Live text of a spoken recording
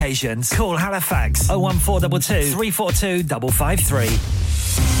Occasions. Call Halifax 01422 342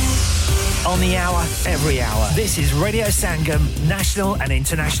 553. On the hour, every hour. This is Radio Sangam, national and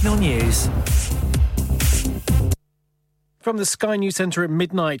international news. From the Sky News Centre at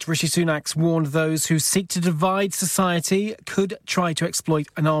midnight, Rishi Sunak warned those who seek to divide society could try to exploit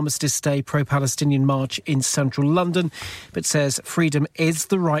an Armistice Day pro-Palestinian march in central London, but says freedom is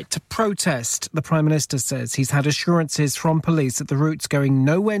the right to protest. The Prime Minister says he's had assurances from police that the route's going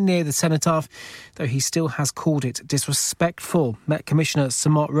nowhere near the cenotaph, though he still has called it disrespectful. Met Commissioner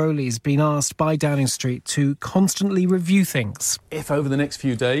Samart Rowley has been asked by Downing Street to constantly review things. If over the next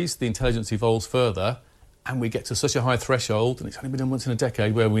few days the intelligence evolves further, and we get to such a high threshold, and it's only been done once in a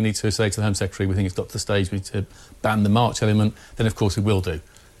decade, where we need to say to the Home Secretary, we think it's got to the stage we need to ban the march element, then of course we will do.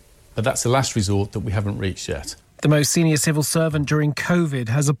 But that's the last resort that we haven't reached yet. The most senior civil servant during COVID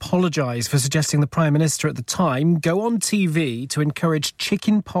has apologised for suggesting the Prime Minister at the time go on TV to encourage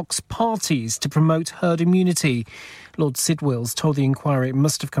chickenpox parties to promote herd immunity. Lord Sidwells told the inquiry it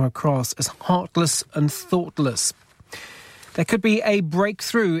must have come across as heartless and thoughtless. There could be a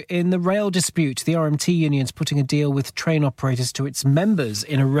breakthrough in the rail dispute. The RMT union's putting a deal with train operators to its members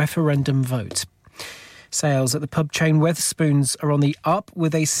in a referendum vote. Sales at the pub chain Wetherspoons are on the up,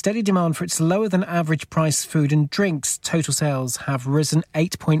 with a steady demand for its lower-than-average price food and drinks. Total sales have risen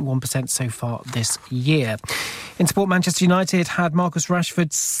 8.1% so far this year. In sport, Manchester United had Marcus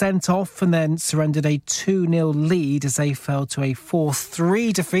Rashford sent off and then surrendered a 2-0 lead as they fell to a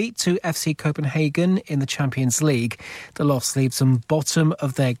 4-3 defeat to FC Copenhagen in the Champions League. The loss leaves them bottom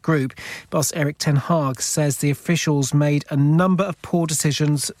of their group. Boss Erik ten Hag says the officials made a number of poor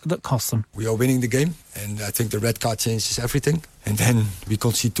decisions that cost them. We are winning the game. And I think the red card changes everything. And then we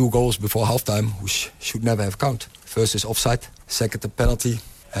concede 2 goals before halftime, which should never have counted. First is offside, second a penalty.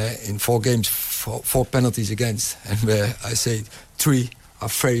 In 4 games, 4 penalties against. And where I say 3 are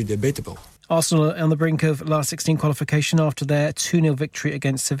very debatable. Arsenal on the brink of last 16 qualification after their 2-0 victory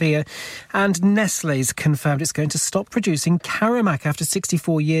against Sevilla. And Nestlé's confirmed it's going to stop producing Karamak after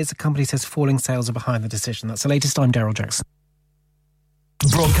 64 years. The company says falling sales are behind the decision. That's the latest. I'm Daryl Jackson.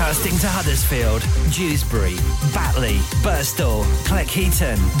 Broadcasting to Huddersfield, Dewsbury, Batley, Birstall,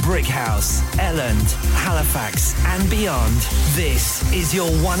 Cleckheaton, Brickhouse, Elland, Halifax and beyond. This is your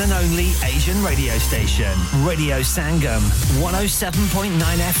one and only Asian radio station. Radio Sangam,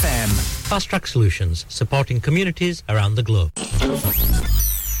 107.9 FM. Fast Track Solutions, supporting communities around the globe.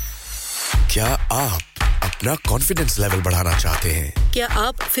 क्या आप अपना confidence level बढ़ाना चाहते हैं? क्या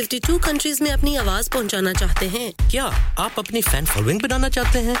आप 52 countries में अपनी आवाज पहुंचाना चाहते हैं? क्या आप अपनी फैन फॉलोइंग बनाना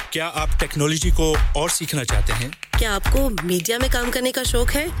चाहते हैं? क्या आप टेक्नोलॉजी को और सीखना चाहते हैं? क्या आपको मीडिया में काम करने का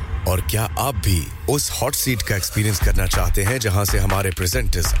शौक है? और क्या आप भी उस हॉट सीट का एक्सपीरियंस करना चाहते हैं जहां से हमारे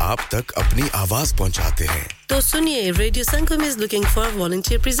प्रेजेंटर्स आप तक अपनी आवाज पहुंचाते हैं? तो सुनिए, radio Sangam is looking for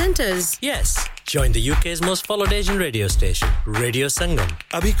volunteer presenters. Yes. Join the UK's most followed Asian radio station, Radio Sangam.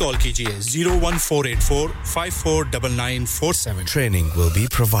 Abhi call kijiye 01484 549947. Training will be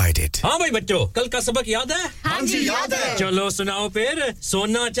provided. हाँ भाई बच्चों, कल का सबक याद है? हाँ जी याद है. चलो सुनाओ फिर.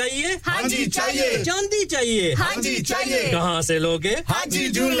 सोना चाहिए? हाँ जी चाहिए. चांदी चाहिए? हाँ जी चाहिए. कहाँ से लोगे? हाँ जी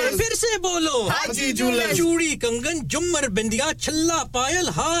जूलर्स. फिर से बोलो. हाँ जी जूलर्स. चूड़ी, कंगन, झुमर, बिंदिया, छल्ला, पायल,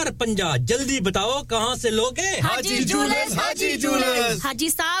 हार, पंजा. जल्दी बताओ कहाँ से लोगे? हाँ जी जूलर्स. हाँ जी जूलर्स. हाजी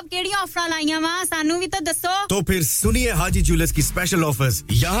साहब केड़ी ऑफर लाईयां वा सानू भी तो दसो. तो फिर सुनिए हाजी जूलर्स की स्पेशल ऑफर्स.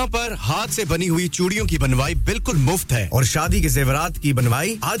 यहाँ पर हाथ से बनी हुई चूड़ियों की बनवाई बिल्कुल मुफ्त है और शादी के जेवरात की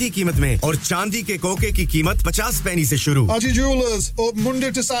बनवाई आधी कीमत में और चांदी के कोके की कीमत 50 पैसे से शुरू. Haji Jewellers, open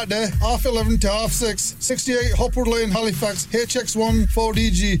Monday to Saturday, 11:30 to 6:30, 68 Hopwood Lane, Halifax, HX1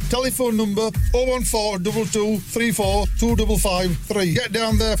 4DG. Telephone number 01422342553. Get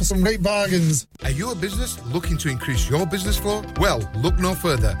down there for some great bargains. Are you a business looking to increase your business flow? Well, look no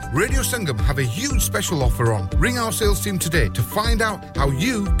further. Radio Sangam have a huge special offer on. Ring our sales team today to find out how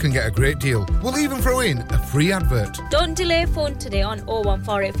you can get a great deal. We'll even throw in a free advert. Don't delay, phone today on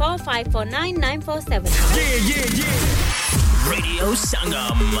 01484 549 947. Yeah. Radio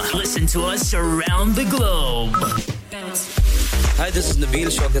Sangam. Listen to us around the globe. Hi, this is Nabil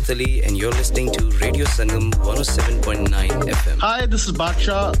Shaukat Ali and you're listening to Radio Sangam 107.9 FM. Hi, this is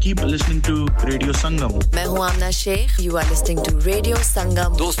Baksha. Keep listening to Radio Sangam. मैं हूँ आमना Sheikh. You are listening to Radio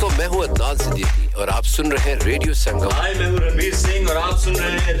Sangam. दोस्तों, मैं हूँ अदनान सिद्दीकी और आप सुन रहे हैं Radio Sangam. Hi, मैं हूँ रणवीर सिंह और आप सुन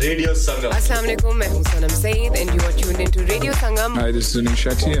रहे हैं Radio Sangam. Assalamu alaikum, मैं हूँ Sanam Saeed and you are tuned into Radio Sangam. Hi, this is Zunin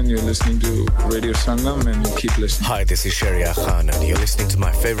Shetty and you're listening to Radio Sangam and keep listening. Hi, this is Sharia Khan and you're listening to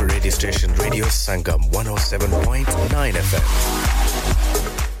my favorite radio station, Radio Sangam 107.9 FM.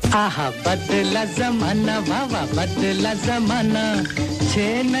 आहा बदला जमाना वावा बदला जमाना 6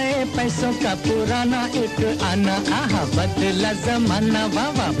 नए पैसों का पुराना एक आना आहा बदला जमाना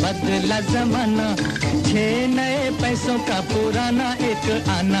वावा बदला जमाना 6 नए पैसों का पुराना एक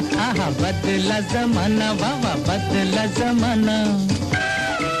आना आहा बदला जमाना वावा बदला जमाना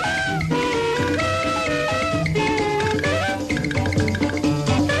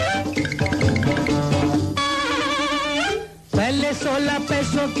पहले 16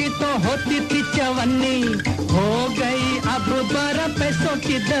 पैसों की तो होती थी चवन्नी हो गई अब 12 पैसों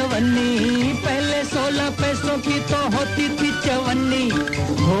की दवन्नी पहले 16 पैसों की तो होती थी चवन्नी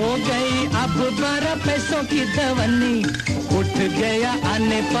हो गई अब 12 पैसों की दवन्नी उठ गया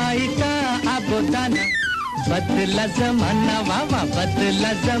आने पाई का अब दाना बदला जमाना वावा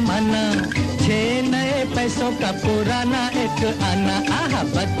बदला जमाना 6 नए पैसों का पुराना एक आना आहा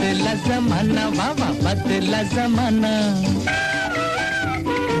बदला जमाना वावा बदला जमाना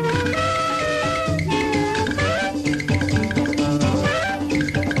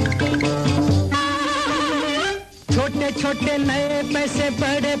छोटे छोटे नए पैसे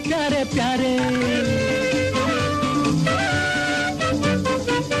बड़े प्यारे प्यारे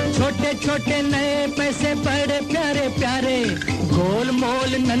छोटे छोटे नए पैसे बड़े प्यारे प्यारे गोल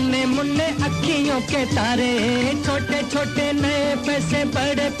मोल नन्हे मुन्ने अखियों के तारे छोटे छोटे नए पैसे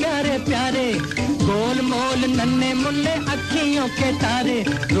बड़े प्यारे प्यारे गोल मोल नन्हे मुन्ने अखियों के तारे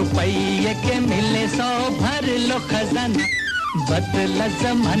रुपये के मिले 100 भर लो खजाना बदला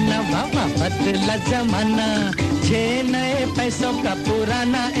जमाना बाबा बदला जमाना 6 नए पैसों का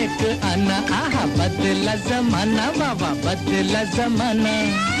पुराना एक आना आहा बदला जमाना बाबा बदला जमाना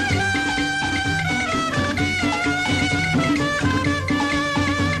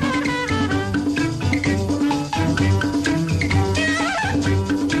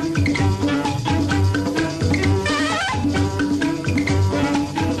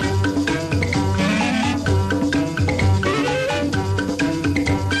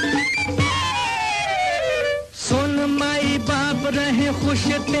खुश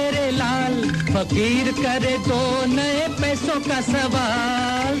तेरे लाल फकीर करे 2 नए पैसों का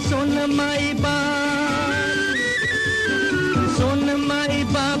सवाल सुन माई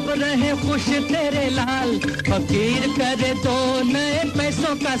बाप रहे खुश तेरे लाल फकीर करे 2 नए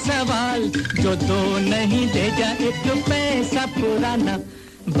पैसों का सवाल जो 2 नहीं दे जा 1 पैसा पुराना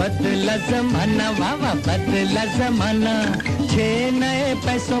बदला जमाना वावा बदला जमाना 6 नए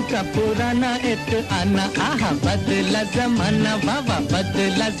पैसों का पुराना एक आना आहा बदला जमाना वावा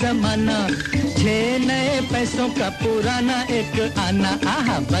बदला जमाना 6 नए पैसों का पुराना एक आना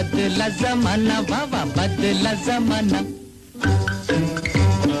आहा बदला जमाना वावा बदला जमाना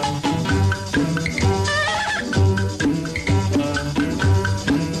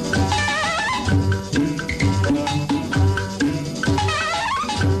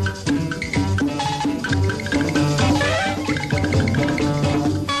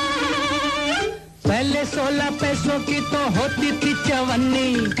पहले 16 पैसों की तो होती थी चवन्नी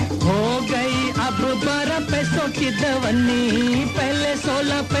हो गई अब 12 पैसों की दवन्नी पहले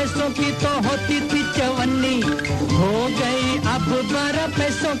 16 पैसों की तो होती थी चवन्नी हो गई अब 12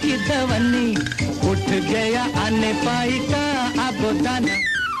 पैसों की दवन्नी उठ गया आने पाई का अब दाना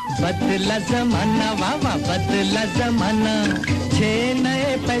बदला जमाना वावा बदला जमाना 6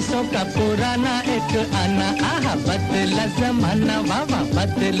 नए पैसों का पुराना एक आना आहा बदला जमाना वावा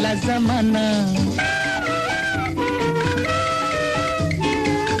बदला जमाना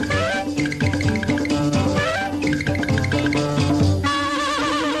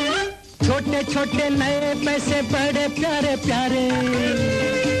छोटे छोटे नए पैसे बड़े प्यारे प्यारे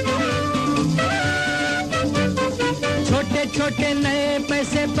छोटे छोटे नए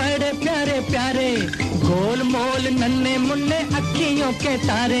पैसे बड़े प्यारे प्यारे गोल मोल नन्हे मुन्ने अखियों के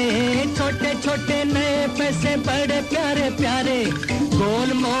तारे छोटे छोटे नए पैसे बड़े प्यारे प्यारे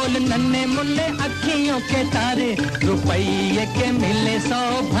गोल मोल नन्हे मुन्ने अखियों के तारे रुपये के मिले 100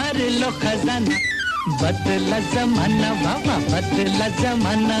 भर लो खजाना बदला जमाना बाबा बदला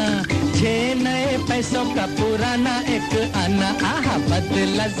जमाना 6 नए पैसों का पुराना एक आना आहा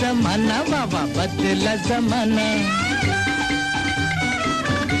बदला जमाना बाबा बदला जमाना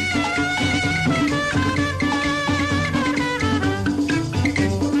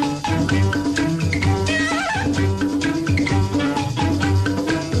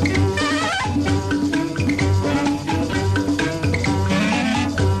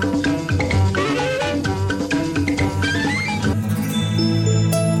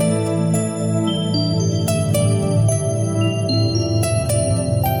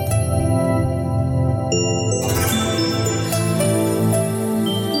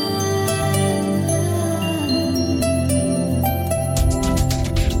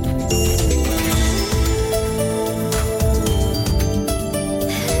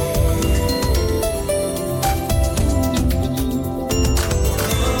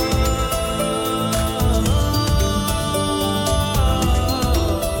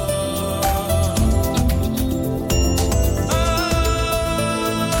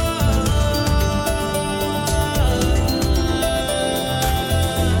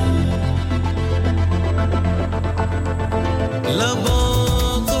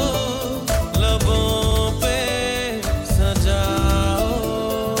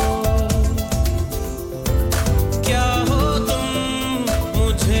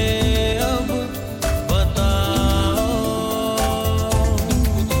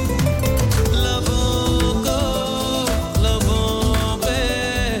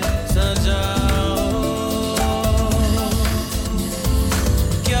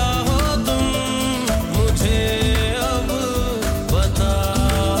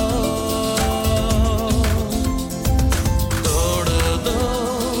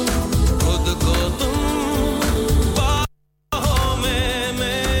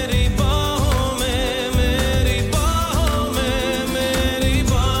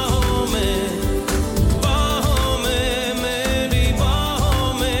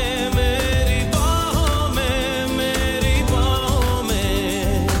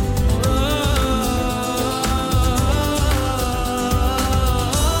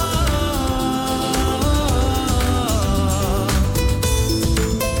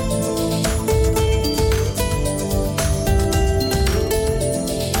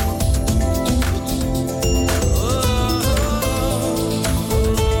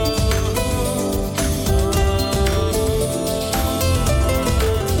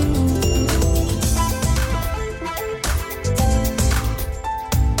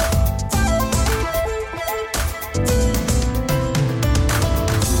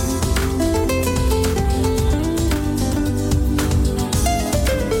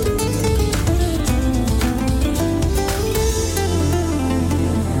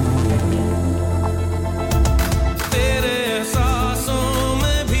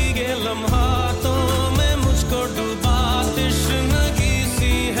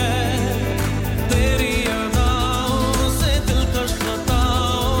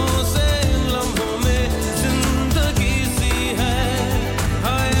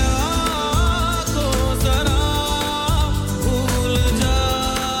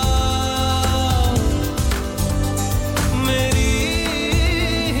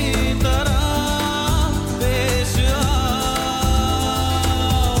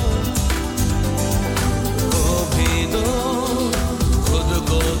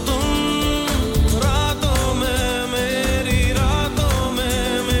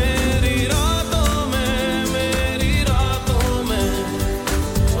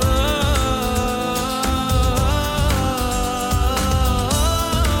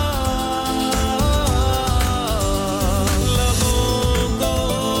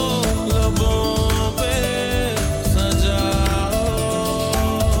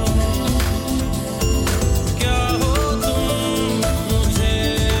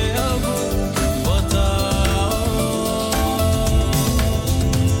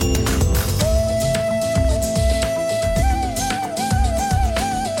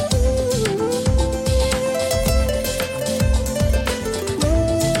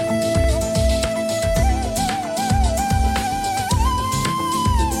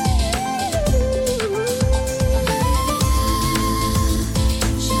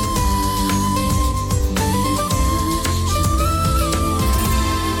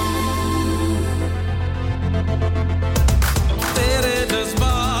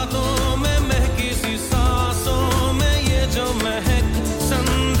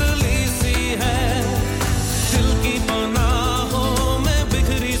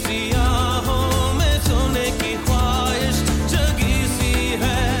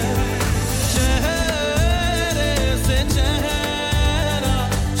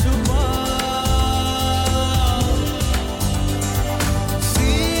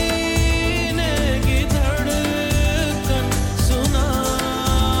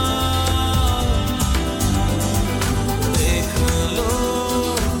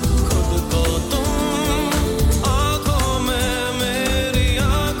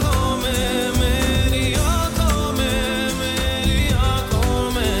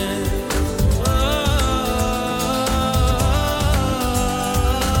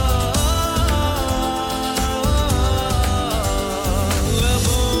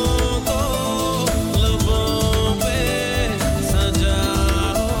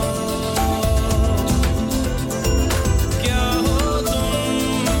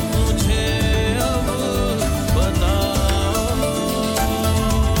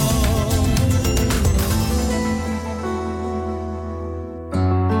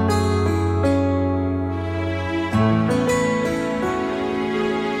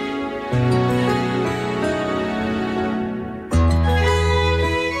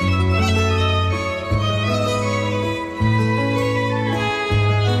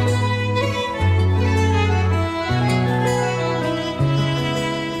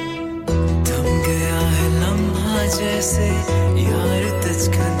कैसे यार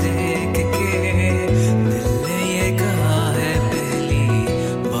तुझको देख के दिल ने ये कहा है पहली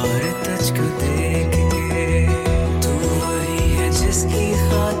बार तुझको देख के तू वही है जिसकी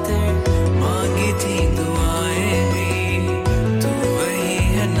खातिर मांगी थी दुआएं भी तू वही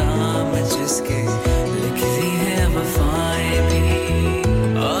है नाम जिसके लिख दी है वफाएं भी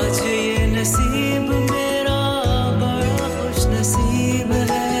आज ये नसीब मेरा बड़ा खुश नसीब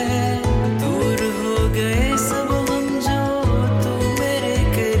है दूर हो गए सब हम जो तू मेरे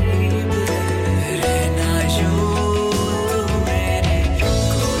करीब है रहना यूं तू मेरे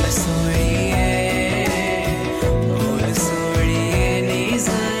कोल सोइए बोल सोइए नी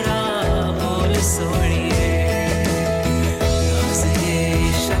जरा बोल सोइए नाज़ ये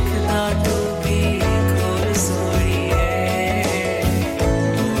इश्क दा तू भी कोल सोइए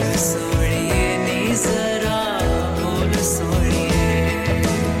बोल सोइए नी जरा बोल सोइए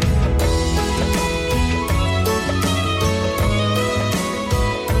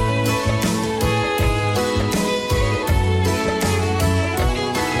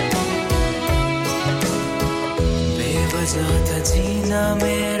बेवजह था जीना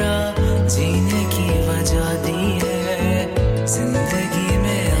मेरा जीने की वजह दी है जिंदगी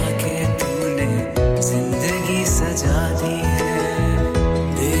में आके तूने जिंदगी सजा दी है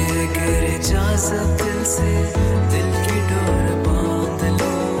दे अगर इजाजत दिल से दिल की डोर बांध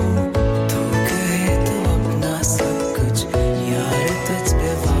लो तू कहे तो अपना सब कुछ यार तुझ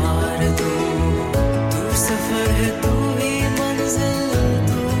पे वार दूं तू सफर है तू ही मंजिल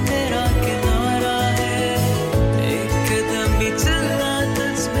तू मेरा किनारा है एक कदम ही चलना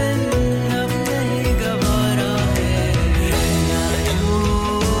तुझ बिन अब नहीं गवारा है रहना यूं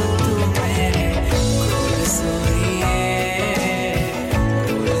तू मेरे कोल सोइए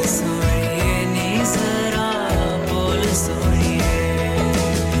नी जरा बोल सोइए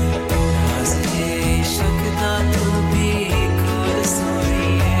नाज़ ये इश्क दा तू भी कोल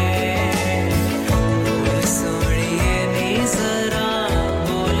सोइए बोल सोइए नी जरा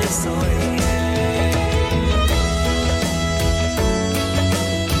बोल सोइए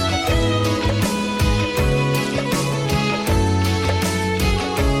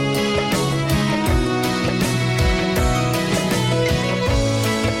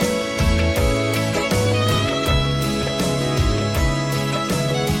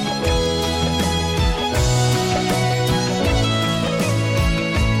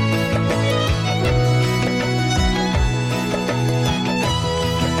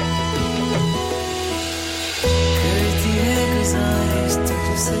करती है गुजारिश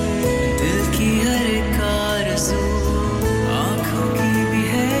तुझसे दिल की हर एक आरज़ू आँखों की भी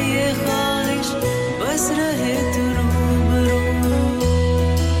है ये ख्वाहिश बस रहे तू रूबरू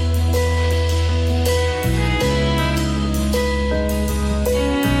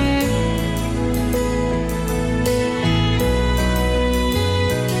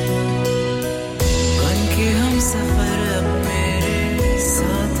बनके हम सफर अब मेरे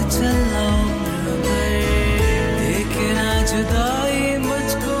साथ चलना उम्र भर देखना जुदाई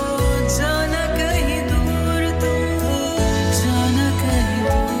मुझको जाना कहीं दूर तू जाना कहीं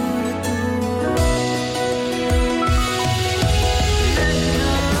दूर तू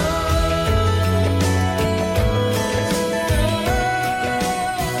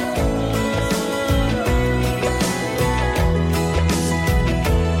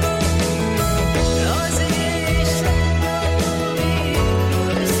नाज़ ये इश्क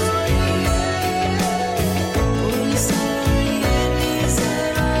बोल सोइए नी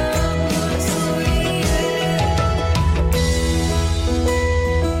जरा बोल सोइए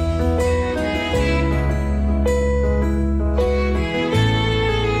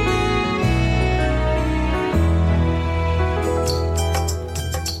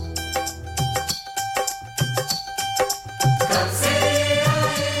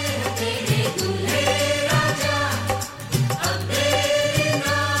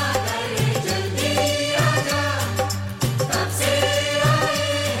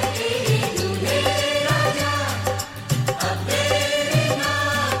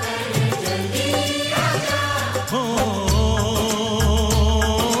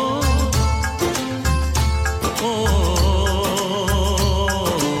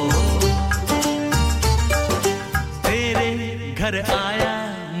तेरे घर आया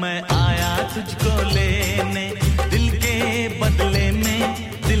मैं आया तुझको लेने दिल के बदले में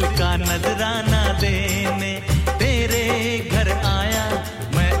दिल का नजराना देने तेरे घर आया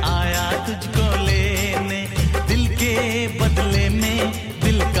मैं आया तुझको लेने दिल के बदले में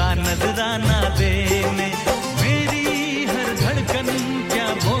दिल का नजराना देने मेरी हर धड़कन क्या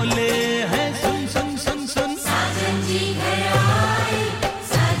बोले है सुन सुन सुन सुन साजन जी घर आए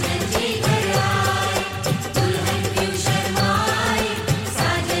दुल्हन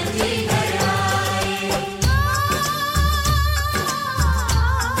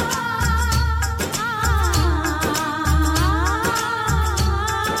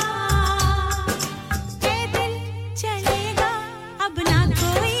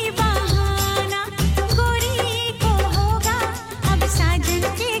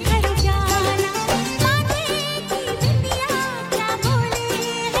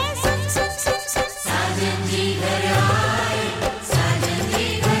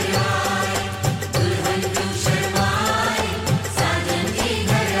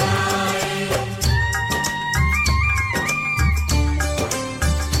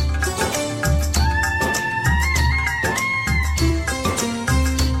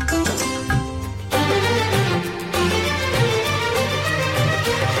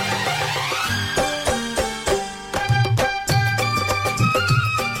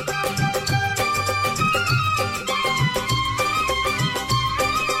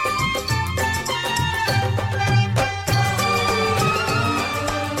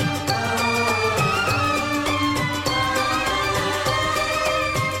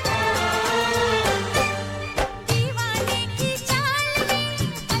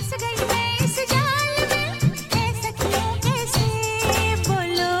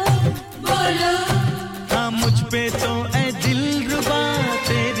पे तो ऐ दिलरुबा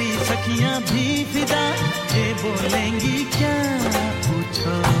तेरी सखियां भी फिदा ये बोलेंगी क्या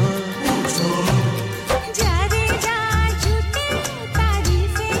पूछो पूछो जा रे जा झूठे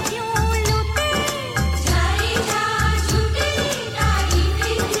तारीफें क्यों लूटे जा रे जा झूठे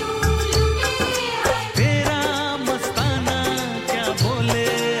तारीफें क्यों लूटे तेरा मस्ताना क्या बोले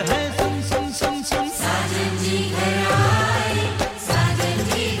है सुन सुन सुन सुन साजन जी घर आए साजन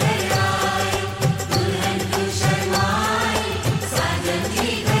जी घर आए दुल्हन को शर्माए साजन जी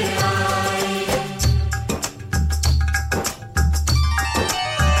घर आए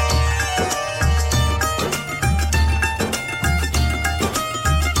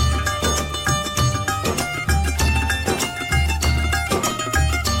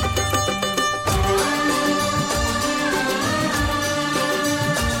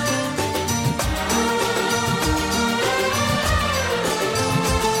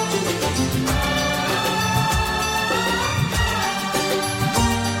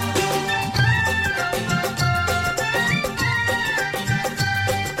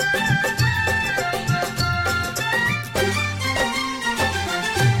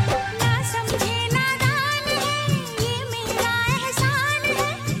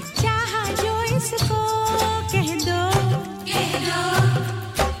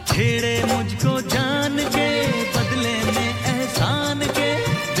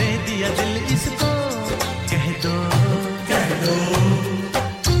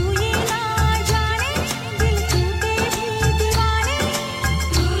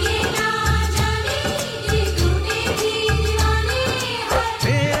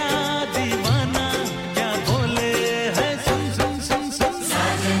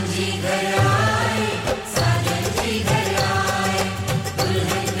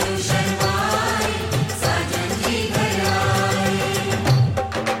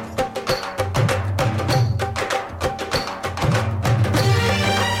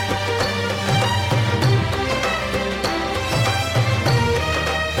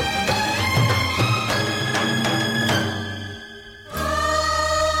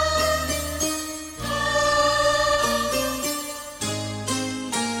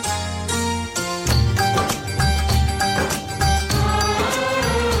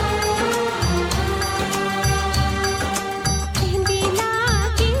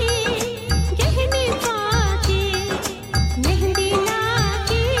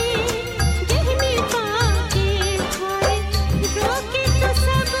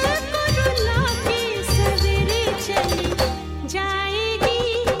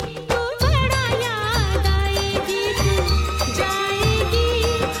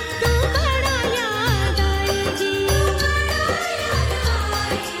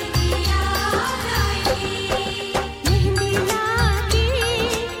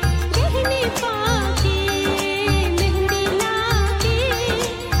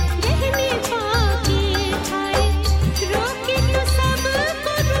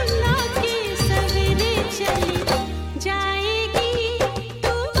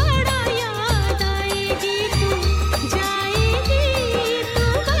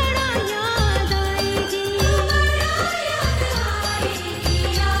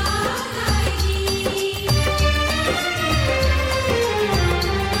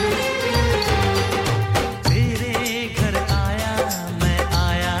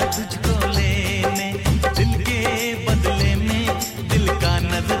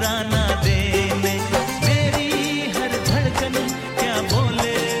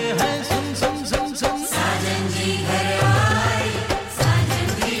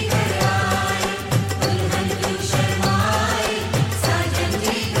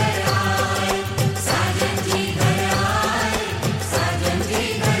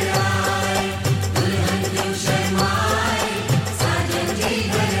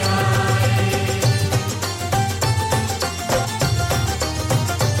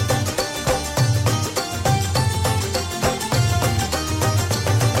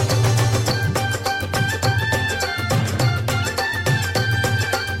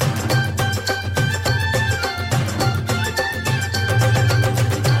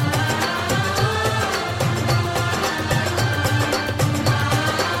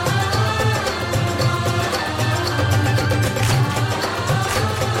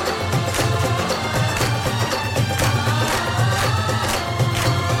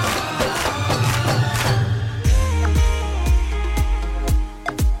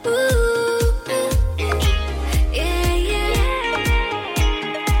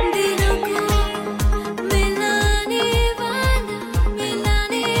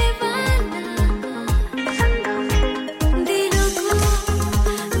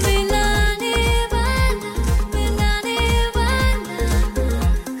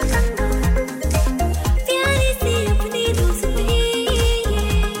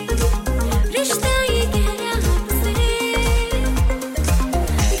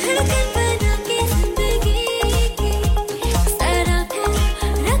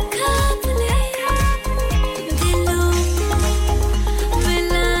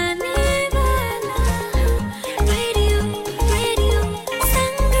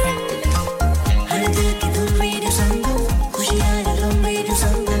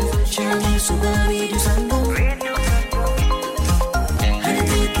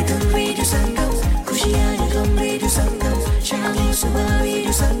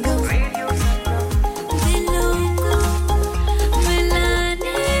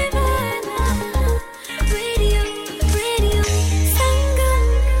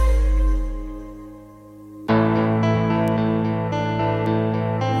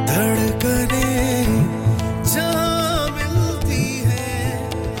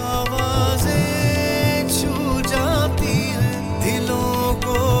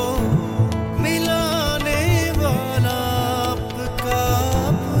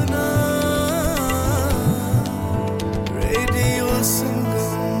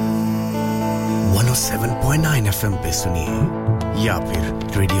 90.9 FM पे सुनिए या फिर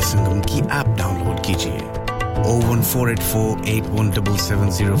रेडियो संगम की ऐप डाउनलोड कीजिए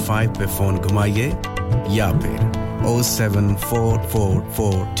 01484817705 पे फोन घुमाइए या फिर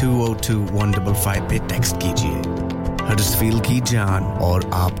 07444202155 पे टेक्स्ट कीजिए हडर्सफील्ड की जान और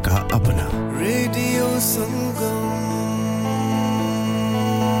आपका अपना radio Sangam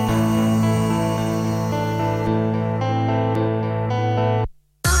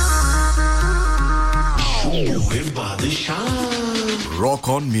Rock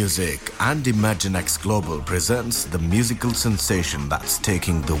On Music and Imaginex Global presents the musical sensation that's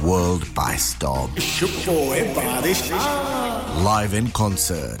taking the world by storm. Live in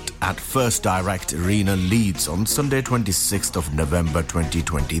concert at First Direct Arena, Leeds on Sunday 26th of November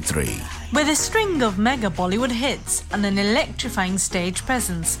 2023. With a string of mega Bollywood hits and an electrifying stage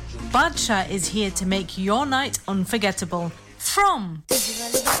presence, Badshah is here to make your night unforgettable. From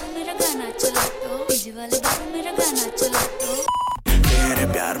तेरे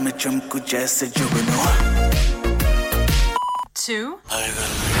प्यार में चमकू जैसे जुगनू to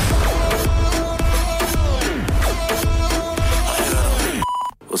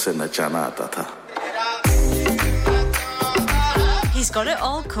उसे नचाना आता था He's got it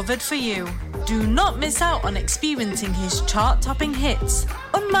all covered for you. Do not miss out on experiencing his chart-topping hits,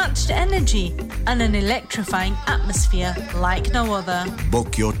 unmatched energy, and an electrifying atmosphere like no other.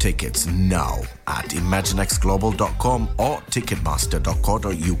 Book your tickets now at imaginexglobal.com or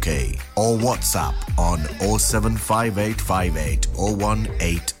ticketmaster.co.uk or WhatsApp on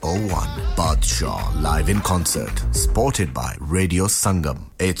 07585801801. Badshah live in concert, supported by Radio Sangam.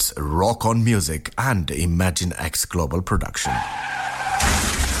 It's Rock On Music and Imaginex Global production.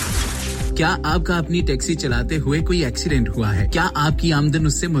 क्या आपका अपनी taxi चलाते हुए कोई accident हुआ है क्या आपकी आमदन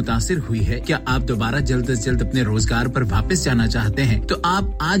उससे मुतासिर हुई है क्या आप दोबारा जल्द से जल्द अपने रोजगार पर वापस जाना चाहते हैं तो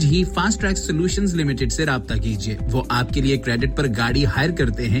आप आज ही फास्ट ट्रैक सॉल्यूशंस लिमिटेड से राब्ता कीजिए वो आपके लिए क्रेडिट पर गाड़ी हायर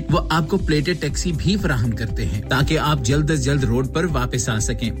करते हैं वो आपको प्लेटेड टैक्सी भी फराहम करते हैं ताकि आप जल्द से जल्द रोड पर वापस आ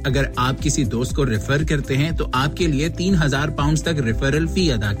सकें अगर आप किसी दोस्त को रेफर करते हैं तो आपके लिए 3000 पाउंड तक रेफरल फी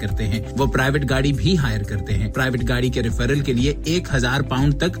अदा करते हैं वो प्राइवेट गाड़ी भी हायर करते हैं प्राइवेट गाड़ी के रेफरल के लिए 1000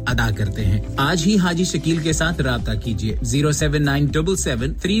 पाउंड तक अदा करते हैं आज ही हाजी शकील के साथ राब्ता कीजिए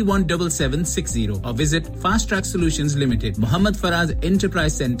 07977317760 और visit fast track solutions limited Mohammad Faraz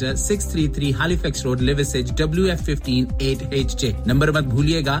enterprise centre 633 Halifax road Liversedge WF15 8HJ number मत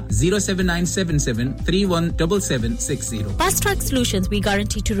भूलिएगा 07977317760 Fast Track Solutions, we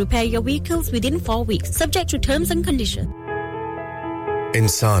guarantee to repair your vehicles within 4 weeks subject to terms and conditions.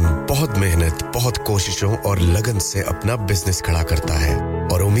 इंसान बहुत मेहनत, बहुत कोशिशों और लगन से अपना बिजनेस खड़ा करता है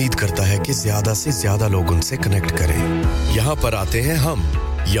और उम्मीद करता है कि ज्यादा से ज्यादा लोग उनसे कनेक्ट करें। यहाँ पर आते हैं हम,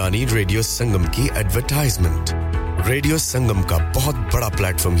 यानी रेडियो संगम की एडवर्टाइजमेंट। रेडियो संगम का बहुत बड़ा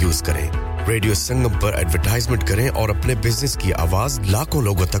प्लेटफॉर्म यूज करें। रेडियो संगम पर एडवर्टाइजमेंट करें और अपने बिजनेस की आवाज लाखों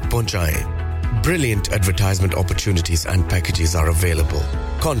लोगों तक पहुंचाएं। Brilliant advertisement opportunities and packages are available.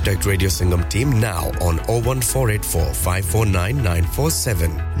 Contact Radio Sangam team now on 01484 549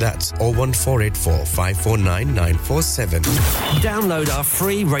 947. That's 01484 549 947. Download our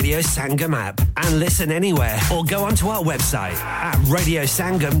free Radio Sangam app and listen anywhere or go onto our website at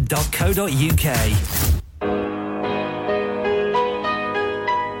radiosangam.co.uk.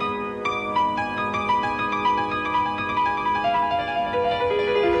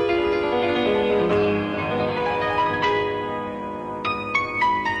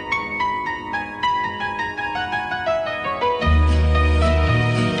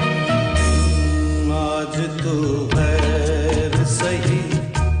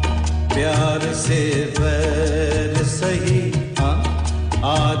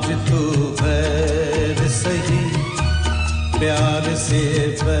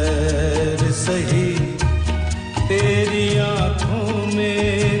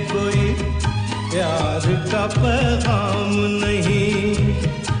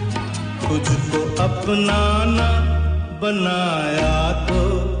 अपनाना बनाया तो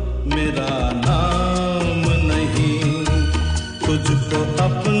मेरा नाम नहीं तुझको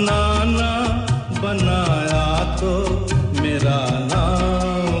अपनाना बनाया तो मेरा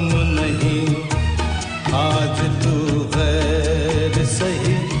नाम नहीं आज तू गैर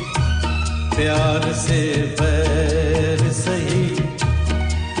सही प्यार से बैर सही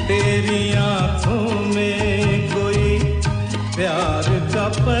तेरी आंखों में कोई प्यार का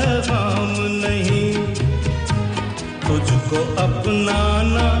पैगाम नहीं तुझको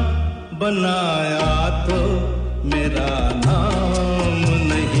अपनाना बनाया तो मेरा नाम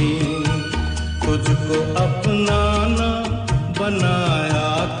नहीं तुझको अपनाना बनाया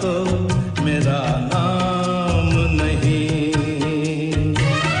तो मेरा नाम नहीं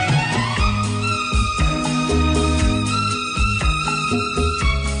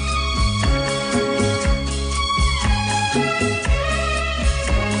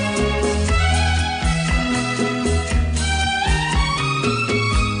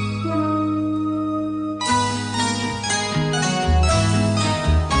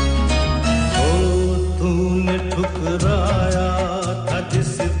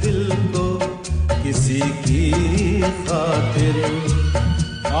की खातिर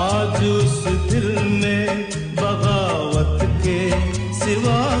आज उस दिल में बगावत के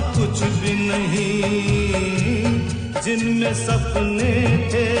सिवा कुछ भी नहीं जिनमें सपने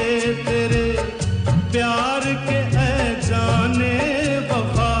थे तेरे प्यार के ऐ जाने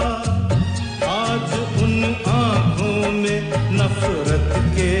वफा आज उन आँखों में नफरत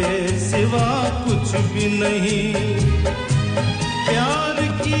के सिवा कुछ भी नहीं प्यार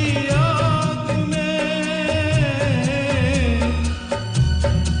की आग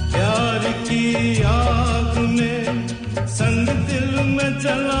में संग दिल में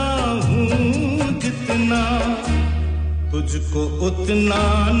जला हूँ जितना तुझको उतना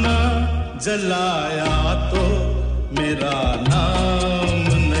ना जलाया तो मेरा नाम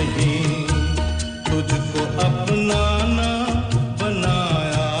नहीं तुझको अपना ना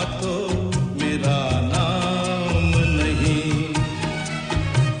बनाया तो मेरा नाम नहीं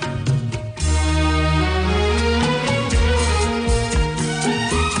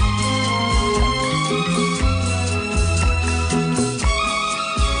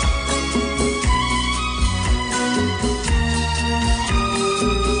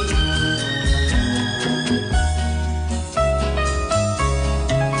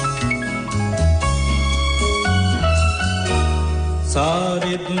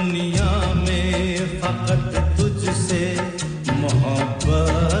सारी दुनिया में फकत तुझसे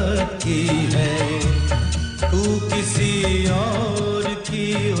मोहब्बत की है तू किसी और की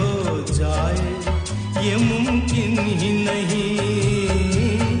हो जाए ये मुमकिन ही नहीं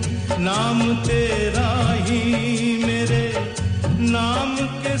नाम तेरा ही मेरे नाम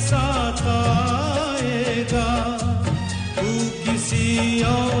के साथ आएगा तू किसी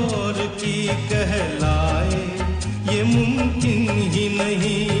और की कहलाए ये मुमकिन ही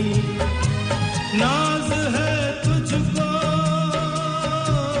नहीं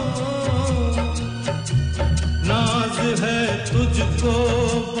नाज है तुझको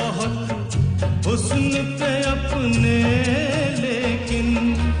बहुत हुस्न पे अपने लेकिन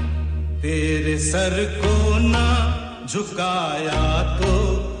तेरे सर को ना झुकाया तो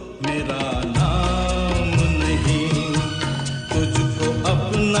मेरा नाम नहीं तुझको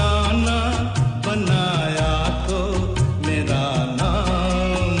अपना ना बनाया तो मेरा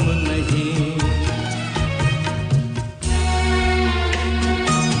नाम नहीं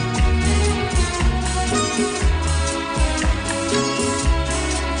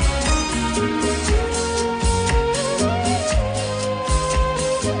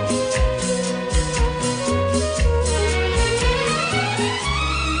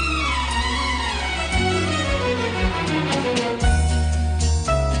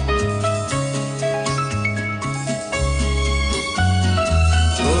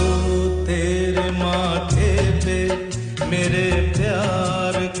मेरे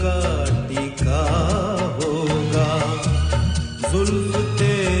प्यार का टीका होगा जुल्फ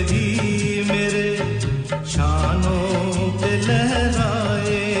तेरी मेरे शानों पे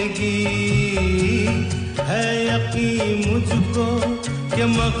लहराएगी है यकीन मुझको कि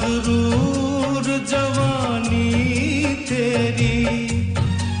मगरूर जवानी तेरी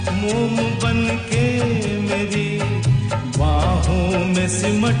मोम बनके मेरी बाहों में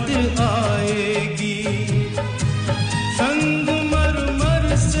सिमट आएगी संगमरमर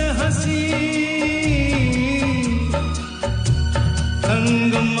से हंसी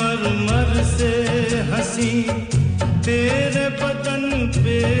तेरे बदन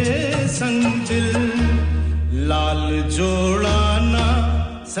पे संग दिल लाल जोड़ा ना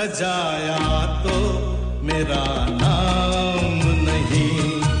सजाया तो मेरा नाम नहीं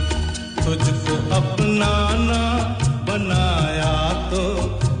तुझको अपना ना बनाया तो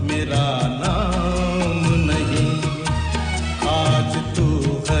मेरा नाम नहीं आज तू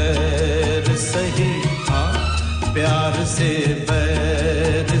गैर सही हाँ प्यार से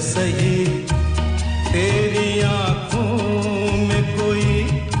बैर सही तेरी आँखों में कोई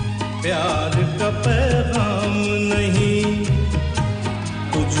प्यार का पैगाम नहीं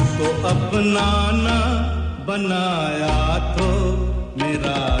तुझको अपना ना बनाया तो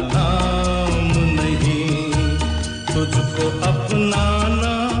मेरा नाम नहीं तुझको अपना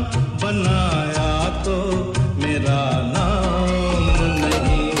ना बनाया तो मेरा नाम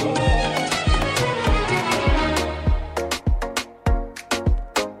नहीं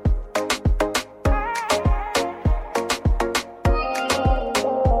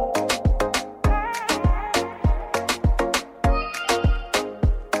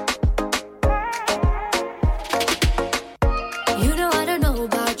You know I don't know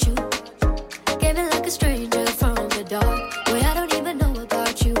about you. Came in like a stranger from the dark. Boy, I don't even know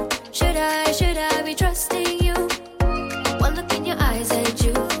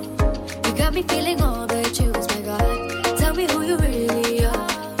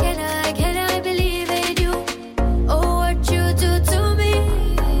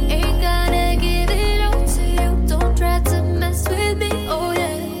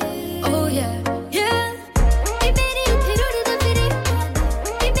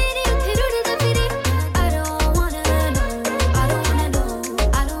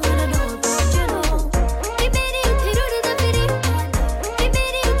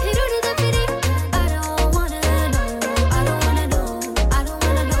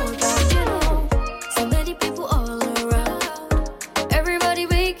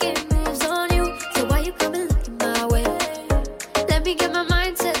get my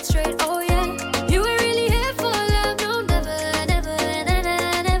mindset straight. Oh yeah, you ain't really here for love, no, never, never, never,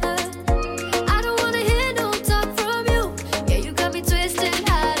 never. I don't wanna hear no talk from you. Yeah, you got me twisted.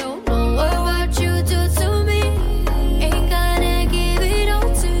 I don't know what you do to me. Ain't gonna give it all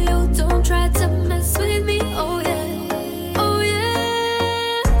to you. Don't try to mess with me. Oh yeah, oh yeah.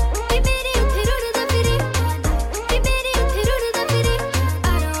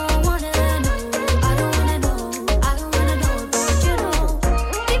 I don't wanna know. I don't wanna know. I don't wanna know. Don't you know?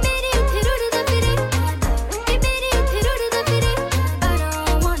 I don't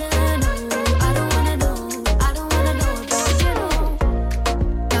wanna know. I don't wanna know. I don't wanna know. Don't you know?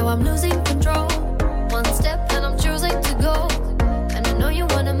 Now I'm losing control. One step and I'm choosing to go. And I know you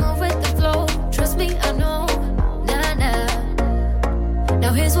wanna move with the flow. Trust me, I know. Nah, nah.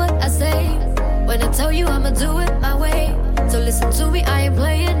 Now here's what I say. When I tell you I'ma do it my way. So listen to me, I ain't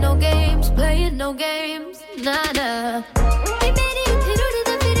playing no games. Playing no games. Nah, nah. I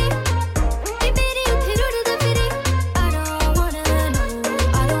don't wanna know.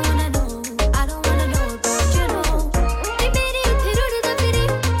 I don't wanna know. I don't wanna know. Don't you know? I don't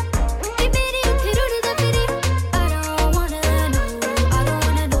wanna know. I don't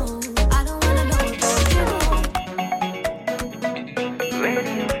wanna know. I don't wanna know. Don't you know?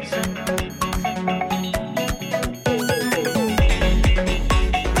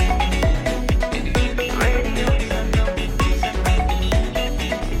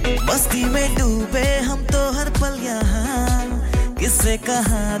 मस्ती में डूबे हम तो हर पल यहाँ किस्से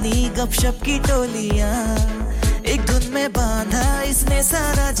कहानी गपशप की टोलियाँ एक धुन में बांधा इसने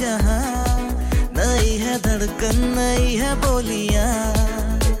सारा जहां नई है धड़कन नई है बोलियाँ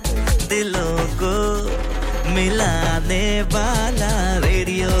दिलों को मिलाने वाला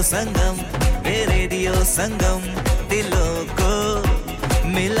रेडियो संगम ये रेडियो संगम दिलों को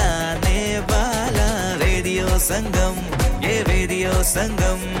मिलाने वाला रेडियो संगम ये रेडियो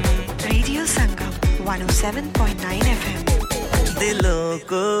संगम Radio Sangam 107.9 FM. दिलों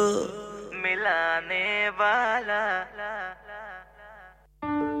को मिलाने वाला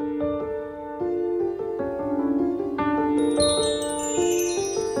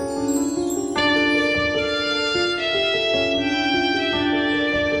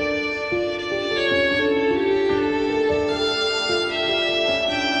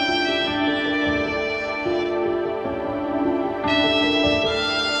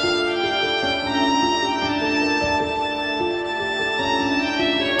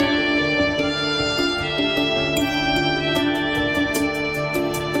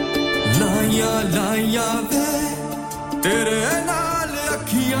लाइयां वे तेरे नाल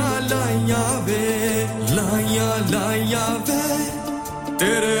अखियां लाइयां वे लाइयां वे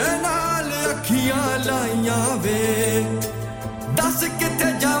तेरे नाल अखियां लाइयां वे दस किथे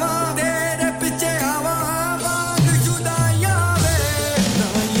जावां तेरे पीछे आवां बाग जुदाइयां वे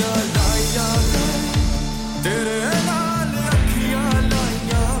लाइयां वे तेरे नाल अखियां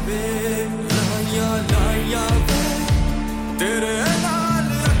लाइयां वे लाइयां वे तेरे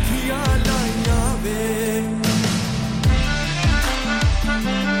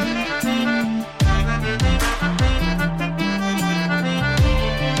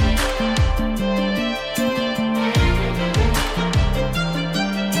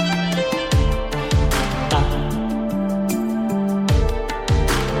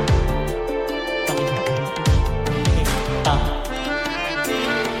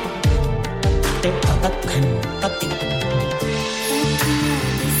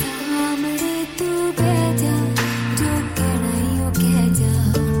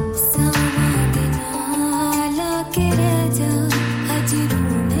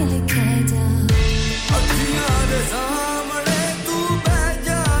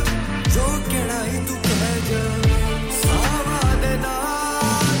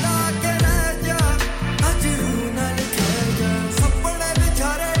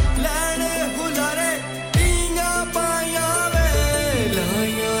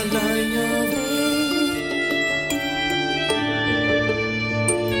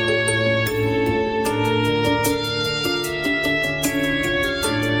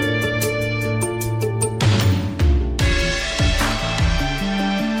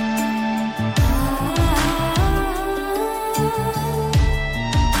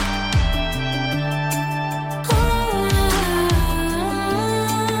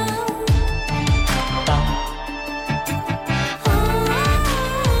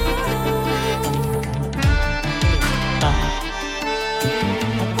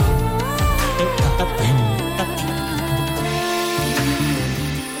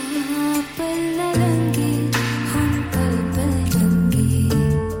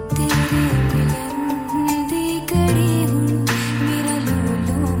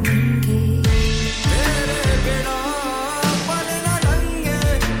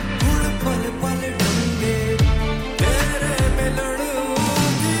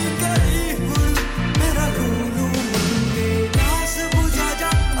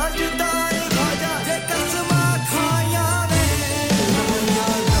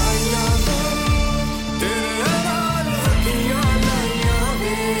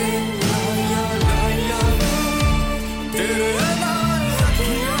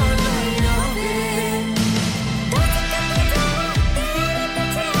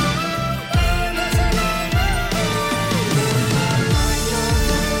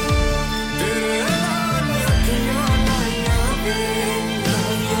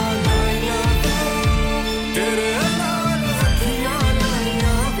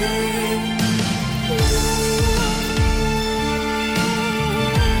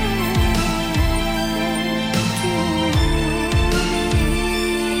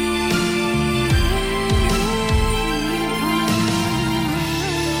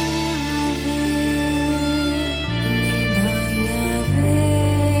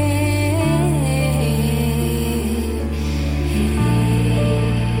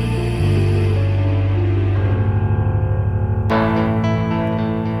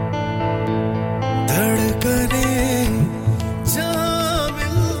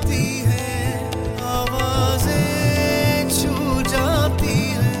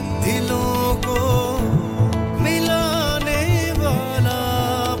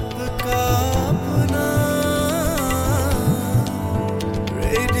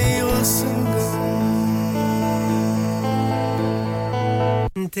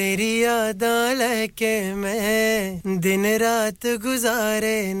तेरी यादां लेके मैं दिन रात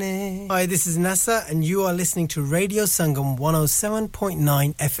गुजारे ने Hi, this is Nasa and you are listening to Radio Sangam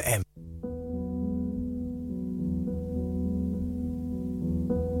 107.9 FM.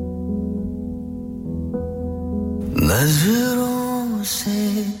 नजरों से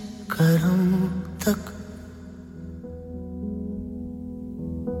करम तक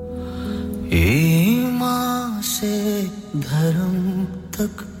ईमान से धर्म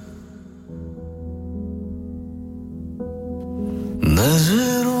तक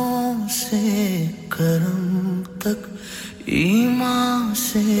नजरों से करम तक ईमान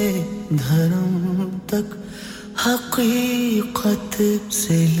से धर्म तक हकीकत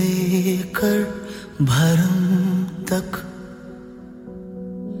से लेकर भरम तक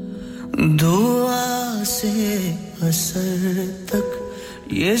दुआ से असर तक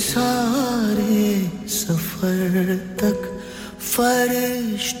ये सारे सफर तक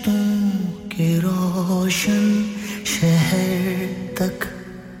फरिश्तों के रोशन शहर तक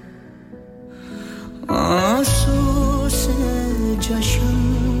आंसू से जश्न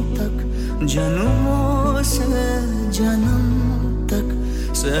तक जन्मों से जन्म तक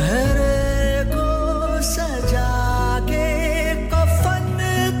सहरे सजा के कफन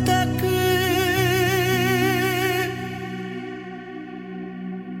तक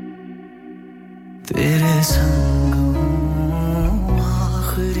तेरे संग हूँ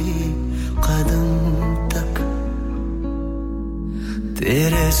आखिरी कदम तक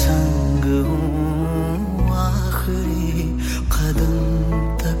तेरे संग हूँ आखिरी कदम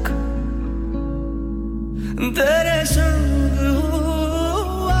तक तेरे संग हूँ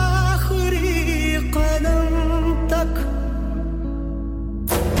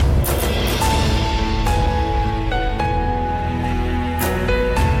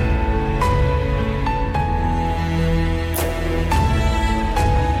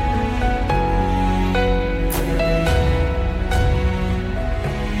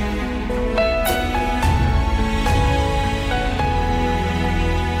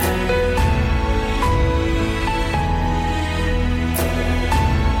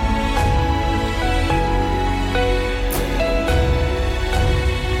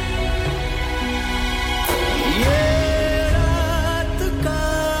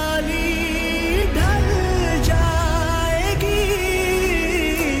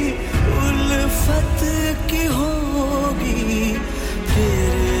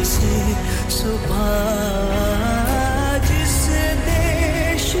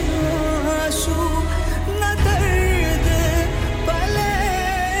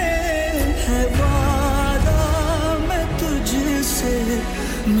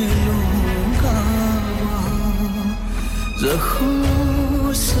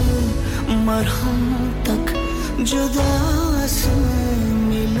जख्मों से मरहम तक जुदा से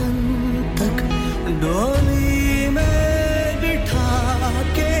मिलन तक डोली में बिठा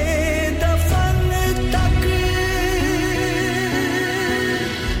के दफन तक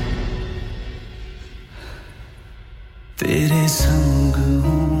तेरे संग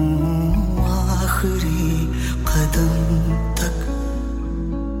हूँ आखिरी कदम तक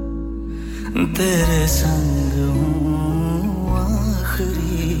तेरे संग हूँ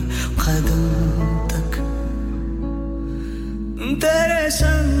आखिरी कदम तक तेरे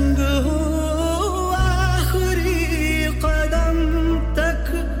संग हूँ आखिरी कदम तक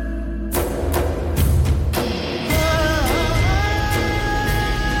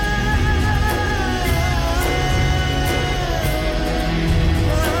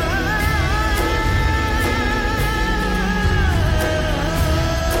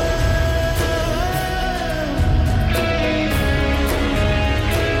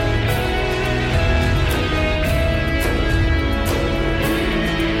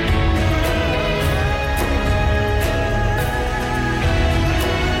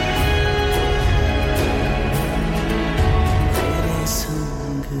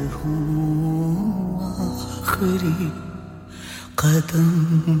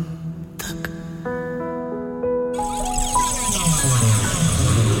कदम तक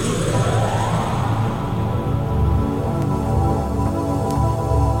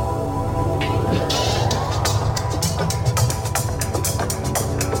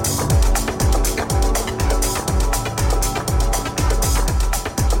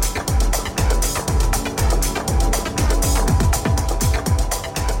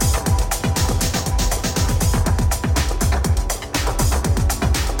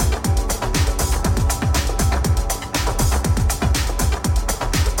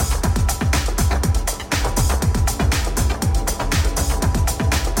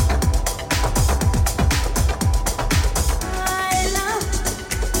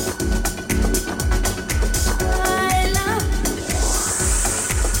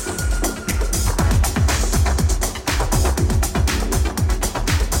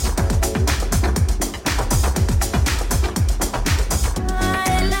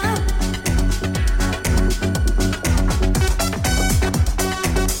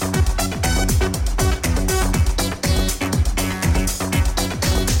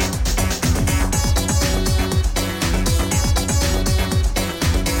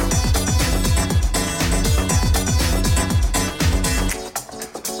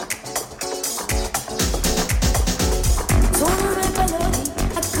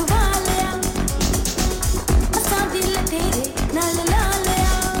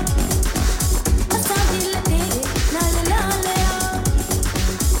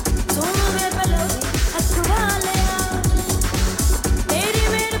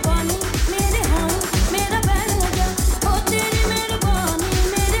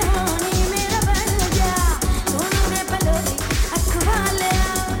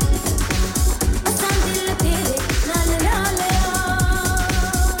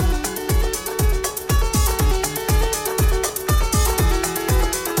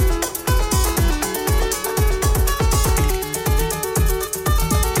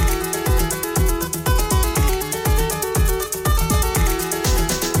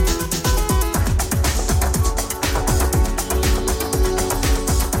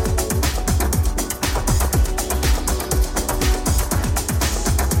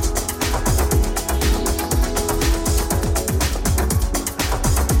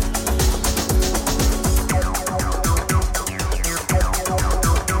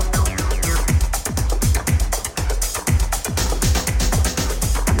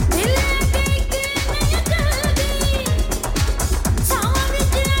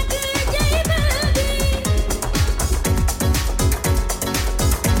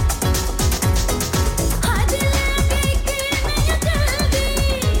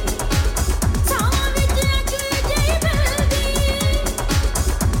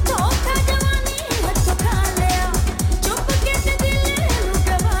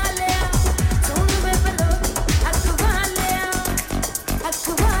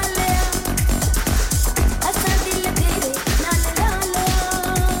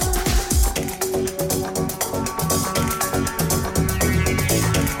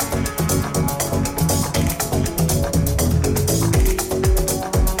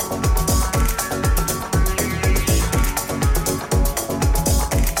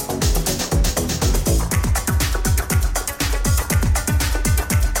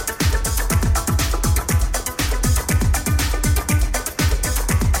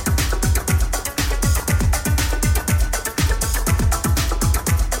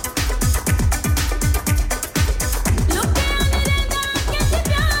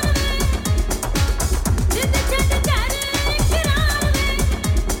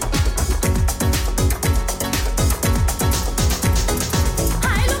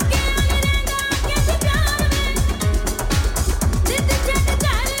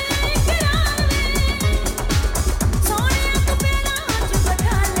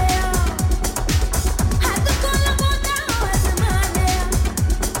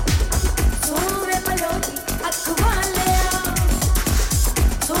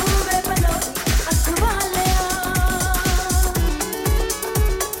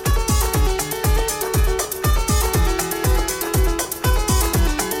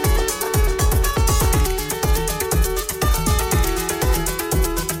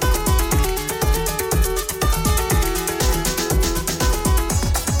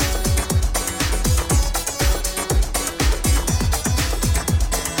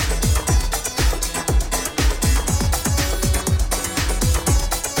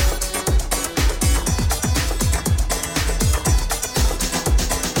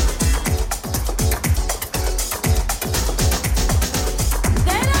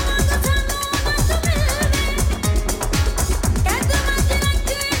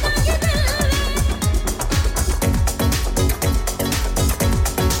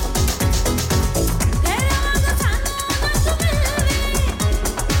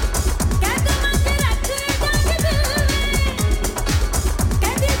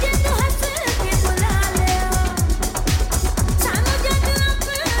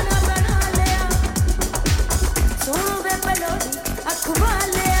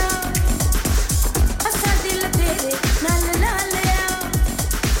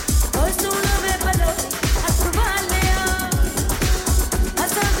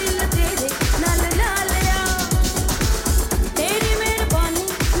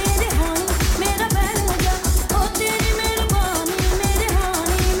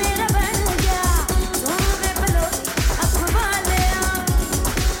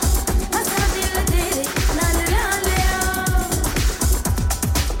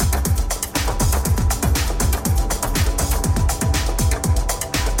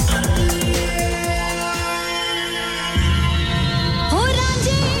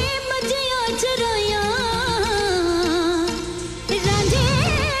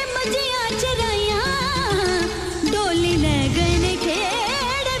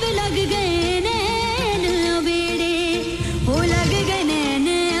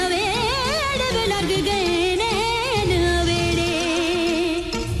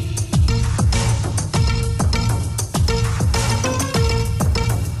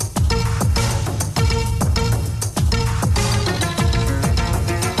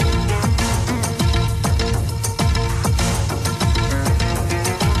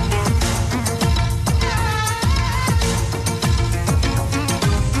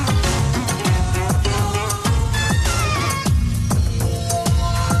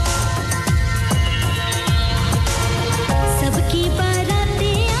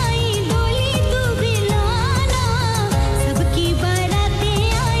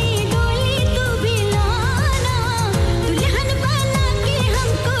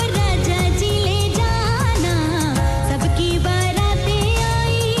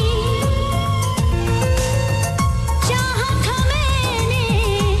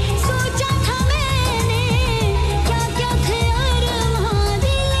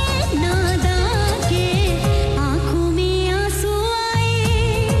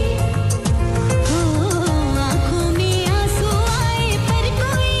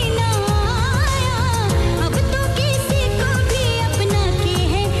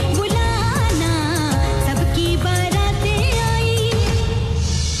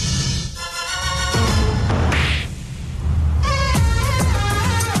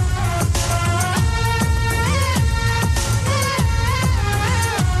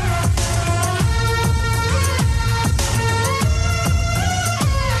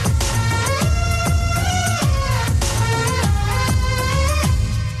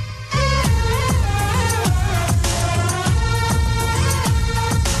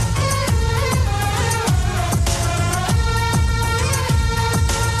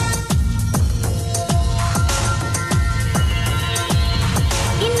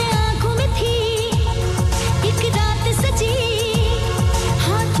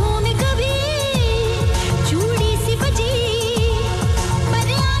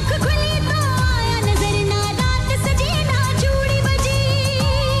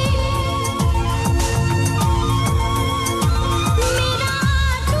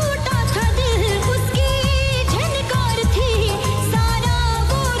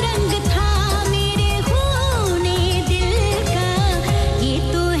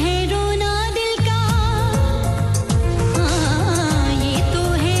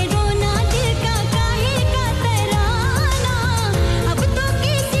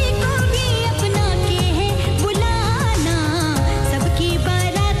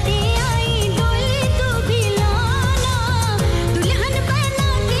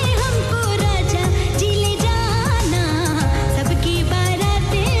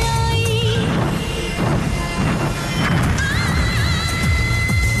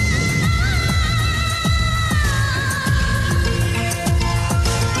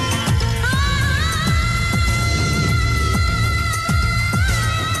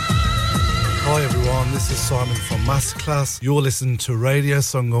Simon from Masterclass. You're listening to Radio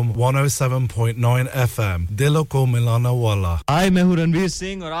Sangam 107.9 FM. Dilo ko milana wala. Hi, मैं हूं रणवीर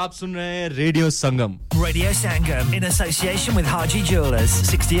सिंह और आप सुन रहे हैं Radio Sangam. Radio Sangam in association with Haji Jewellers,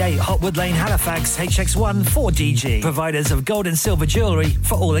 68 Hotwood Lane, Halifax, HX1 4DG. Providers of gold and silver jewellery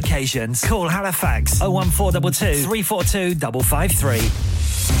for all occasions. Call Halifax 01422 342 553.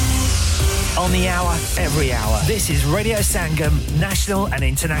 On the hour, every hour. This is Radio Sangam, national and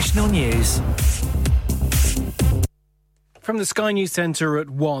international news. From the Sky News Centre at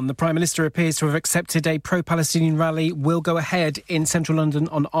 1, the Prime Minister appears to have accepted a pro-Palestinian rally will go ahead in central London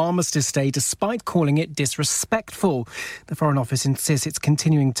on Armistice Day, despite calling it disrespectful. The Foreign Office insists it's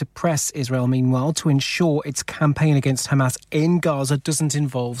continuing to press Israel, meanwhile, to ensure its campaign against Hamas in Gaza doesn't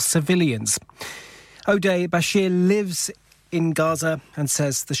involve civilians. Odeh Bashir lives in Gaza and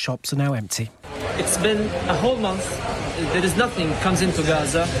says the shops are now empty. It's been a whole month. There is nothing comes into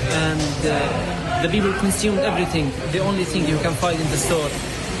Gaza, and the people consumed everything. The only thing you can find in the store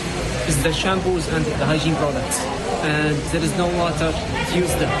is the shampoos and the hygiene products, and there is no water to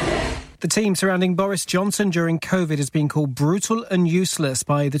use them. The team surrounding Boris Johnson during COVID has been called brutal and useless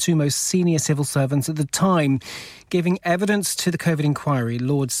by the two most senior civil servants at the time. Giving evidence to the COVID inquiry,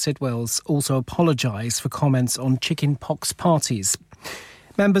 Lord Sidwell's also apologised for comments on chicken pox parties.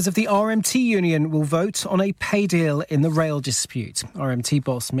 Members of the RMT union will vote on a pay deal in the rail dispute. RMT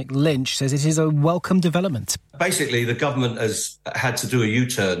boss Mick Lynch says it is a welcome development. Basically, the government has had to do a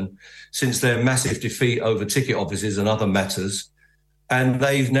U-turn since their massive defeat over ticket offices and other matters. And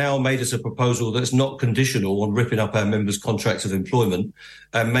they've now made us a proposal that's not conditional on ripping up our members' contracts of employment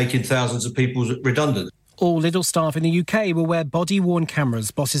and making thousands of people redundant. All Lidl staff in the UK will wear body-worn cameras.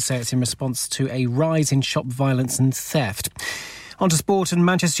 Bosses say it's in response to a rise in shop violence and theft. On to sport, and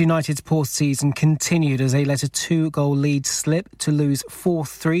Manchester United's poor season continued as they let a 2-goal lead slip to lose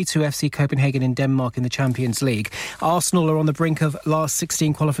 4-3 to FC Copenhagen in Denmark in the Champions League. Arsenal are on the brink of last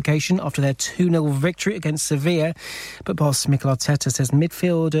 16 qualification after their 2-0 victory against Sevilla, but boss Mikel Arteta says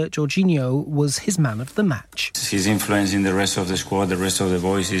midfielder Jorginho was his man of the match. His influence in the rest of the squad, the rest of the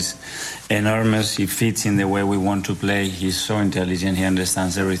boys is enormous. He fits in the way we want to play. He's so intelligent, he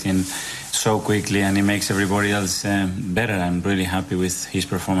understands everything so quickly, and he makes everybody else better. I'm really happy with his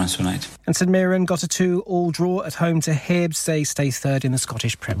performance tonight. And St Mirren got a 2-2 draw at home to Hibs. They stay third in the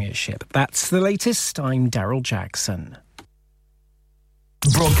Scottish Premiership. That's the latest. I'm Daryl Jackson.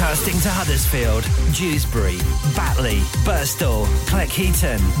 Broadcasting to Huddersfield, Dewsbury, Batley, Birstall,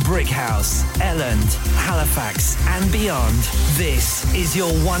 Cleckheaton, Brickhouse, Elland, Halifax and beyond. This is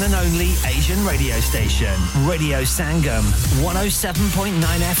your one and only Asian radio station. Radio Sangam, 107.9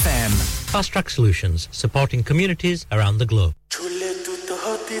 FM. Fast Track Solutions, supporting communities around the globe.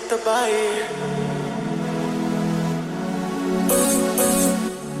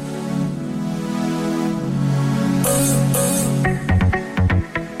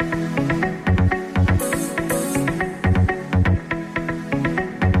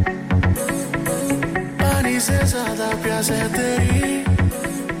 से ज्यादा प्यास है तेरी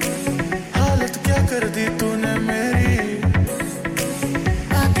हालत क्या कर दी तूने मेरी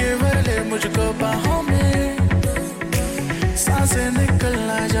आके भर ले मुझको बाहों में सांसें निकल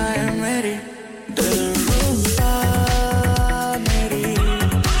ना जाए मेरी दिल रूठा मेरी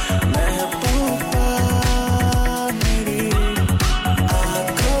महबूबा मेरी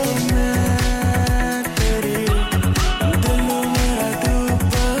आँखों में तेरी दिल मेरा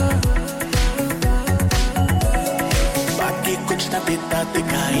डूबा कुछ न देता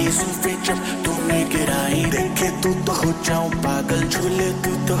दिखाई सूफी जब तूने गिराई देखे तू तो हो जाऊं पागल झूले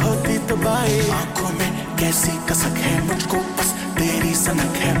तू तो होती तबाही आंखों में कैसी कसक है मुझको बस तेरी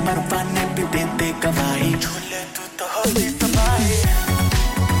सनक है परवाने भी देते गवाही झूले तू तो होती तबाही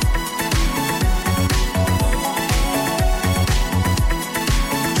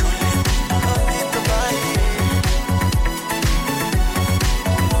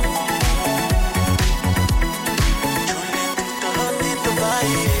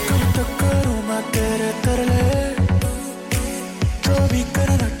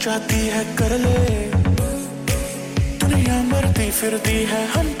चाहती है कर ले दुनिया मरती फिरती है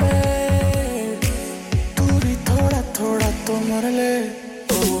हम पे दूरी थोड़ा थोड़ा तो मर ले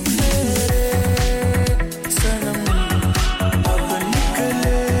ओ मेरे सनम अब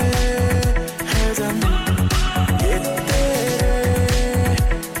निकले है दम ये तेरे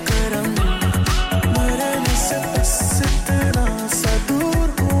करम मरने से बस इतना सा दूर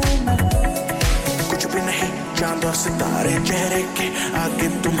हूँ मैं कुछ भी नहीं चांद और सितारे चेहरे के आगे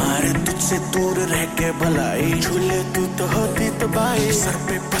तुम्हारे तुझसे से दूर रह के भलाई झूले तू तो होती तबाही सर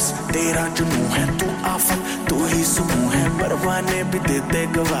पे बस तेरा जुनून है तू आफत तू ही सुकून है परवाने भी देते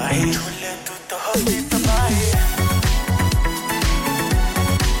गवाही झूले तू तो होती तबाही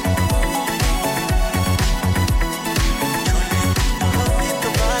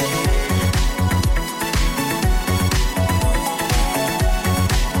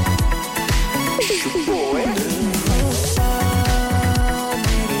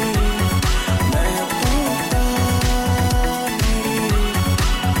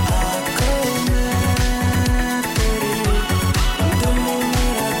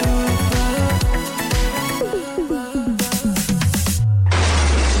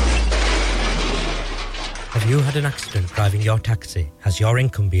You had an accident driving your taxi. Has your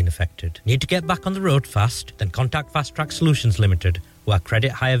income been affected? Need to get back on the road fast? Then contact Fast Track Solutions Limited, who are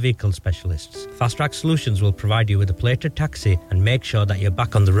credit hire vehicle specialists. Fast Track Solutions will provide you with a plated taxi and make sure that you're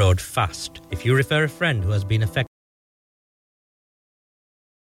back on the road fast. If you refer a friend who has been affected,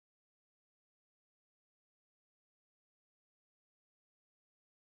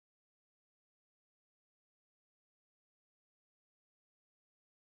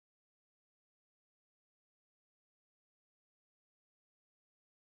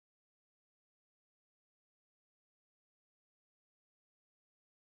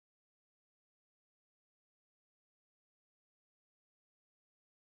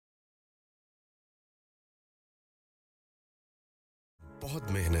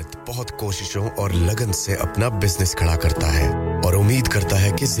 बहुत मेहनत, बहुत कोशिशों और लगन से अपना business खड़ा करता है और उम्मीद करता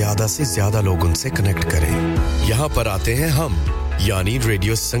है कि ज्यादा से ज्यादा लोग उनसे कनेक्ट करें। यहाँ पर आते हैं हम, यानी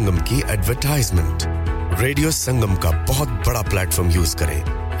रेडियो संगम की एडवर्टाइजमेंट। रेडियो संगम का बहुत बड़ा प्लेटफॉर्म यूज करें।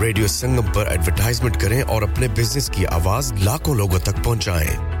 रेडियो संगम पर एडवर्टाइजमेंट करें और अपने बिजनेस की आवाज लाखों लोगों तक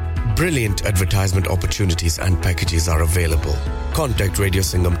पहुंचाएं। Brilliant advertisement opportunities and packages are available. Contact Radio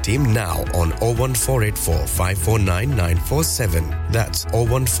Sangam team now on 01484 549 947. That's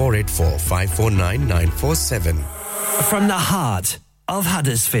 01484 549 947. From the heart of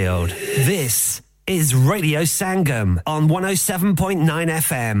Huddersfield, this is Radio Sangam on 107.9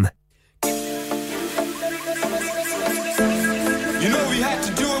 FM. You know we had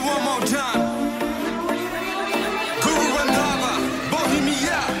to do it one more time. Guru Randhava,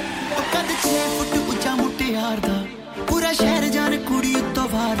 Bohemia. कद 6 foot ऊंचा मुटियार दा पूरा शहर जाने कुड़ी उत्तों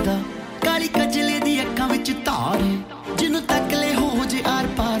वार दा काली कजले दी अक्खां विच धार है जिन्नू तक ले हो जे आर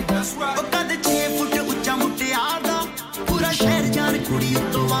पार दा ओ कद 6 फुट ऊंचा मुटियार दा पूरा शहर जाने कुड़ी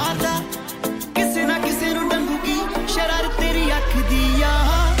उत्तों वार दा किसे ना किसे नु डंगूगी शरारत तेरी अख दी आ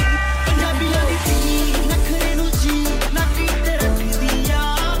पंजाबियां दी धी नखरे नु जी नाकी ते रख दिया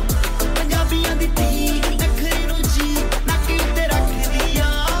पंजाबियां दी धी नखरे नु जी नाकी ते रख दिया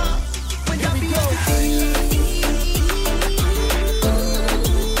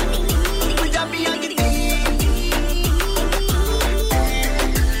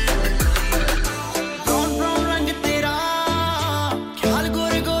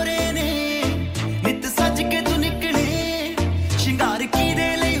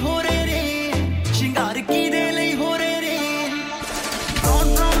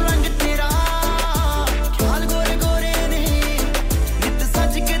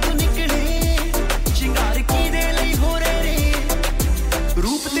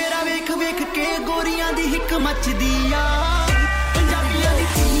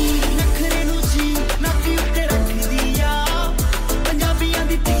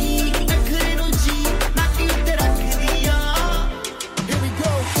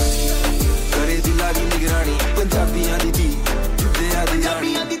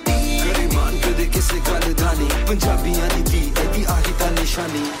पंजाबियां दी धी एदी आही ता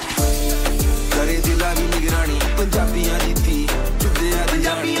निशानी करे दिलानी निगरानी पंजाबियां दी धी जुद्दियां दी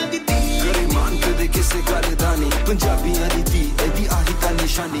पंजाबियां दी धी करे मान कदे किसे गल दानी पंजाबियां दी धी एदी आही ता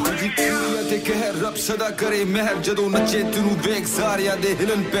निशानी दी दुनिया ते कहर रब सदा करे मेहर जदों नचे तैनू वेख सारिया दे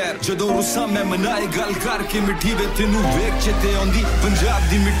हिलन पैर जदों रुसा मैं मनाए गल करके मिठी वे तैनू वेख चेते आंदी पंजाब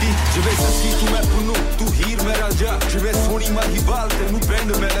दी मिट्टी जिवे ससी तू मैं पुन्नू तू हीर मेरा जा जिवे सोनी माही बाल तैनू बैंड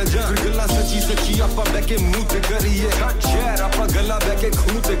मैं ला जा गल्ला सच्ची सच्ची आपा बैके मुंह ते करिए शहर आपा गल्ला बैके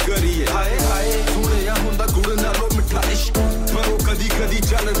खून ते करिए हाय हाय सुनिया हुंदा गुड़ नालों मिठा इश्क पर ओ कदी कदी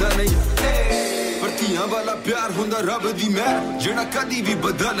चलदा नहीं परतियां वाला प्यार हुंदा रब दी महर जेड़ा कदी भी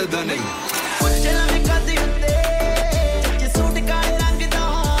बदलदा नहीं चला में कदी उत्ते जे सूट काले रंग दा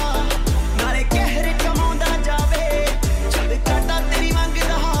नाले कहरे कमाਉਂਦਾ ਜਾਵੇ ਛੱਡ ਕਾਟਾ ਤੇਰੀ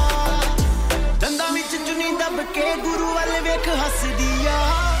ਮੰਗਦਾ ਦੰਦਾਂ ਵਿੱਚ ਚੁੰਨੀ ਦੱਬ ਕੇ ਗੁਰੂ ਵੱਲ ਵੇਖ ਹੱਸਦੀ ਆ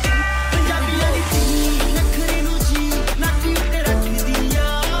ਪੰਜਾਬੀਆਂ ਦੀ ਧੀ ਨਖਰੇ ਨੂੰ ਜੀ ਨਾਕੀ ਉੱਤੇ ਰੱਖਦੀ ਆ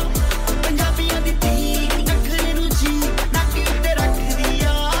ਪੰਜਾਬੀਆਂ ਦੀ ਧੀ ਨਖਰੇ ਨੂੰ ਜੀ ਨਾਕੀ ਉੱਤੇ ਰੱਖਦੀ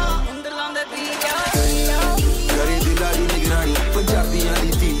ਆ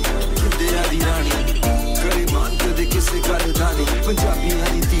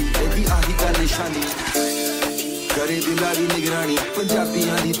दी निगरानी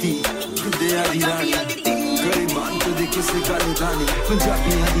पंजाबियां दी धी जिद्दियां दी रानी करे मान कदे किसे गल दा नहीं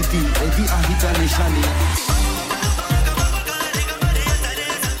पंजाबियां दी धी एदी आही ता निशानी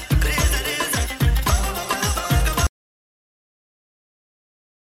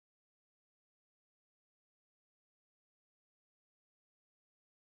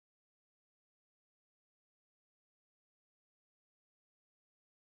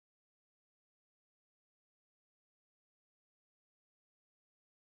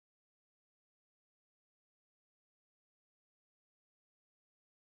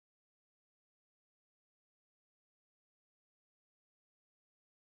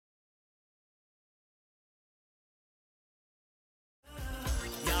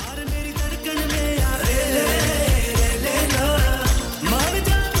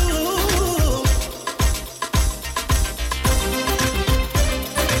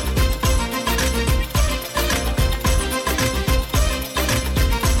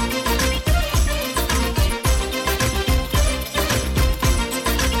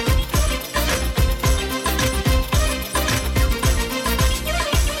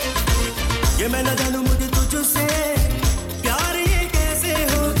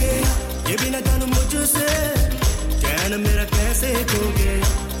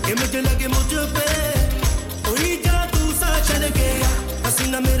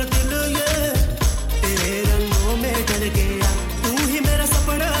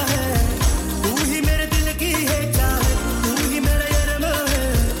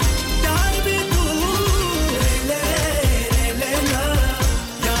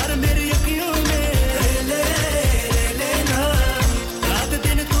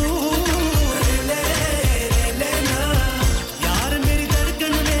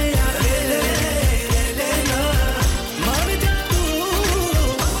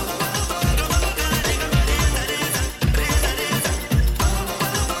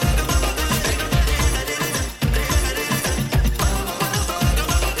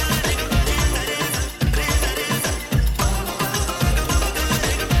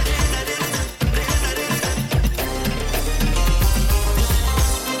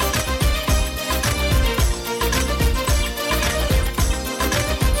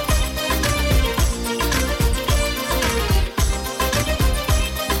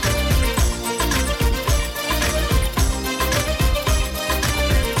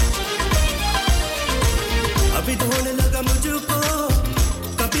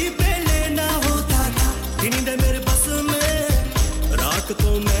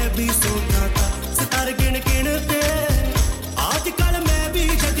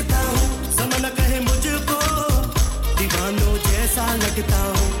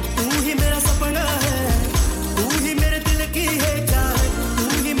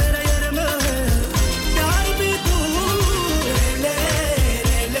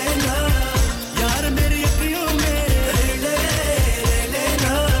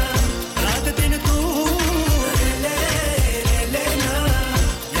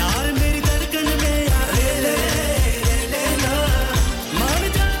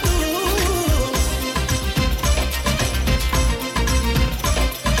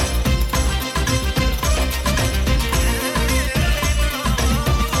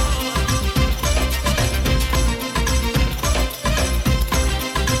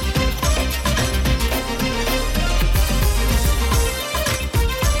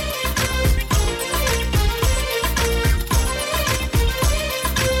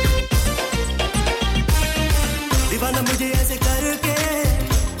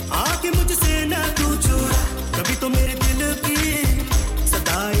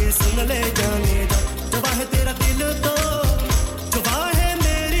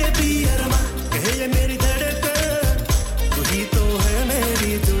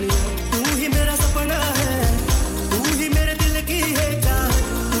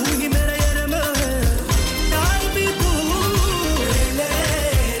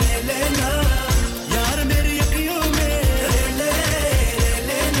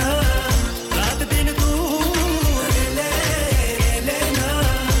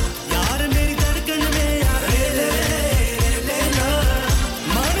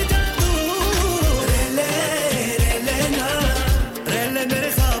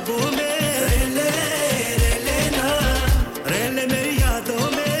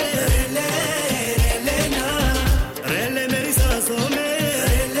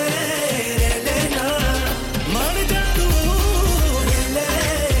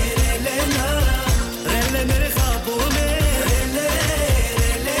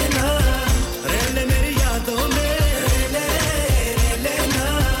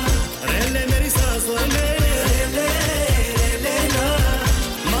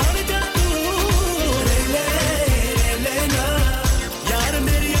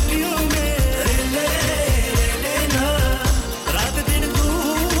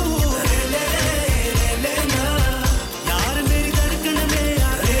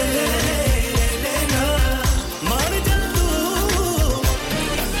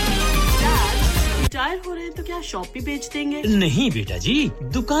शॉप भी बेच देंगे? नहीं बेटा जी,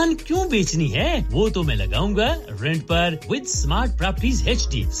 दुकान क्यों बेचनी है? वो तो मैं लगाऊंगा रेंट पर with smart properties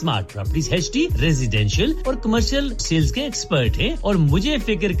HD. Smart properties HD residential और कमर्शियल सेल्स के एक्सपर्ट हैं और मुझे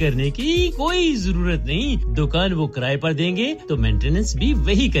फिक्र करने की कोई जरूरत नहीं। दुकान वो किराए पर देंगे तो मेंटेनेंस भी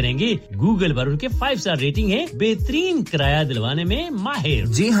वही करेंगे। गूगल पर उनके 5 स्टार रेटिंग है, बेहतरीन किराया दिलवाने में माहिर।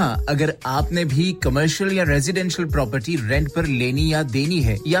 जी हां, अगर आपने भी कमर्शियल या रेजिडेंशियल प्रॉपर्टी रेंट पर लेनी या देनी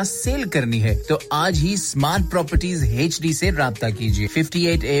है या सेल करनी है तो आज ही स्मार्ट प्रॉपर्टीज एचडी से राब्ता कीजिए।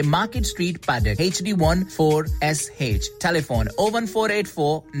 58A market street, Paddock, HD14SH। Telephone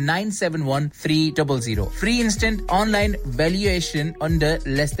 01484 971 300। Free instant online valuation under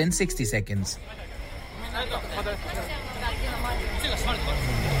less than 60 seconds।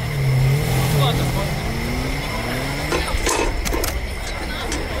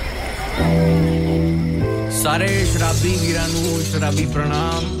 सारे शराबी वीरानू शराबी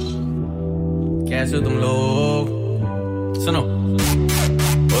प्रणाम। कैसे हो तुम लोग? सुनो,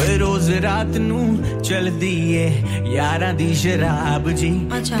 ओए रोज रात नू चलदी है यारां दी शराब जी।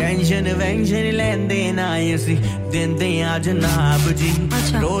 टेंशन वेंशन लेंदे ना असी दिंदे आ जनाब जी।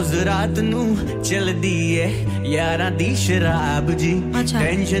 रोज रात नू चलदी है यारां दी शराब जी।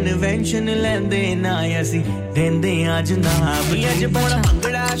 टेंशन वेंशन लेंदे ना असी दिंदे आ जनाब जी। अज बोला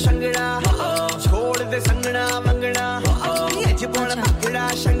भंगड़ा शंगड़ा छोड़ दे संगना मंगना। अज बोला भंगड़ा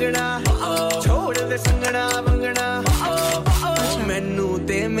शंगड़ा छोड़ दे संगना मंगना। मैनू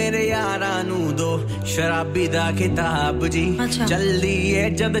ते मेरे यारां नू दो शराबी दा किताब जी। चलदी है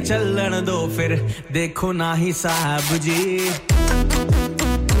जद चलन दो फिर देखो ना हिसाब जी।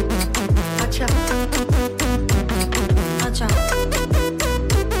 अच्छा अच्छा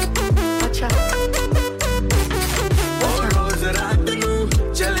अच्छा। रोज रात नू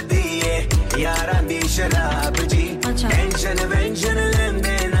चलदी है यारां दी शराब जी। टेंशन वेंशन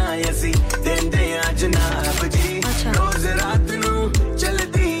लेंदे ना असी देंदे आ जनाब जी। रोज रात नू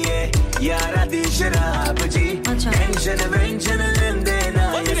चलदी है यारा दी शराब जी। टेंशन वेंशन लेंदे ना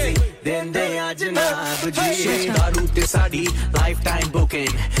असी देंदे आ जनाब जी। दारू ते साडी लाइफ टाइम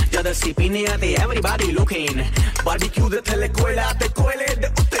बुकिंग जद असी पीने आ ते एवरीबॉडी लुकिंग। बारबेक्यू दे थल्ले कोयला ते कोयले दे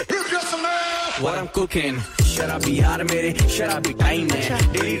उत्ते What I'm cooking, शराबी यार मेरे शराबी टाइम है।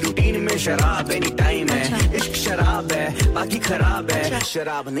 डेली रूटीन में शराब एनी टाइम है। इश्क शराब है बाकी खराब है।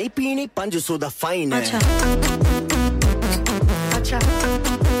 शराब नहीं पीनी 500 दा फाइन है। अच्छा अच्छा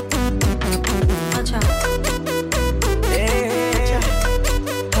अच्छा।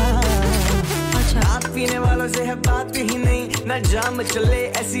 रात पीने वालों से है बात ही नहीं, ना जाम चले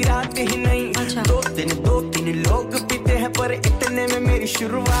ऐसी रात ही नहीं। दो तीन लोग पीते हैं पर इतने में मेरी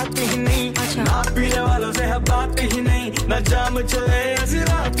शुरुआत ही नहीं। ना पीने वालों से है बात ही नहीं, ना जाम चले ऐसी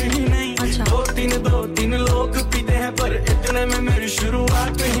रात ही नहीं। दो तीन लोग पीते हैं पर इतने में मेरी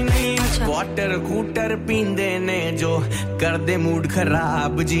शुरुआत ही नहीं। वाटर कूटर पींदे ने जो कर दे मूड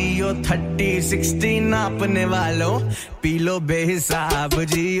खराब जी। ओ 30-60 नापने वालों पी लो बेहिसाब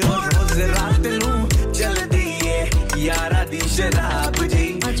जी। और रोज रात नू चलदी है यारा दी शराब जी।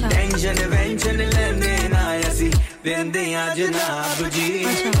 टेंशन वेंशन लेंदे ना असी देंदे आ जनाब जी।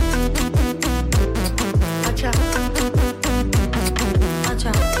 अच्छा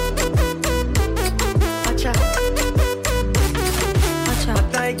अच्छा अच्छा अच्छा।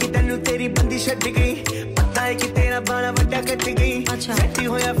 पता है कि तन्नू तेरी बंदी छट गई, पता है कि तेरा बाणा वड्डा कट गई। सैटी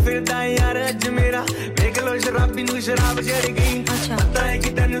होया फिरदा यार अज मेरा वेख लो शराबी नू शराब चढ़ गई। पता है कि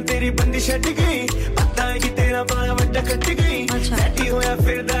तन्नू तेरी बंदी छट गई, पता है कि तेरा बाणा वड्डा कट गई। सैटी होया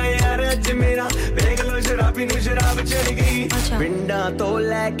फिरदा यार अज मेरा वेख लो शराबी नू शराब चढ़ गई। पिंडां तो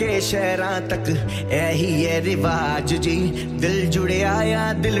लेके शहरां तक यही है रिवाज जी। दिल जुड़िया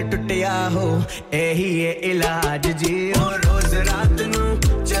या दिल टुटिया हो यही है इलाज जी। और रोज रात नू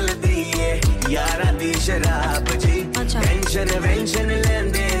चलदी है यारा दी शराब जी। टेंशन वेंशन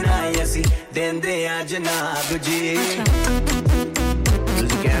लेंदे ना असी देंदे आ जनाब जी।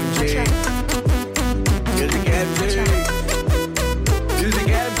 Music MJ music MJ music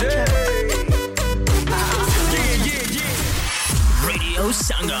MJ. Radio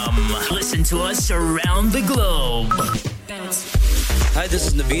Sangam. Listen to us around the globe. Hi, this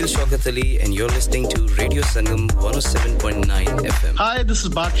is Nabeel Shaukat Ali and you're listening to Radio Sangam 107.9 FM. Hi, this is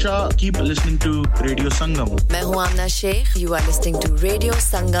Baksha. Keep listening to Radio Sangam. मैं हूँ आमना Sheikh. You are listening to Radio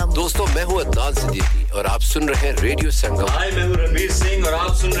Sangam. दोस्तों, मैं हूँ अदनान सिद्दीकी और आप सुन रहे हैं रेडियो संगम। Hi, मैं हूँ रणवीर सिंह और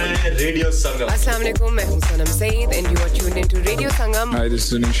आप सुन रहे हैं रेडियो संगम। अस्सलाम वालेकुम, मैं हूँ Sanam Saeed and you are tuned into Radio Sangam. Hi, this is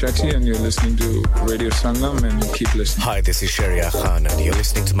Zunin Shakti and you're listening to Radio Sangam and keep listening. Hi, this is Sharia Khan and you're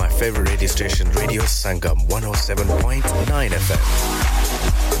listening to my favorite radio station, Radio Sangam 107.9 FM.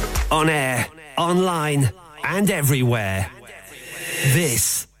 On air, online, and everywhere.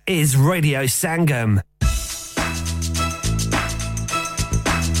 This is Radio Sangam.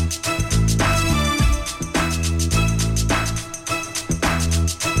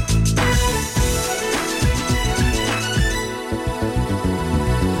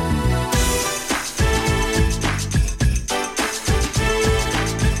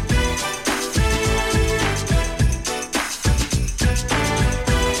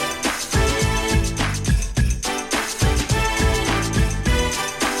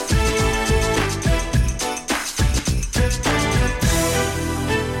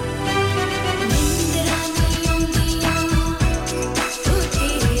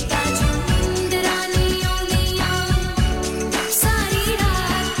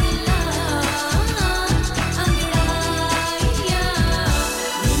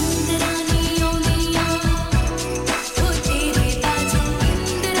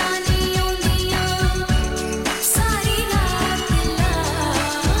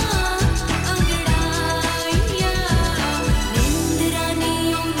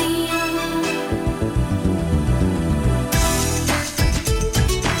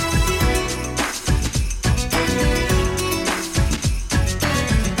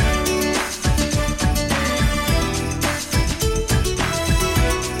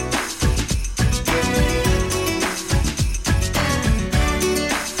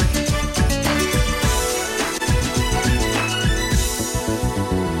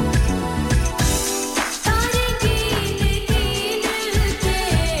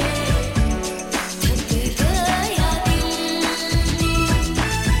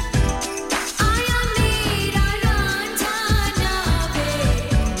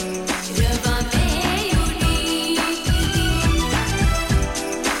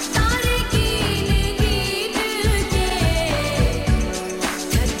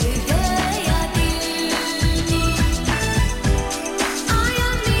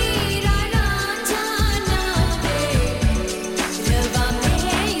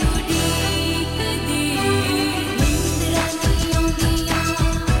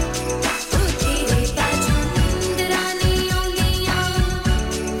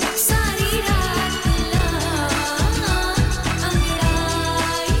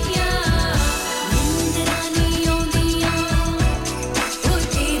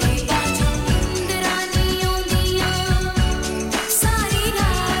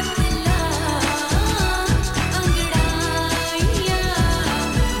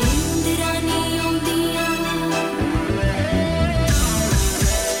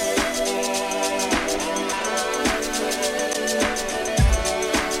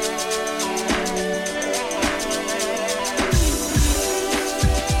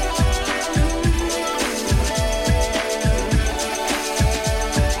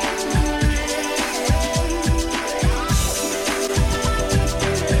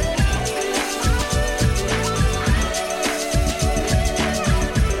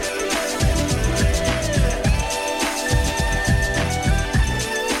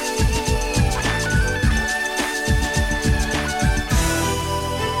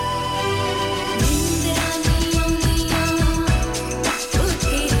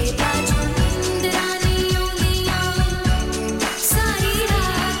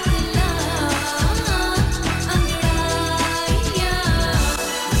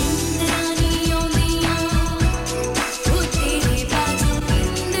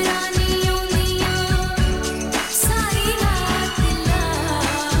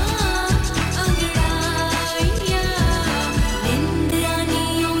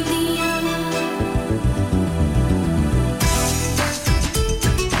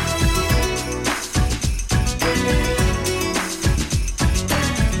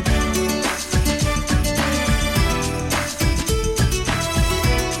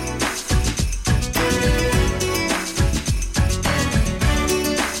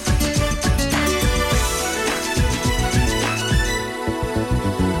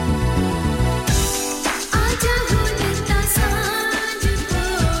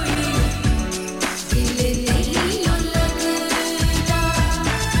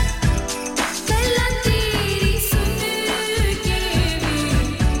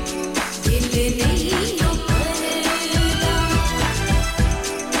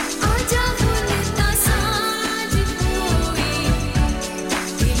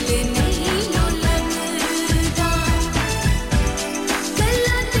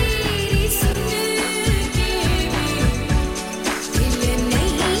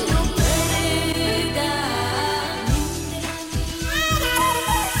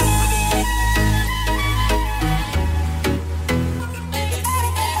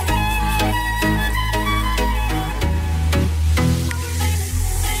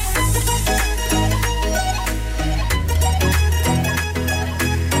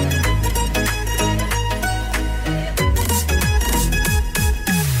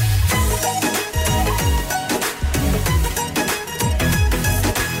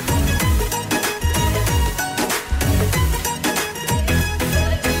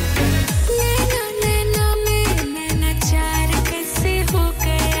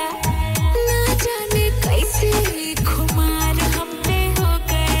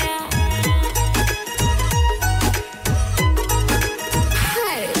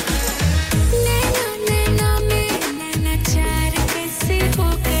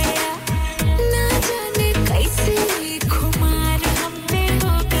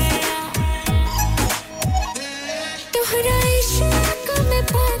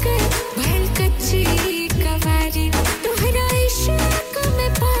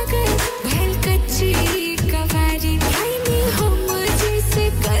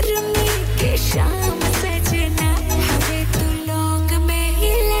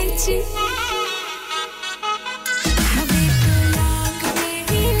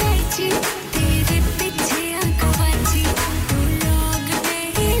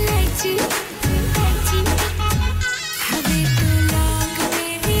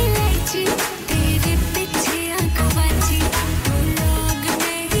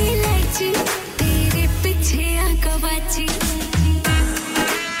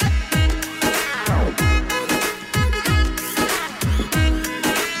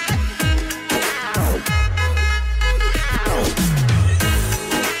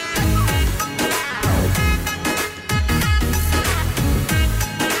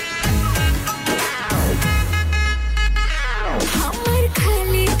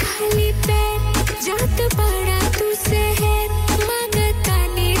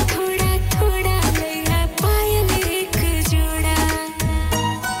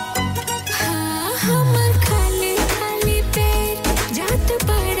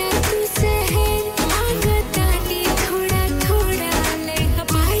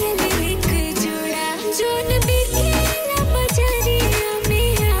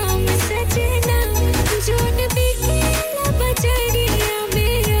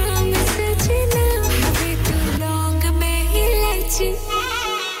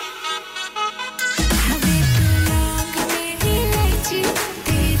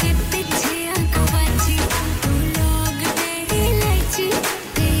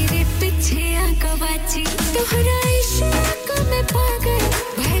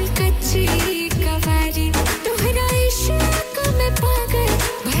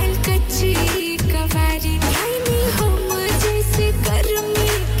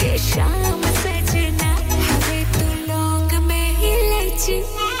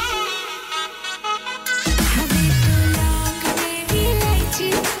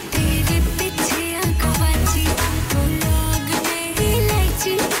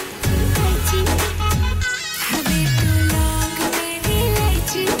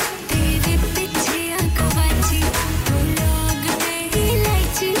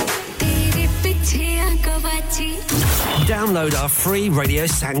 Download our free Radio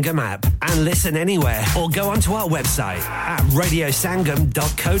Sangam app and listen anywhere or go onto our website at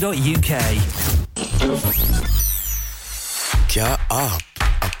radiosangam.co.uk. क्या आप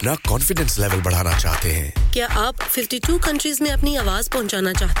अपना confidence level बढ़ाना चाहते हैं? क्या आप 52 countries में अपनी आवाज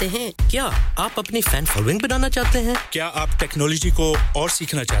पहुंचाना चाहते हैं? क्या आप अपनी फैन फॉलोइंग बनाना चाहते हैं? क्या आप टेक्नोलॉजी को और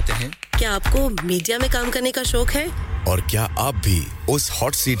सीखना चाहते हैं? क्या आपको मीडिया में काम करने का शौक है? और क्या आप भी उस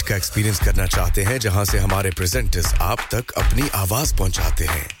हॉट सीट का एक्सपीरियंस करना चाहते हैं जहां से हमारे प्रेजेंटर्स आप तक अपनी आवाज पहुंचाते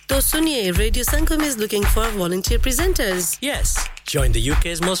हैं? तो सुनिए, radio Sangam is looking for volunteer presenters. Yes, join the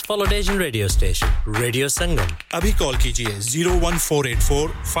UK's most followed Asian radio station, Radio Sangam. अभी कॉल कीजिए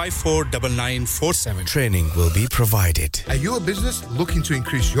 01484549947. Training will be provided. Are you a business looking to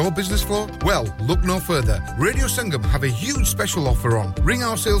increase your business flow? Well, look no further. Radio Sangam have a huge special offer on. Ring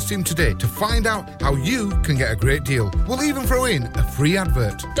our sales team today to find out how you can get a great deal. We'll even throw in a free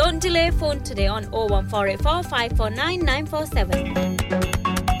advert. Don't delay, phone today on 01484 549 947.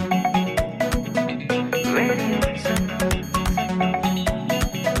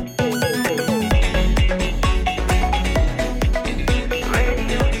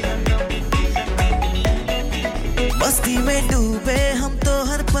 मस्ती में डूबे हम तो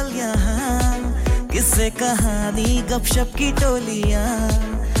हर पल यहाँ किस्से कहानी गपशप की टोलियाँ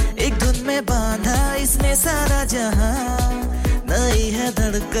एक धुन में बांधा इसने सारा जहां नई है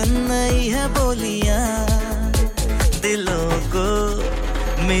धड़कन नई है बोलियां दिलों को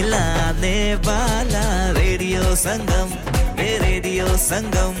मिलाने वाला रेडियो संगम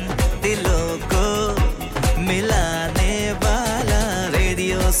दिलों को मिलाने वाला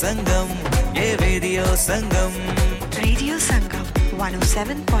रेडियो संगम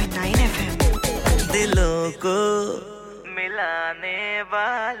 107.9 FM दिलों को मिलाने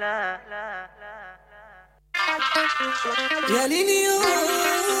वाला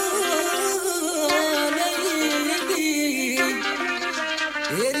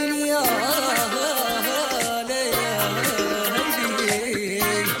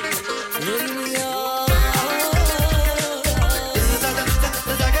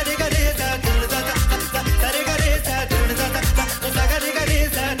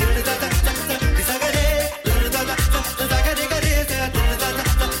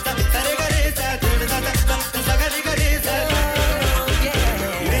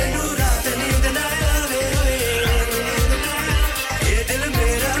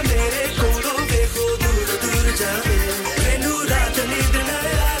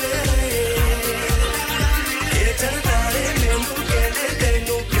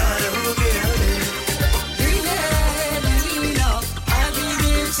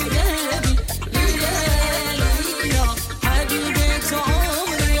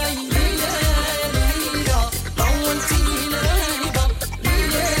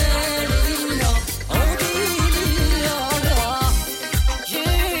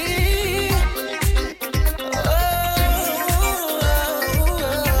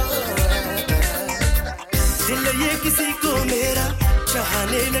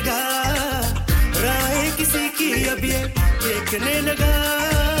देखने लगा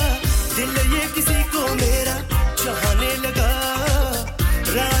दिल ये किसी को मेरा चाहने लगा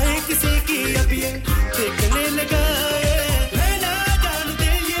राहें किसी की अब ये देखने लगा मैं ना जानते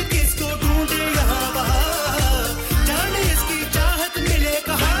ये किसको ढूंढे यहाँ वहाँ जाने इसकी चाहत मिले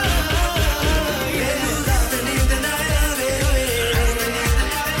कहाँ ये रात नींद ना आवे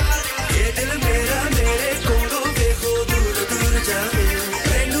ये दिल मेरा मेरे कोड़ों देखो दूर दूर जावे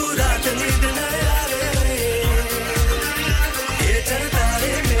मैनू रात नींद ना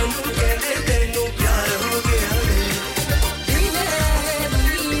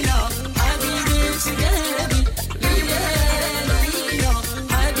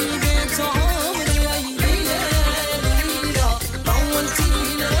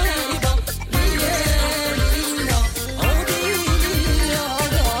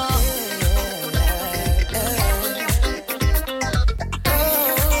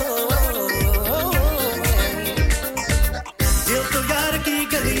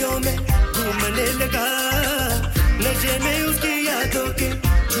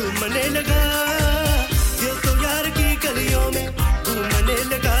झूमने लगा दिल तो यार की गलियों में घूमने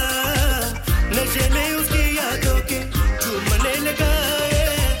लगा नशे में उसकी यादों के झूमने लगा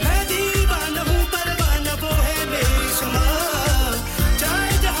मैं दीवाना हूँ परवाना वो है मेरी शमा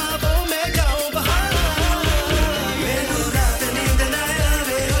चाहे जहाँ वो मैं जाऊँ वहाँ मैनू रात नींद ना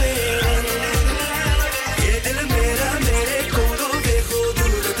आवे ये दिल मेरा मेरे कोड़ों देखो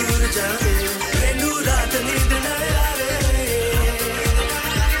दूर दूर जावे मैनू रात नींद ना आवे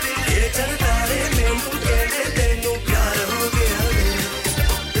चल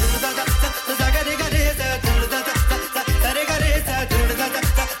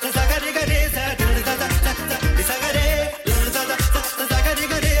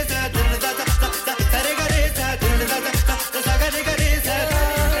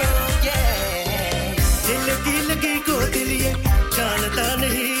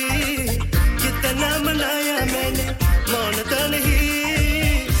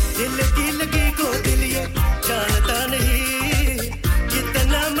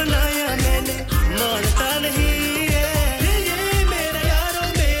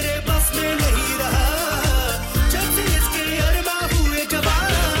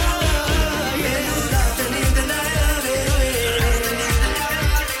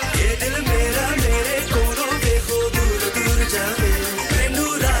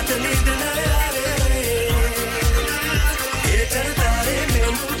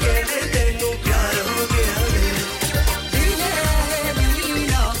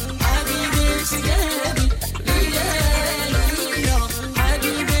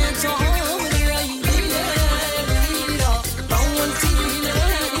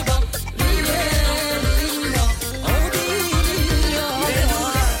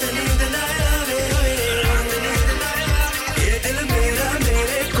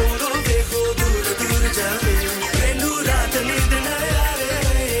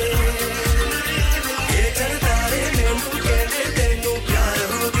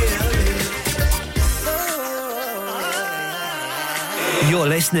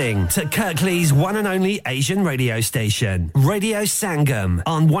listening to Kirklees one and only Asian radio station, Radio Sangam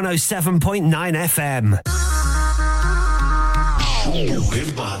on 107.9 FM.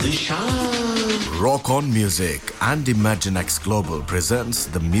 Rock On Music and Imagine X Global presents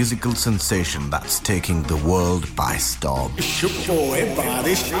the musical sensation that's taking the world by storm.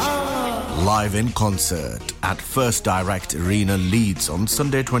 Live in concert at First Direct Arena, Leeds on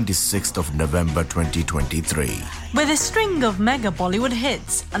Sunday 26th of November 2023. With a string of mega Bollywood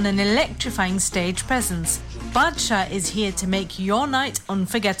hits and an electrifying stage presence, Badshah is here to make your night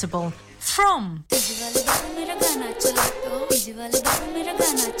unforgettable. From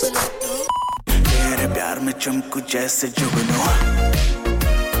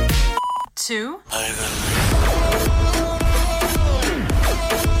to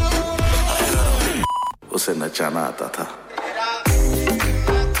उसे नचाना आता था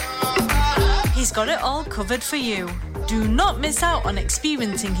He's got it all covered for you. Do not miss out on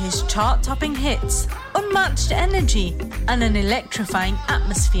experiencing his chart-topping hits, unmatched energy, and an electrifying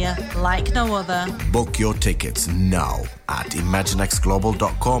atmosphere like no other. Book your tickets now at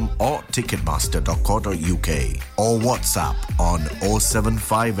imaginexglobal.com or ticketmaster.co.uk or WhatsApp on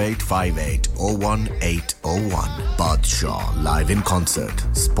 07585801801. Badshah live in concert,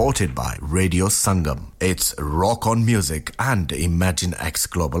 supported by Radio Sangam. It's Rock On Music and Imagine X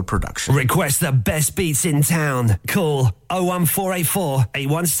Global production. Request the best beats in town. Call 01484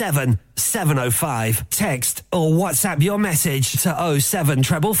 817 705. Text or WhatsApp your message to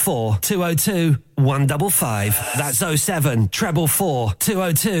 07444 202 155. That's 07444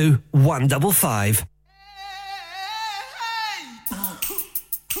 202 155.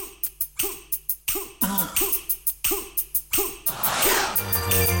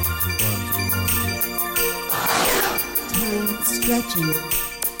 Stretching.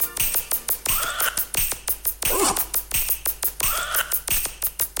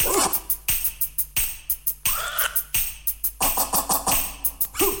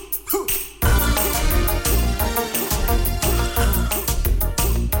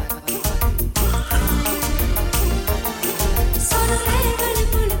 Sana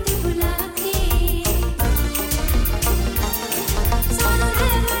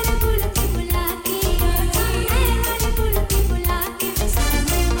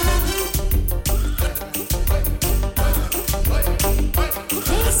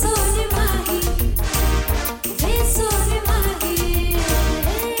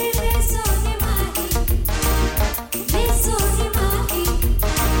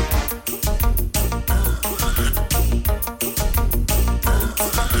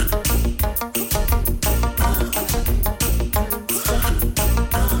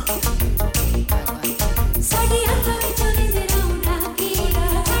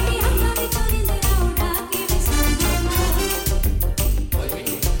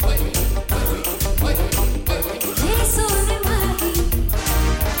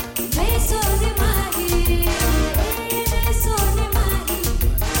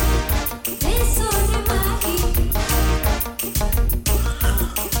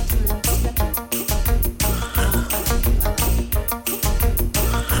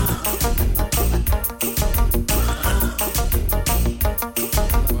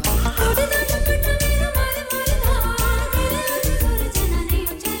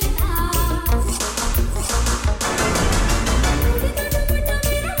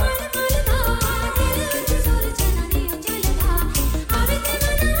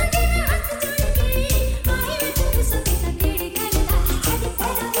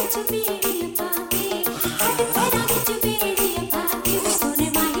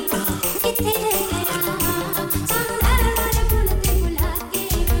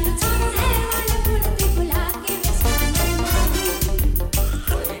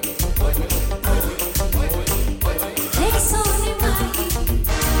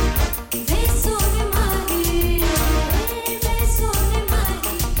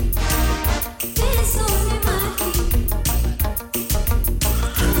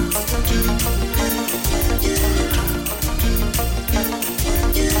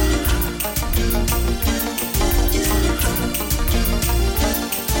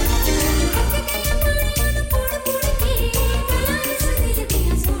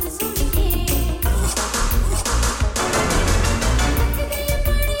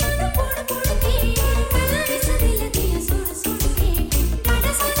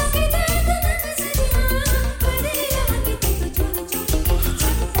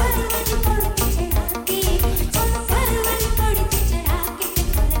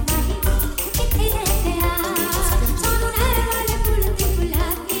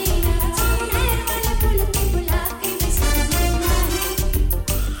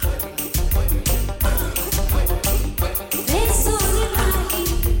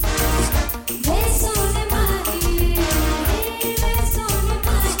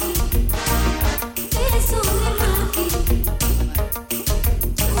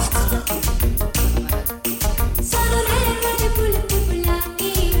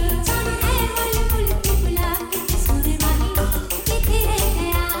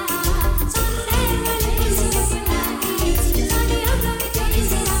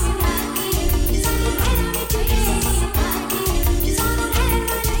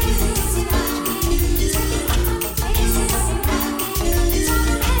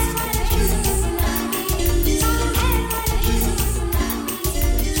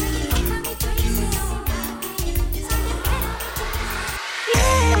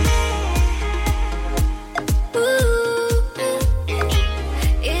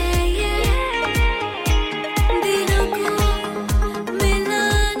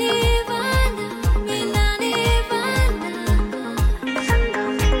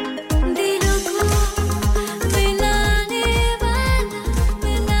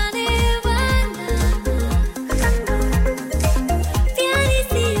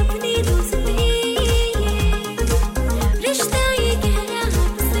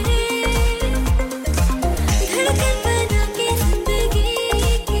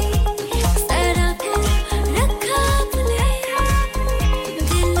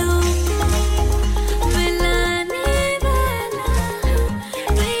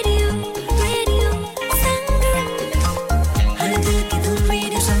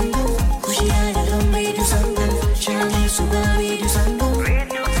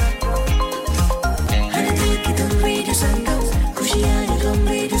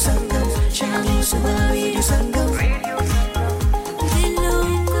शामों सुबह radio संगम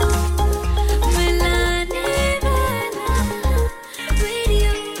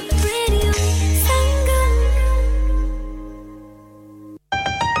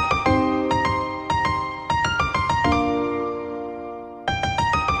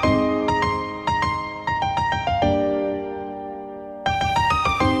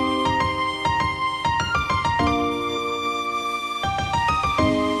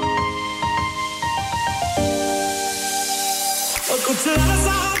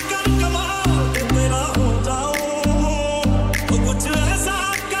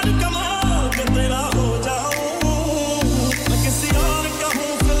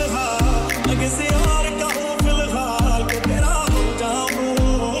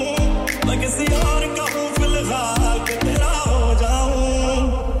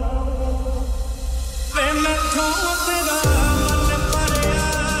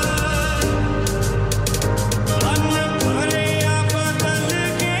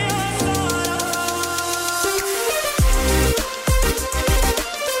बदल के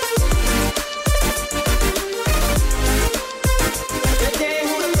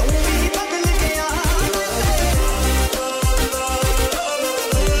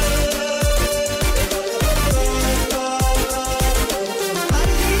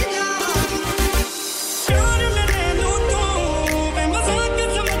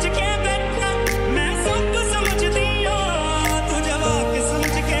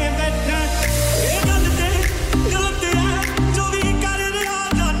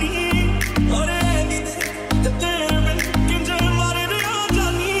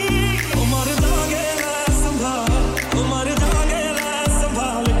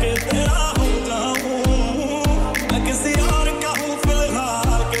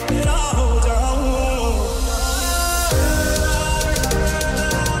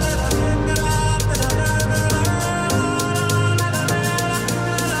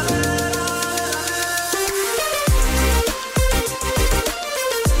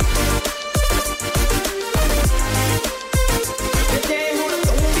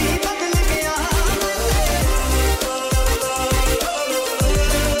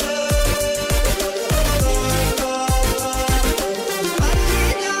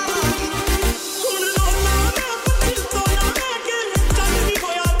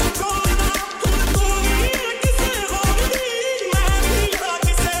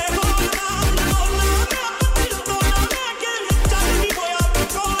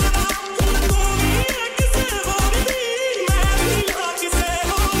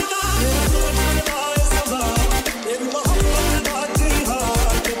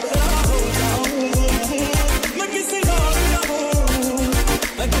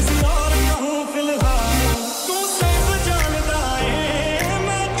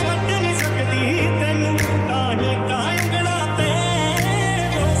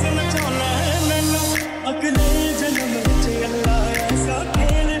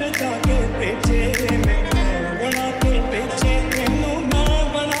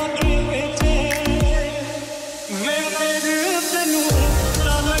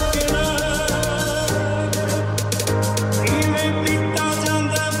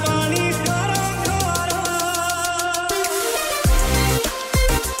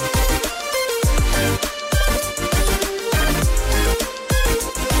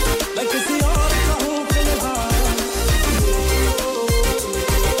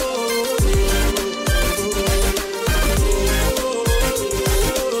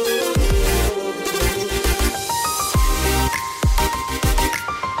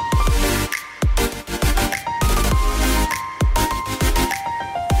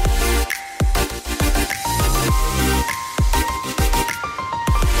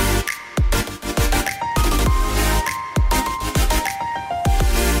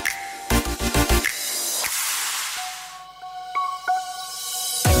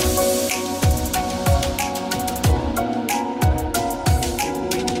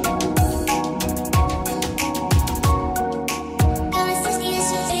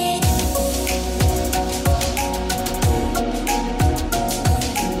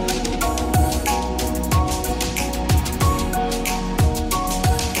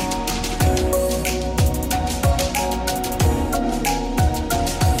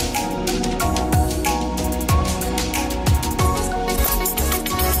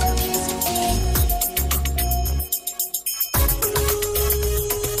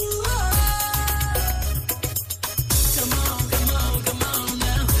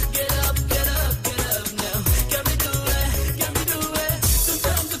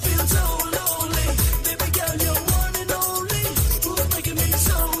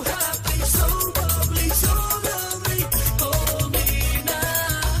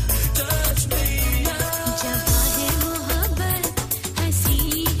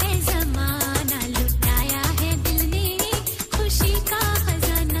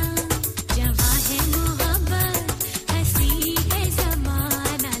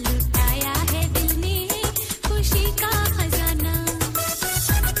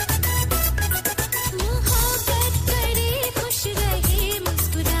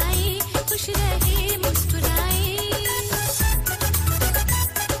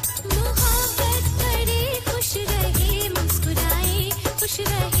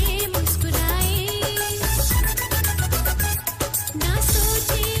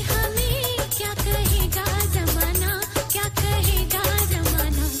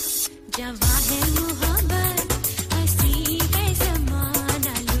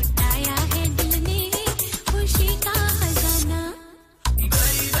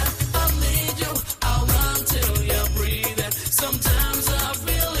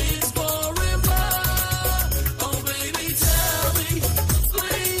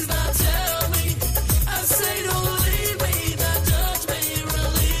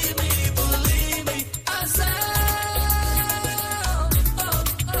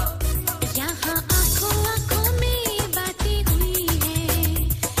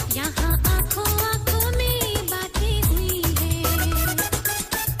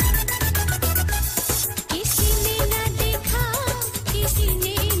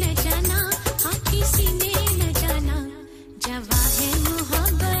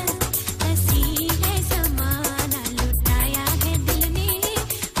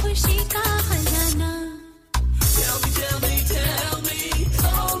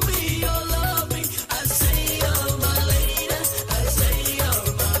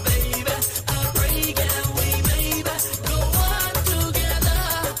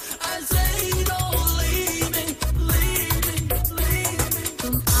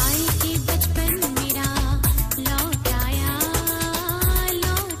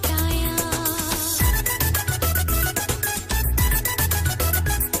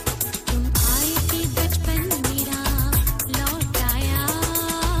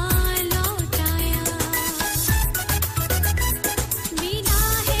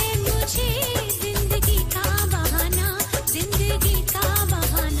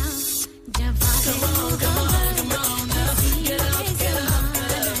Hello,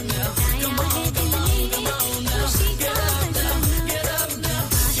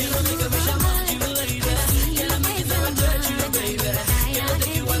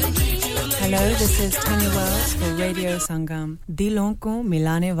 this is Tanya Wells for Radio Sangam. Dilon ko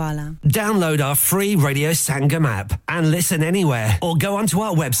milane wala. Download our free Radio Sangam app and listen anywhere or go onto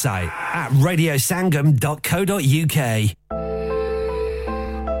our website at radiosangam.co.uk.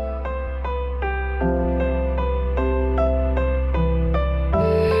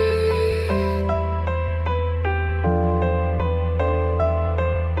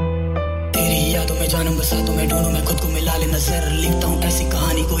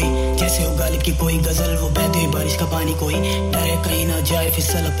 की कोई गजल वो बहती बारिश का पानी कोई डरे कहीं ना जाए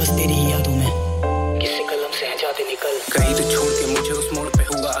फिसल बस तेरी यादों में किसी कलम से जाते निकल कहीं तो छोड़ के मुझे उस मोड़ पे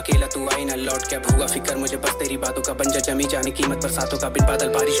हुआ अकेला तू आई ना लौट के भूगा फिकर मुझे बस तेरी बातों का बंजर जमी जाने कीमत बरसातों का बिन बादल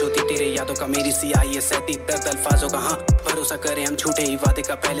बारिश होती तेरे यादों का मेरी सियाही है सहती दर्द अल्फाजों का हां भरोसा करें हम झूठे ही वादे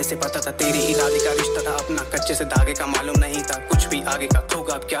का पहले से पता था तेरे इरादे का रिश्ता था अपना कच्चे से धागे का मालूम नहीं था कुछ भी आगे का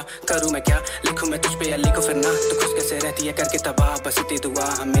होगा अब क्या करूं मैं क्या लिखूं मैं तुझ पे या लिखूं फिर ना तू खुश कैसे रहती है करके तबाह बस इतनी दुआ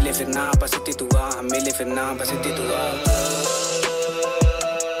हम मिले फिर ना बस इतनी दुआ हम मिले फिर ना बस इतनी दुआ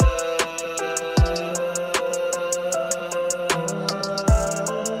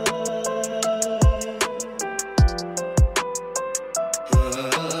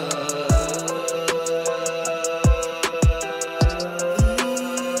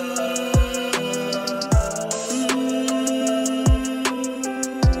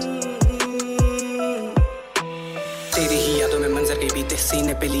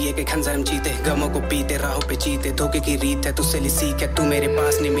खंजर हम जीते गमों को पीते राहों पे जीते धोखे की रीत है तुझसे ली सीख है तू मेरे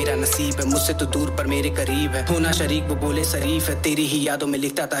पास नहीं मेरा नसीब है मुझसे तो दूर पर मेरे करीब है होना शरीक वो बोले शरीफ है तेरी ही यादों में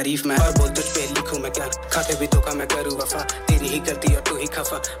लिखता तारीफ मैं और बोल तुझ पे लिखूं मैं क्या खाते भी धोखा मैं करूं वफा तेरी ही गलती और तू ही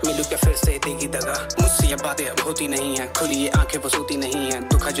खफा मिलूं क्या फिर से देगी दगा मुझसे ये बातें अब होती नहीं है खुली ये आंखें वो सोती नहीं है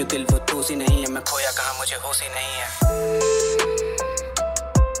दुखा जो दिल वो तोसी नहीं है मैं खोया कहां मुझे होश ही नहीं है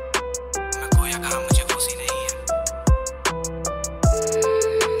मैं खोया कहां मुझे होश ही नहीं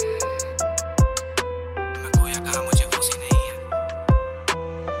है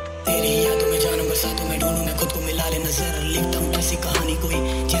तेरी यादों में जानूं बरसातों में ढूंढूं मैं खुद को मिला ले नजर लिखता हूं ऐसी कहानी कोई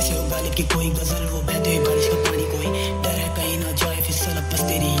जैसे हो गालिब की कोई गजल वो बहते बारिश का पानी कोई डर है कहीं ना जाए फिसल बस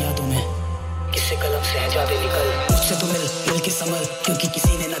तेरी यादों में किससे कलम से है जाते निकल मुझसे तो मिल के संभल क्योंकि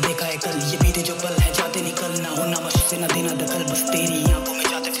किसी ने ना देखा है कल ये बीते जो पल है जाते निकल ना होना मुझसे ना देना दखल बस तेरी आंखों में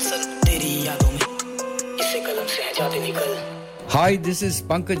जाते फिसल तेरी यादों में किससे कलम से है जाते निकल हाय दिस इज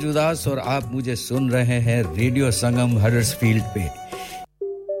पंकज उदास और आप मुझे सुन रहे हैं रेडियो संगम हडर्सफील्ड पे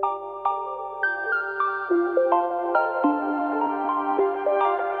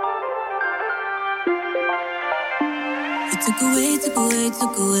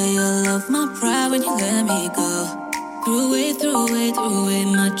Took away your love, my pride when you let me go. Threw away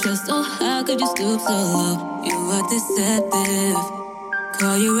my trust. Oh, how could you stoop so low? You are deceptive.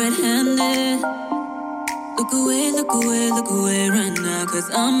 Call you red-handed. Look away right now, 'cause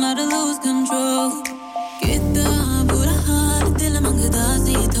I'm about to lose control. Kitta bura haal, dil mangda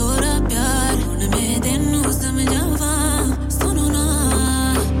si thoda pyar. Hun main tenu samjhawa, suno na.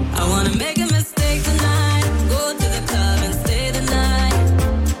 I wanna make a mistake tonight. Go to the club and stay the night.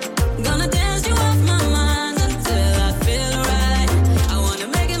 Gonna dance you off my mind until I feel right. I wanna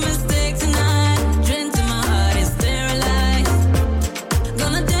make a mistake tonight. Drink to my heart is sterilized.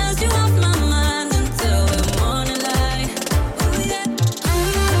 Gonna dance you off my mind until the morning light. Oh yeah.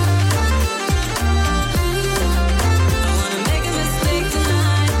 I wanna make a mistake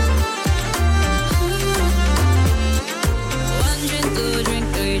tonight. One drink, two drink,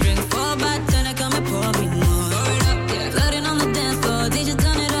 three drink, four by 10, I come and pour me more. Floating on the dance floor, DJ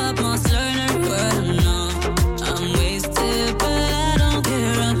turn it up, must learn every word I know. I'm wasted, but I don't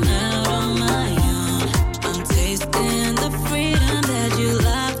care, I'm out on my own. I'm tasting the freedom that you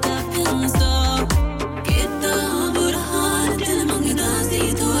locked up in store. Kitta bura haal, dil mangda si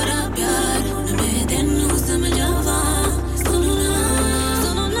thoda pyar. Hun main tenu samjhawa, suno na.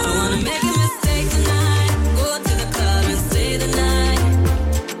 I wanna make a mistake tonight. Go to the club and stay the night.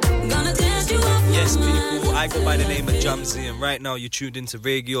 Gonna dance you off my Yes, mind. people, I go by the name of Jamzi, and right now you're tuned into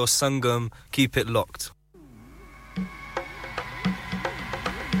Radio Sangam. Keep it locked.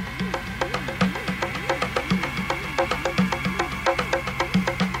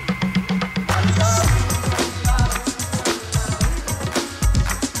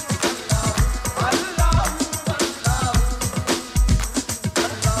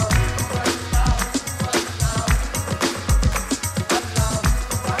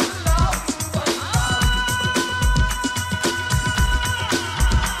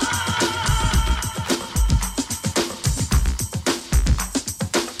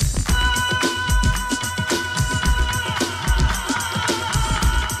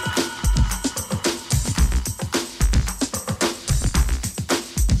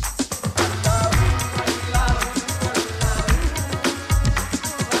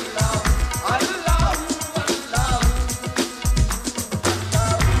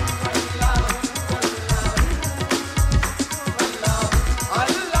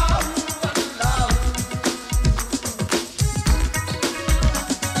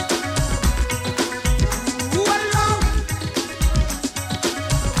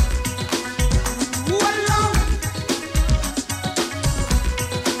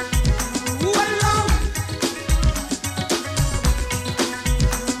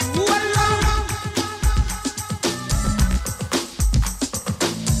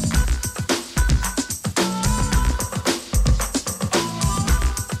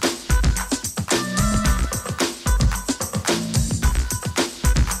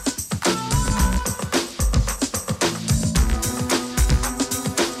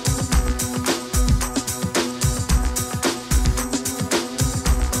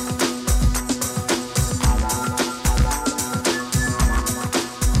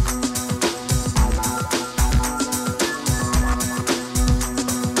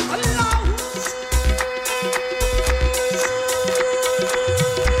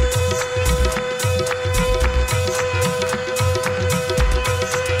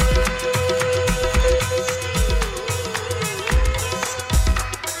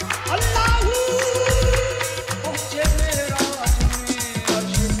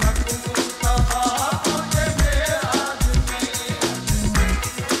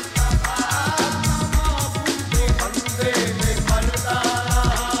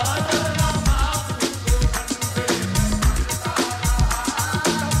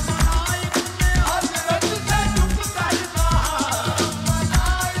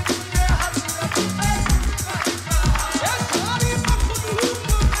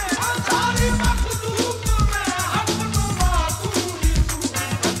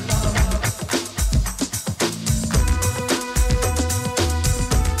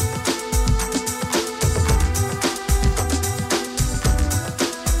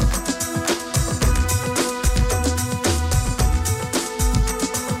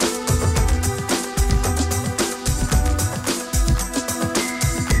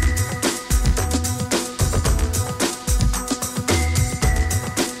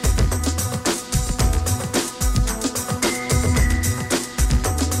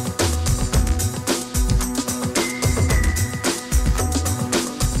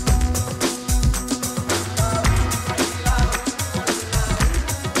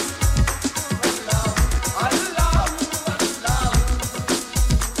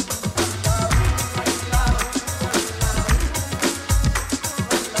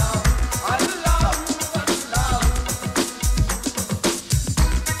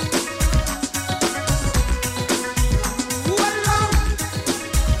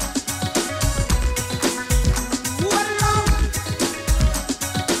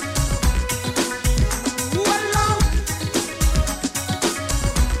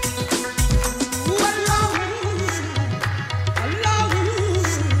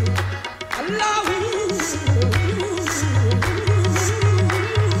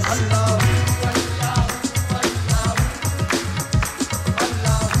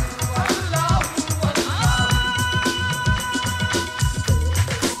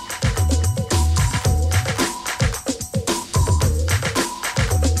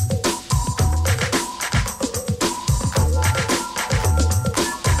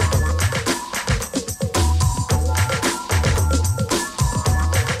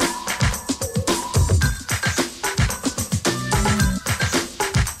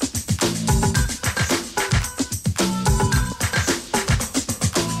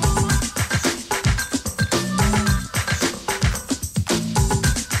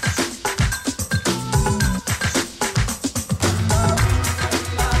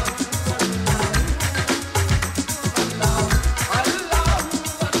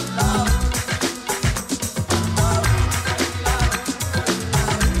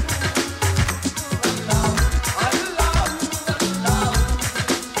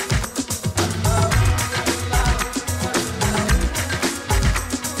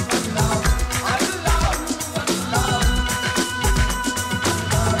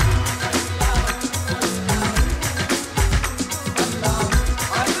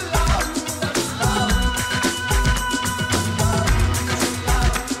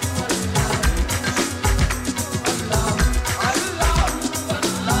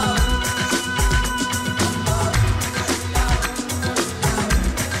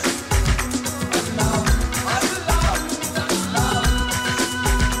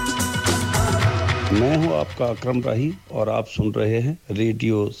 आपका अकरम राही और आप सुन रहे हैं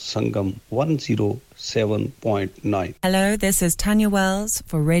radio Sangam 107.9. Hello, this is Tanya Wells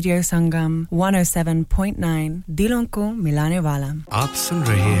for Radio Sangam 107.9. Dilon ko milane wala. आप सुन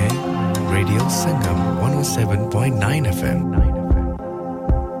रहे हैं रेडियो संगम 107.9 FM.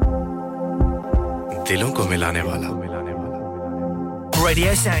 दिलों को मिलाने वाला.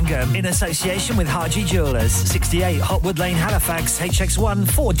 Radio Sangam in association with Haji Jewellers, 68 Hotwood Lane, Halifax, HX1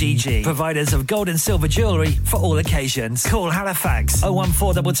 4DG. Providers of gold and silver jewellery for all occasions. Call Halifax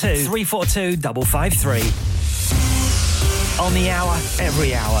 01422 342 553. On the hour,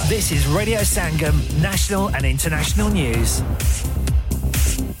 every hour. This is Radio Sangam, national and international news.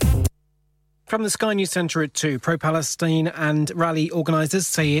 From the Sky News Centre at 2, pro-Palestine and rally organisers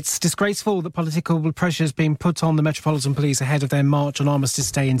say it's disgraceful that political pressure is being put on the Metropolitan Police ahead of their march on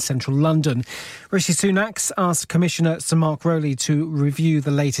Armistice Day in central London. Rishi Sunak's asked Commissioner Sir Mark Rowley to review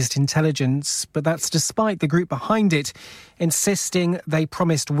the latest intelligence, but that's despite the group behind it insisting they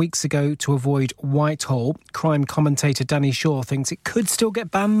promised weeks ago to avoid Whitehall. Crime commentator Danny Shaw thinks it could still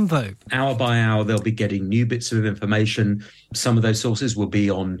get banned, though. Hour by hour, they'll be getting new bits of information. Some of those sources will be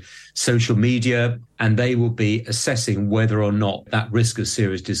on social media, and they will be assessing whether or not that risk of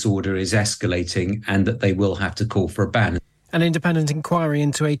serious disorder is escalating and that they will have to call for a ban. An independent inquiry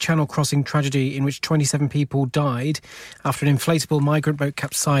into a Channel crossing tragedy in which 27 people died after an inflatable migrant boat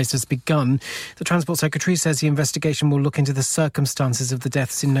capsized has begun. The Transport Secretary says the investigation will look into the circumstances of the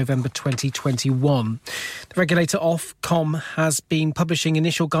deaths in November 2021. The regulator Ofcom has been publishing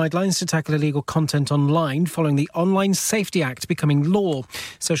initial guidelines to tackle illegal content online following the Online Safety Act becoming law.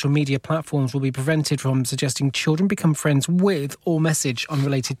 Social media platforms will be prevented from suggesting children become friends with or message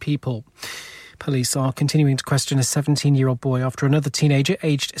unrelated people. Police are continuing to question a 17-year-old boy after another teenager,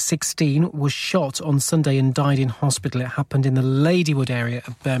 aged 16, was shot on Sunday and died in hospital. It happened in the Ladywood area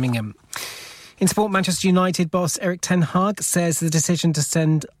of Birmingham. In sport, Manchester United boss Erik ten Hag says the decision to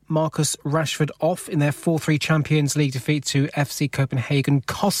send Marcus Rashford off in their 4-3 Champions League defeat to FC Copenhagen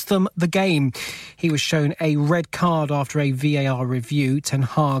cost them the game. He was shown a red card after a VAR review. Ten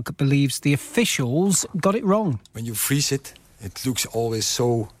Hag believes the officials got it wrong. When you freeze it, it looks always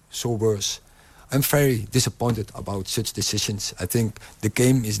so worse. I'm very disappointed about such decisions. I think the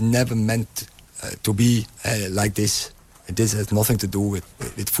game is never meant to be like this. This has nothing to do with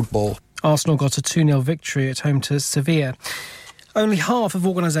football. Arsenal got a 2-0 victory at home to Sevilla. Only half of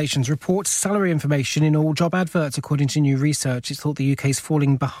organisations report salary information in all job adverts, according to new research. It's thought the UK is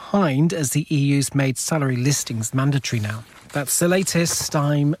falling behind as the EU's made salary listings mandatory now. That's the latest.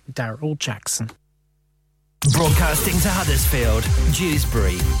 I'm Daryl Jackson. Broadcasting to Huddersfield,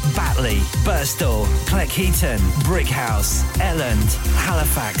 Dewsbury, Batley, Birstall, Cleckheaton, Brickhouse, Elland,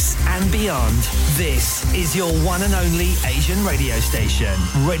 Halifax and beyond. This is your one and only Asian radio station.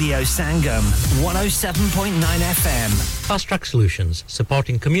 Radio Sangam, 107.9 FM. Fast Track Solutions,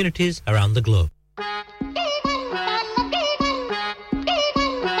 supporting communities around the globe.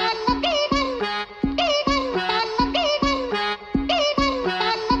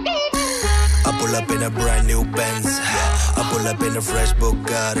 Up in a brand new Benz, I pull up in a fresh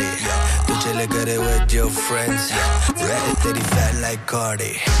Bugatti. You chill करे with your friends, ready to be fat like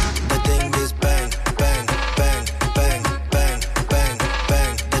Cardi. The thing is bang, bang, bang, bang, bang, bang,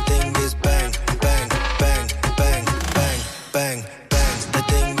 bang. The thing is bang, bang, bang, bang, bang, bang, bang. The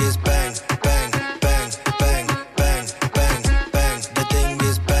thing is bang, bang, bang, bang, bang, bang, bang. The thing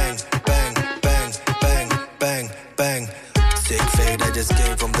is bang, bang, bang, bang, bang, bang. Sick fade, I just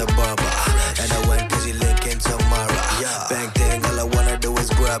came from the barber. And I went to the Lincoln tomorrow. Bang thing, all I wanna do is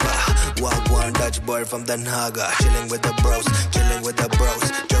grab her. Walk one Dutch boy from Den Haag. Chilling with the bros, chilling with the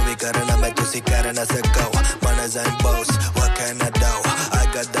bros. Joey Karana, met to see Karana se go. Manas and boss, what can I do? I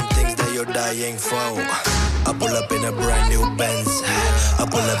got them things that you're dying for. I pull up in a brand new Benz. I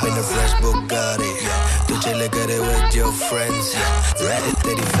pull up in a fresh Bugatti. To chill kare with your friends. Ready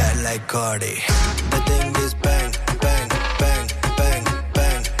to be fat like Cardi. The thing is bang, bang, bang, bang,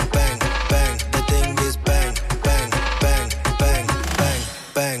 bang, bang, bang. The thing is bang, bang, bang, bang, bang,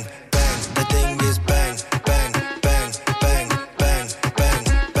 bang, bang. The thing is bang, bang, bang, bang, bang, bang,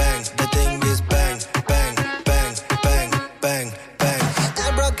 bang. The thing is bang, bang, bang, bang, bang, bang.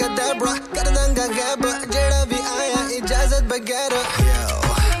 Abracadabra, karananga gabra, jada bhi aaya ijazat bagera. Yo,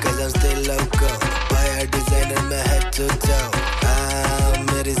 cause I'm still loco. Buy a designer, my head to toe.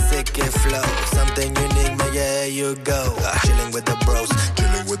 Very sick flow, something unique, man, yeah, you go. Chilling with the bros,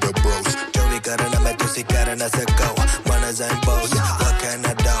 chilling with the bros. Joey Karana, met to see Karana se go. Manas and boss, what can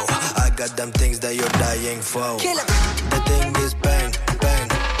I do? I got them things that you're dying for. The thing is bang, bang,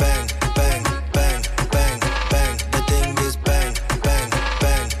 bang, bang, bang, bang, bang. The thing is bang, bang,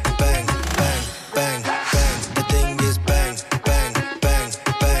 bang, bang, bang, bang, bang.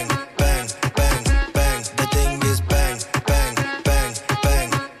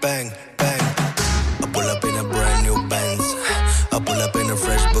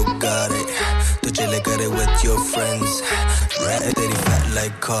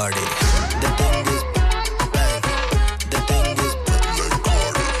 Cardi. The thing is bang. The thing is fat like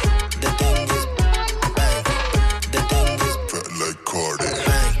Cardi. The thing is bang. The thing is fat like Cardi.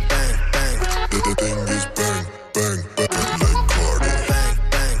 Bang, bang, bang. The thing is bang, bang, fat like Cardi. Bang,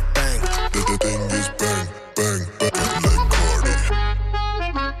 bang, bang. The thing is bang, bang, fat like Cardi.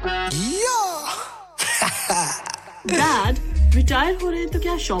 Yeah. Dad, retire हो रहे हैं तो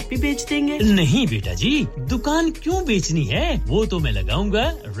क्या shop भी बेच देंगे? नहीं बेटा जी, दुकान क्यों बेचनी है? वो तो मैं लगाऊंगा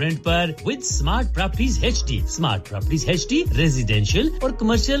रेंट पर with smart properties HD. Smart properties HD residential और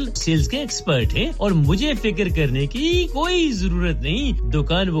कमर्शियल सेल्स के एक्सपर्ट हैं और मुझे फिक्र करने की कोई जरूरत नहीं।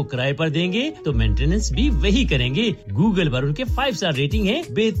 दुकान वो किराए पर देंगे तो मेंटेनेंस भी वही करेंगे। गूगल पर उनके 5 स्टार रेटिंग है,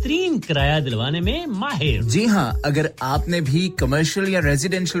 बेहतरीन किराया दिलवाने में माहिर। जी हां, अगर आपने भी कमर्शियल या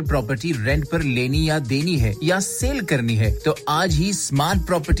रेजिडेंशियल प्रॉपर्टी रेंट पर लेनी या देनी है या सेल करनी है तो आज ही स्मार्ट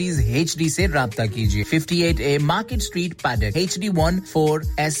प्रॉपर्टीज एचडी से राब्ता कीजिए 58A market street Paddock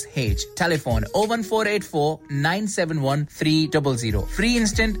HD14SH telephone 01484971300 free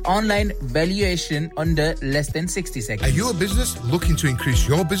instant online valuation under less than 60 seconds. Are you a business looking to increase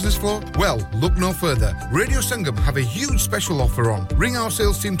your business flow? Well, look no further. Radio Sangam have a huge special offer on. Ring our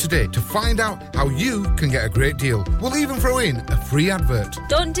sales team today to find out how you can get a great deal. We'll even throw in a free advert.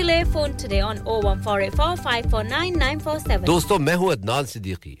 Don't delay, phone today on 01484 549 947. दोस्तों मैं हूं अदनान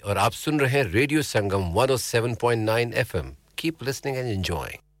सिद्दीकी और आप सुन रहे हैं radio Sangam 107.9 FM. Keep listening and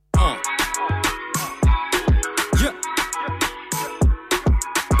enjoying. Yeah.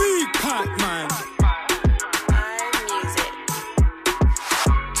 Big Pac man.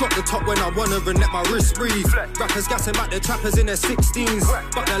 Drop the top when I wanna and let my wrist breathe. Rappers gassing back the trappers in their 16s.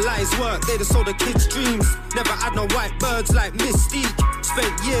 But the lies work, they just sold the kids' dreams. Never had no white birds like Mystique.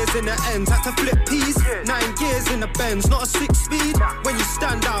 Spent years in the ends, had to flip peas. 9 years in the Benz, not a 6-speed. When you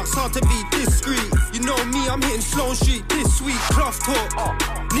stand out, it's hard to be discreet. You know me, I'm hitting Sloane Street this week. Cloth talk,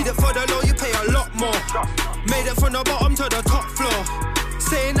 need it for the low, you pay a lot more. Made it from the bottom to the top floor.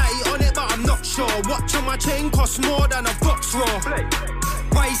 Saying that he on it, but I'm not sure. Watch on my chain costs more than a box raw.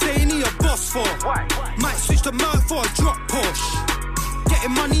 Why you saying he a boss for? Might switch the Merc for a drop Porsche.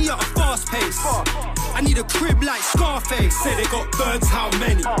 Getting money at a fast pace. I need a crib like Scarface. Say they got birds, how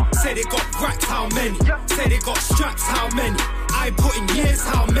many? Say they got racks, how many? Say they got straps, how many? I put in years,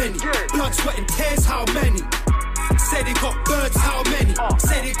 how many? Blood, sweat and tears, how many? Say they got birds, how many?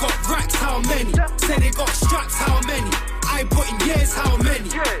 Say they got racks, how many? Say they got straps, how many? I put in years, how many?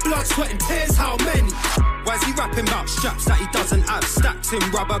 Blood, sweat and tears, how many? Why is he rapping about straps that he doesn't have? Stacks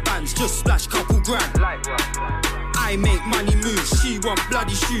in rubber bands, just splash couple grand. I make money move, she want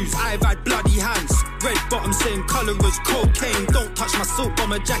bloody shoes, I've had bloody hands. Red bottom, same colour as cocaine. Don't touch my silk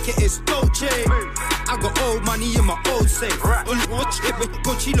bomber jacket, it's Dolce. I got old money in my old safe. Watch it with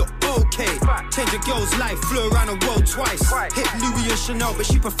Gucci look okay. Change a girl's life, flew around the world twice. Hit Louis and Chanel, but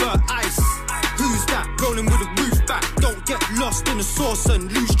she prefer ice. Who's that? Rolling with a roof back. Don't get lost in the sauce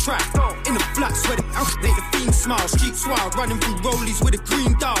and lose track. In the flats where make the fiend smile. Streets wild, running through rollies with a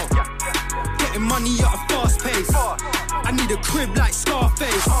green dial. Getting money at a fast pace. I need a crib like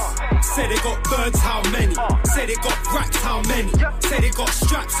Scarface. Say they got birds, how many? Say they got racks, how many? Say they got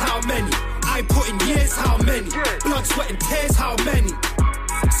straps, how many? I put in years, how many? Blood, sweat and tears, how many?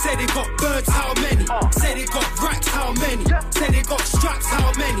 Say they got birds, how many? Say they got racks, how many? Say they got straps,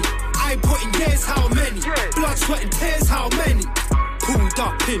 how many? I put in years, how many? Blood, sweat and tears, how many? Pulled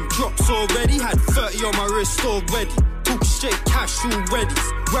up in drops already, had 30 on my wrist already. Talk straight cash already,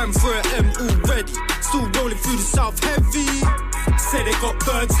 ran for an M already. Still rolling through the south heavy. Say they got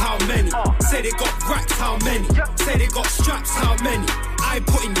birds, how many? Say they got racks, how many? Say they got straps, how many? I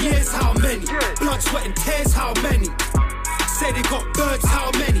put in years, how many? Blood, sweat and tears, how many? Say they got birds,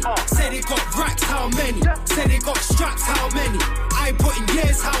 how many? Say they got racks, how many? Say they got straps, how many? I put in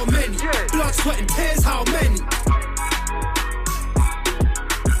years, how many? Blood, sweat and tears, how many?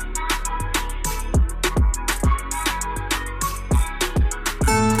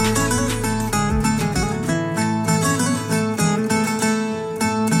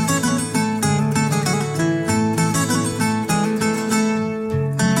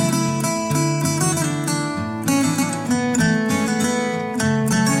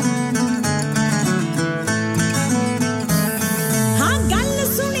 हाँ गल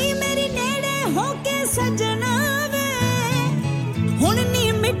सुनी मेरी नेड़े होके सजना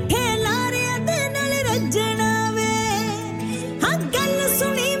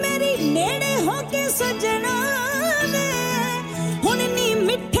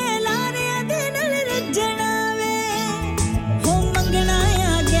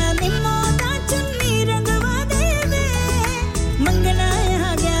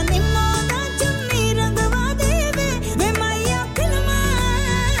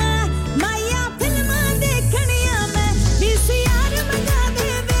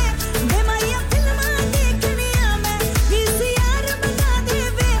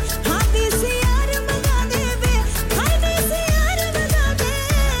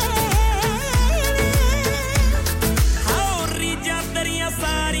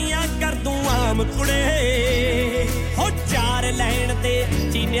ਬਦਾਮ ਕੁੜੇ ਹੋ ਚਾਰ ਲੈਣ ਤੇ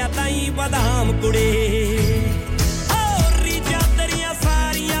ਚੀਨਿਆ ਤਾਈ ਬਦਾਮ ਕੁੜੇ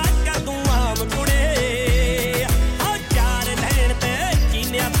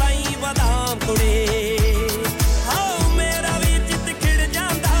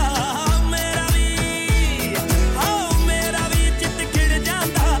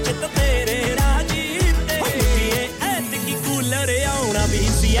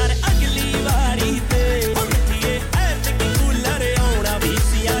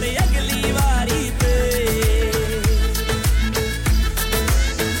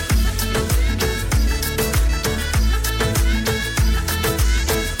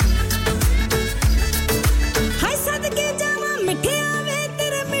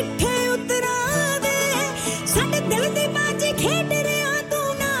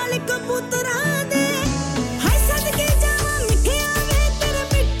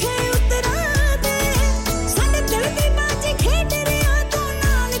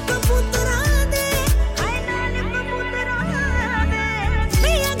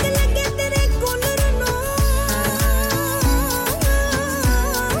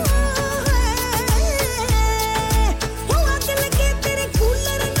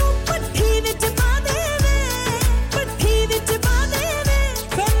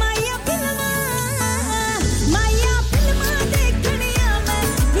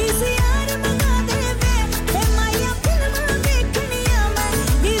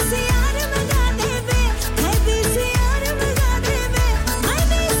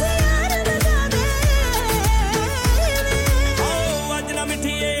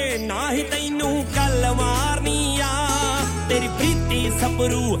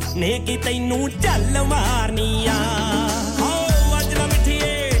ਨੇ ਕੀ ਤੈਨੂੰ ਝੱਲ ਮਾਰਨੀ ਆ ਹੋ ਅੱਜ ਨਾ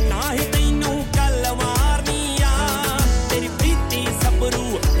ਮਿੱਠੀਏ ਨਾ ਹੀ ਤੈਨੂੰ ਕੱਲ ਮਾਰਨੀ ਆ ਤੇਰੀ ਪ੍ਰੀਤੀ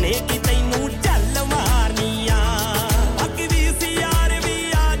ਸਬਰੂ ਨੇ ਕੀ ਤੈਨੂੰ ਝੱਲ ਮਾਰਨੀ ਆ ਹੱਕ ਵੀ ਸੀ ਯਾਰ ਵੀ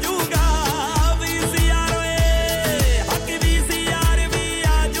ਆ ਜੂਗਾ ਵੀ ਸੀ ਯਾਰ ਓਏ ਹੱਕ ਵੀ ਸੀ ਯਾਰ ਵੀ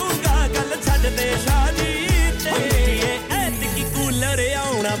ਆ ਜੂਗਾ ਗੱਲ ਛੱਡ ਦੇ ਸ਼ਾਦੀ ਤੇ ਐਤਕੀ ਕੂਲਰ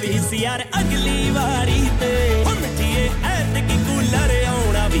ਆਉਣਾ ਵੀ ਸੀ ਯਾਰ ਅਗਲੀ ਵਾਰੀ ਤੇ ਹੋ ਮਿੱਠੀਏ ਐਤਕੀ ਕੂਲਰ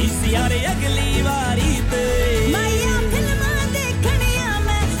ਯਾਰ ਅਗਲੀ ਵਾਰੀ ਤੇ ਮਾਇਆ ਫਿਲਮਾਂ ਦੇਖਣੀਆਂ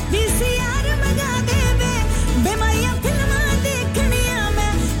ਮੈਂ ਵੀਸੀਆਰ ਮੰਗਾ ਦੇਵੇ ਬੇ ਮਾਇਆ ਫਿਲਮਾਂ ਦੇਖਣੀਆਂ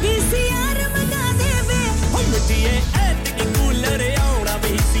ਮੈਂ ਵੀਸੀਆਰ ਮੰਗਾ ਦੇਵੇ ਹੋ ਮਿੱਠੀਏ ਐਤਕੀ ਕੂਲਰ ਆਉਣਾ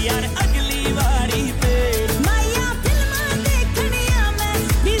ਵੀਸੀਆਰ ਅਗਲੀ ਵਾਰੀ ਤੇ ਮਾਇਆ ਫਿਲਮਾਂ ਦੇਖਣੀਆਂ ਮੈਂ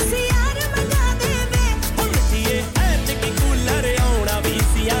ਵੀਸੀਆਰ ਮੰਗਾ ਦੇਵੇ ਹੋ ਮਿੱਠੀਏ ਐਤਕੀ ਕੂਲਰ ਆਉਣਾ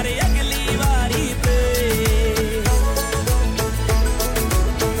ਵੀਸੀਆਰ ਅਗਲੀ ਵਾਰੀ ਤੇ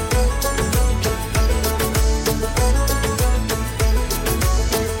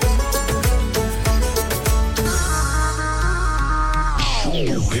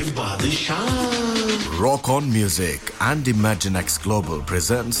Rock On Music and Imagine X Global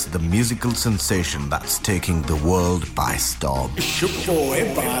presents the musical sensation that's taking the world by storm.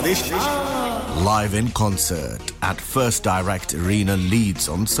 Live in concert at First Direct Arena, Leeds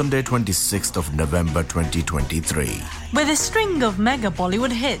on Sunday 26th of November 2023. With a string of mega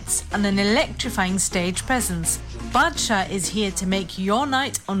Bollywood hits and an electrifying stage presence, Badshah is here to make your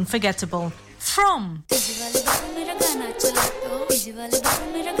night unforgettable. From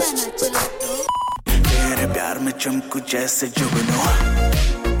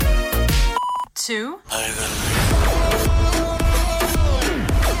to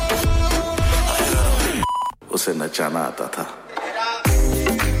उसे नचाना आता था.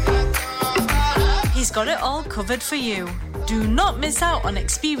 He's got it all covered for you. Do not miss out on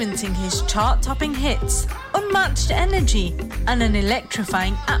experiencing his chart-topping hits, unmatched energy, and an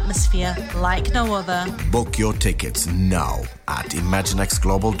electrifying atmosphere like no other. Book your tickets now at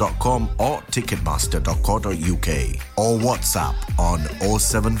imaginexglobal.com or ticketmaster.co.uk or WhatsApp on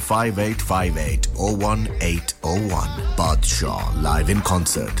 07585801801. Badshah live in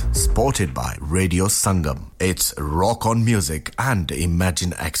concert, supported by Radio Sangam. It's Rock On Music and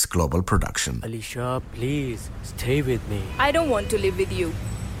Imagine X Global production. Alisha, please stay with me. I don't want to live with you.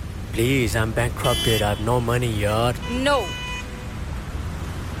 Please, I'm bankrupted. I have no money, yaar. No.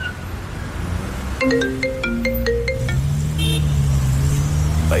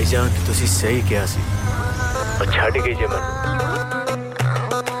 भाईजान तुसी सही किया सी और छड़ गई जे मन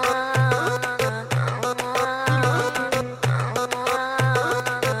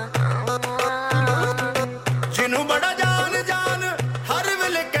जिनु बड़ा जान जान हर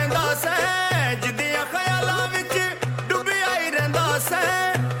वेले कहंदा से जिदियां ख्यालां विच डुबी आई रहंदा से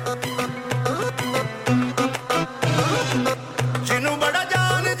जिनु बड़ा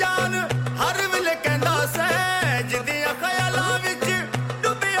जान जान हर वेले कहंदा से जिदियां ख्यालां विच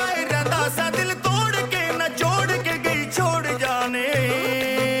डुबी आई रहंदा से दिल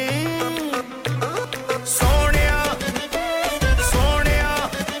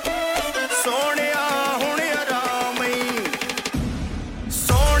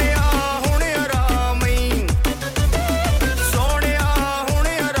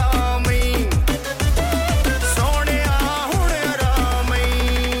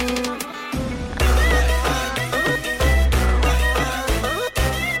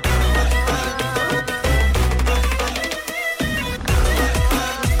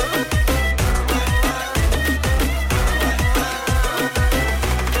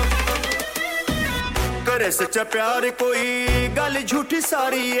करे सच्चा प्यार कोई गल झूठी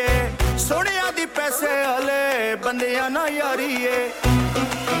सारी है सोनिया दी पैसे वाले बंदियां ना यारी है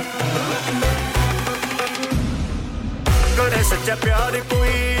करे सच्चा प्यार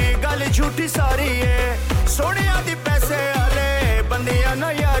कोई गल झूठी सारी है सोनिया दी पैसे वाले बंदियां ना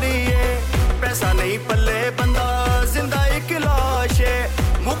यारी है पैसा नहीं पल्ले बंदा जिंदा एक लाश है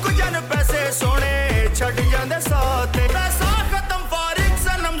मुक जन पैसे सोने छड़ जांदे साथ पैसा खत्म फारिग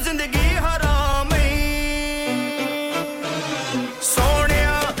सनम जिंदगी हराम ही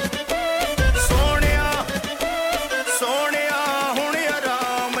सोनिया सोनिया सोनिया हुन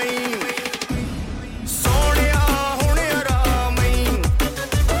हराम ही सोनिया हुन हराम ही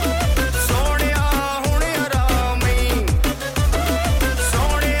सोनिया हुन हराम ही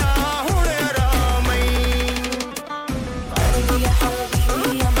सोनिया हुन हराम ही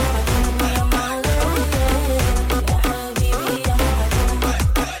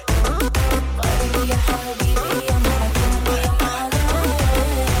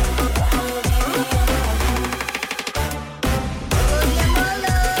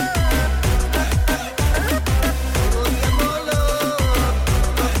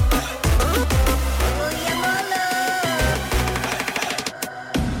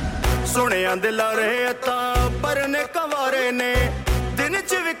सोनिया दिल रहे ता परने कवारे ने दिन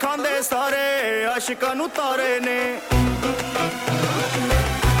च विखांदे सारे आशिकां नु तारे ने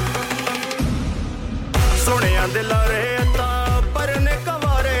सोनिया दिल रहे ता परने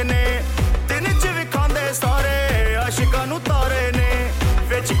कवारे ने दिन च विखांदे सारे आशिकां नु तारे ने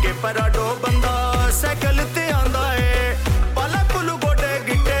विच के पराडो बंदा साइकिल ते आंदा है पाला पुलू गोडे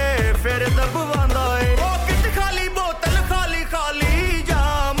गिट्टे फिर दबवांदा है ओ किट खाली बोतल खाली खाली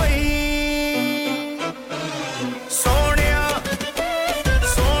जामई सोनिया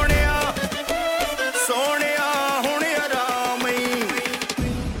सोनिया सोनिया हुन हरामई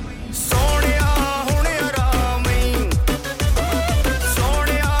सोनिया हुन हरामई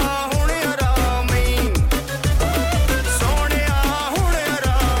सोनिया हुन हरामई सोनिया हुन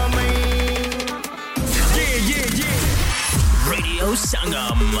हरामई Radio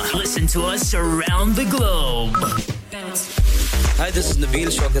Sangam. Listen to us around the globe. Hi, this is Nabeel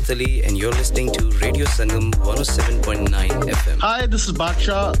Shaukat Ali, and you're listening to Radio Sangam 107.9 FM. Hi, this is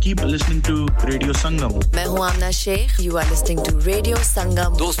Baksha. Keep listening to Radio Sangam. मैं हूँ आमना Sheikh. You are listening to Radio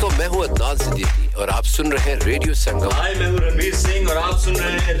Sangam. दोस्तों मैं हूँ अदनान सिद्दीकी और आप सुन रहे हैं रेडियो संगम. Hi, मैं हूँ रणवीर सिंह और आप सुन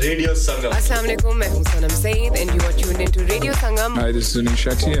रहे हैं रेडियो संगम. अस्सलाम वालेकुम. मैं हूँ Sanam Saeed and you are tuned into Radio Sangam. Hi, this is Sunil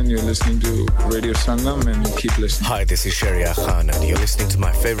Shetty and you're listening to Radio Sangam and keep listening. Hi, this is Sharia Khan and you're listening to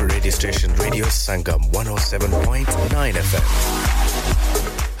my favorite radio station, Radio Sangam 107.9 FM.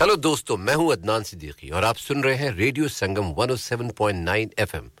 Hello दोस्तों मैं हूं अदनान सिद्दीकी और आप सुन रहे हैं radio Sangam 107.9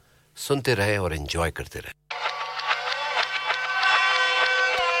 FM सुनते रहें और एंजॉय करते रहें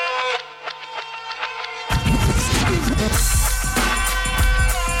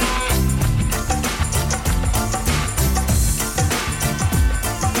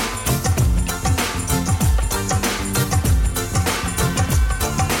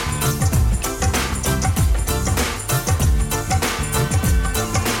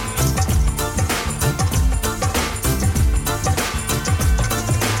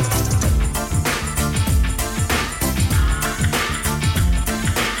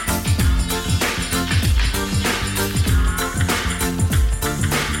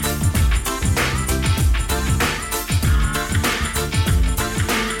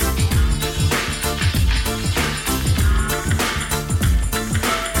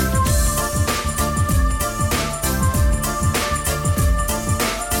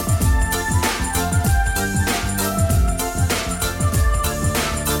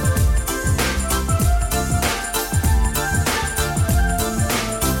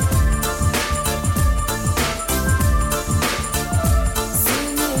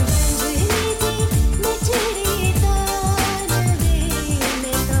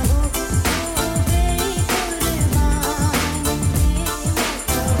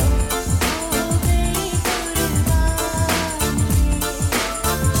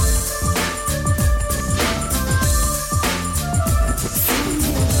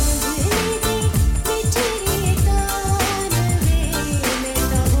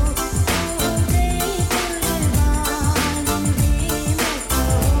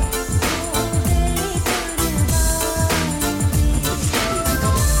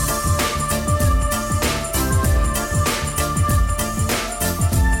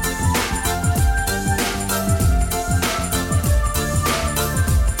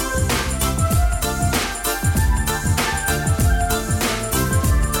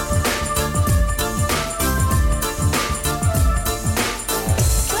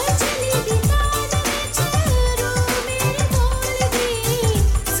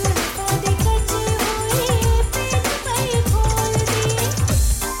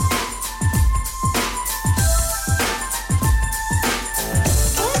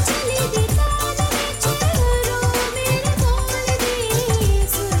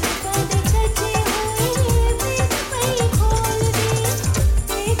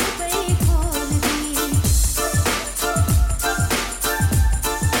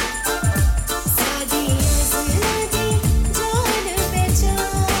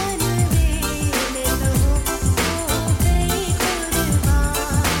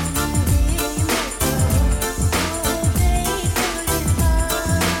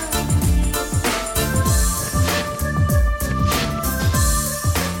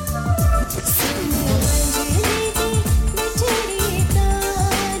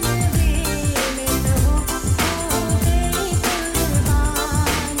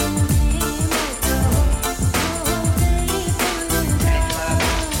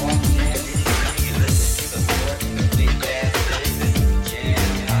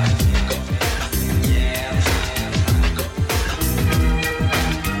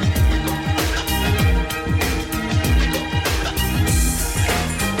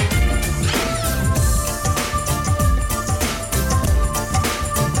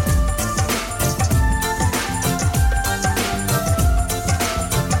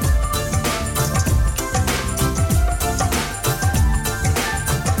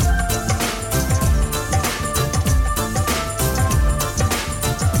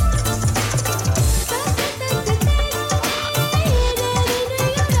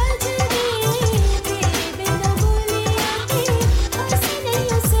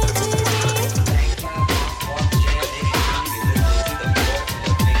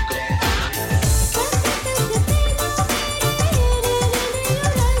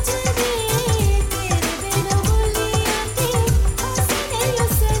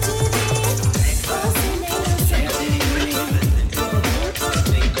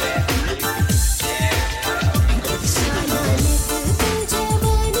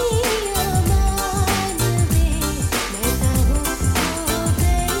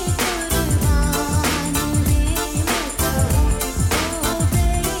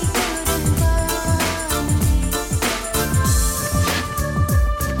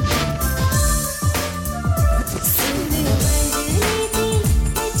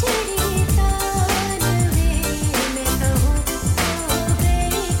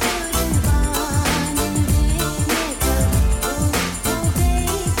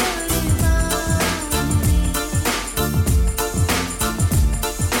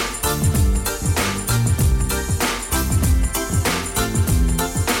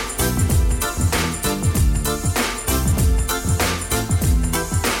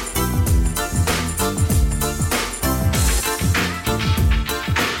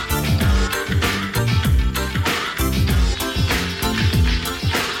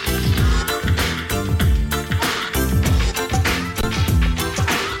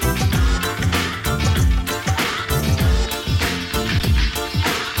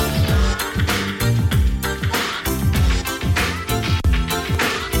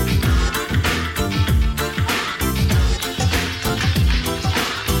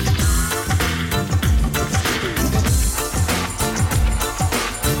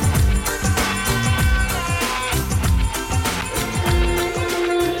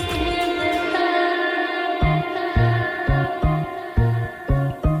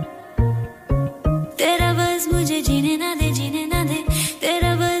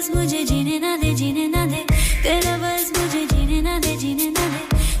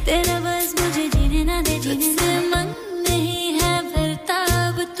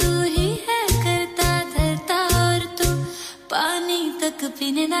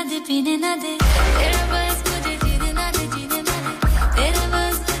ना दे पीने ना दे तेरा बस मुझे जीने ना दे तेरा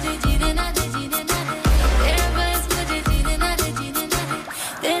बस मुझे जीने ना दे तेरा बस मुझे जीने ना दे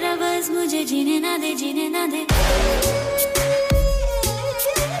तेरा बस मुझे जीने ना दे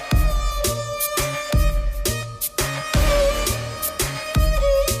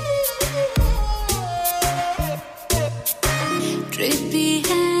ट्रिपी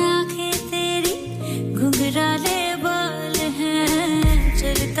है आंखें तेरी घुंघराले बाल हैं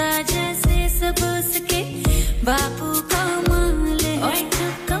चलता जैसे सब उसके बापू का माल है और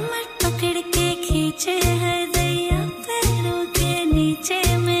कमर पकड़ के खींचे है दैया पैरों के नीचे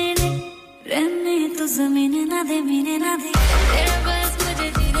मेरे रहने तो जमीन ना दे मीने ना दे तेरा बस मुझे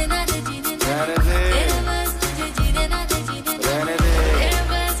जीने ना दे तेरा बस मुझे जीने ना दे तेरा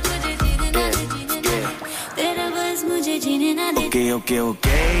बस मुझे जीने ना दे तेरा बस मुझे जीने ना दे ओके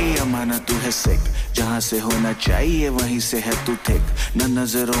अमाना तू है सिक जहाँ से होना चाहिए वहीं से है तू थिक न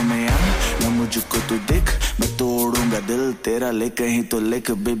नजरों में आ न मुझको तू दिख मैं तोड़ूंगा दिल तेरा ले कहीं तो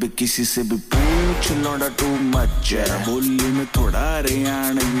लिख बेबी किसी से भी पूछ लौंडा टू मच है बोली में थोड़ा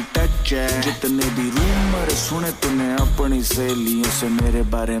हरियाणवी टच है जितने भी रूमर सुने तूने अपनी सहेलियों से मेरे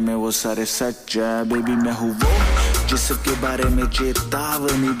बारे में वो सारे सच है बेबी मैं हूँ वो जिसके बारे में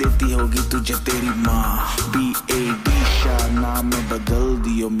चेतावनी देती होगी तुझे तेरी माँ BAD शाह नाम बदल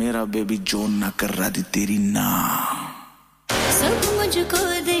दियो मेरा बेबी जो ना कर रहा दी तेरी ना सब मुझको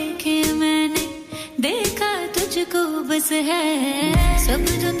देखे मैंने देखा तुझको बस है सब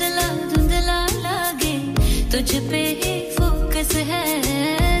धुंधला धुंधला लागे तुझ पे ही फोकस है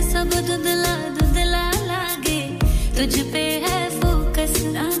सब धुंधला धुंधला लागे तुझ पे है फोकस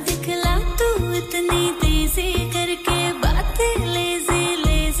ना दिखला तू इतनी तेजी करके बातें लेजी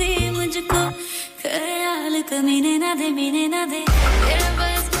लेजी मुझको ख्याल कमीने ना दे मीने ना दे तेरा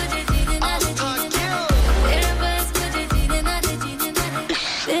बस मुझे जीने ना दे तेरा बस मुझे जीने ना दे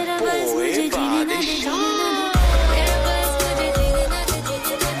तेरा बस मुझे जीने ना दे तेरा बस मुझे जीने ना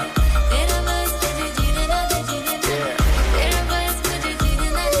दे तेरा बस मुझे जीने ना दे तेरा बस मुझे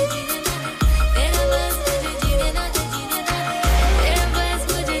जीने ना दे तेरा बस मुझे जीने ना दे तेरा बस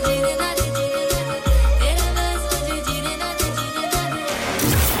मुझे जीने ना दे तेरा बस मुझे जीने ना दे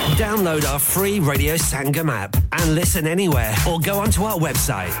Download our free Radio Sangam app and listen anywhere or go onto our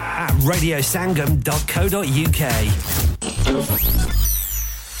website at radiosangam.co.uk.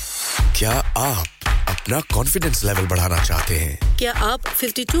 क्या आप अपना कॉन्फिडेंस लेवल बढ़ाना चाहते हैं? क्या आप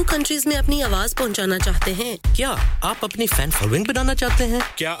 52 कंट्रीज में अपनी आवाज पहुंचाना चाहते हैं? क्या आप अपनी फैन फॉलोइंग बनाना चाहते हैं?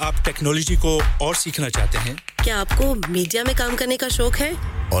 क्या आप टेक्नोलॉजी को और सीखना चाहते हैं? क्या आपको मीडिया में काम करने का शौक है?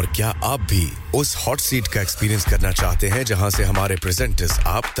 और क्या आप भी उस हॉट सीट का एक्सपीरियंस करना चाहते हैं जहां से हमारे प्रेजेंटर्स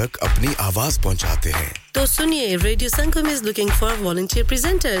आप तक अपनी आवाज पहुंचाते हैं? तो सुनिए, Radio Sangam is looking for volunteer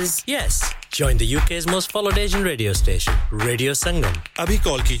presenters. Yes, join the UK's most followed Asian radio station, Radio Sangam. अभी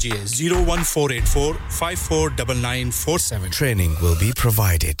कॉल कीजिए 01484 549947. Training will be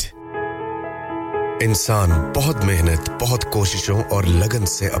provided. इंसान बहुत मेहनत, बहुत कोशिशों और लगन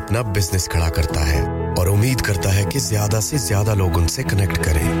से अपना बिजनेस खड़ा करता है और उम्मीद करता है कि ज्यादा से ज्यादा लोग उनसे कनेक्ट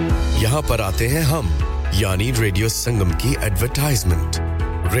करें। यहाँ पर आते हैं हम, यानी रेडियो संगम की एडवर्टाइजमेंट।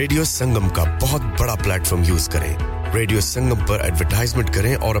 रेडियो संगम का बहुत बड़ा प्लेटफॉर्म यूज करें। रेडियो संगम पर एडवर्टाइजमेंट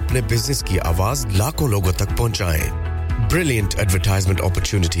करें और अपने बिजनेस की आवाज लाखों लोगों तक पहुंचाएं। Brilliant advertisement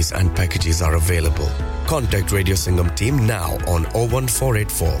opportunities and packages are available. Contact Radio Sangam team now on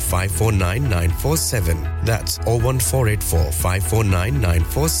 01484 549 947. That's 01484 549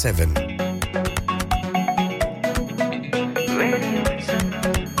 947.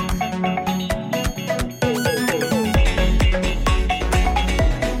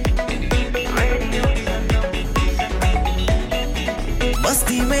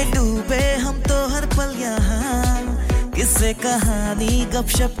 मस्ती में डूबे हम तो हर पल यहाँ किससे कहानी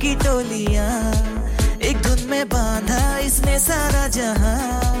गपशप की टोलियां एक धुन में बांधा इसने सारा जहां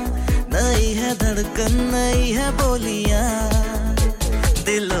नई है धड़कन नई है बोलियां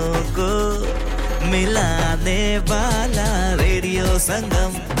दिलों को मिलाने वाला रेडियो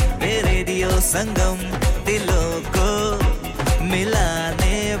संगम दिलों को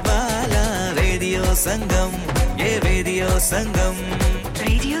मिलाने वाला रेडियो संगम ये रेडियो संगम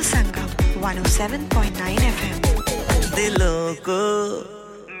 107.9 FM दिलों को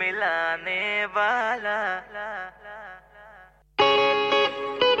मिलाने वाला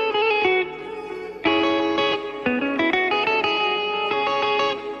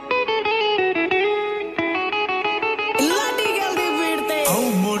आओ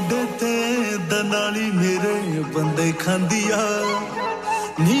मोड़े ते दनाली मेरे बंदे खांदिया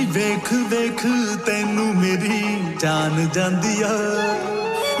नी वेख वेख तैनू मेरी जान जांदिया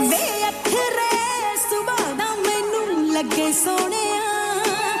वे अखरे सुबह दा मैनू लगे सोहणिया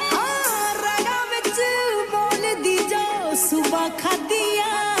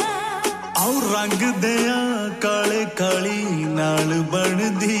खादिया आओ रंग दिया काले काली नाल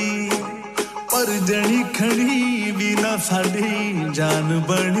बनदी पर जणी खड़ी भी ना साडी जान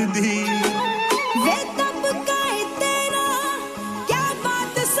बनदी वे तब काहे तेरा क्या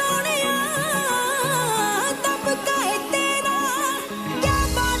बात सोनिया तब काहे तेरा क्या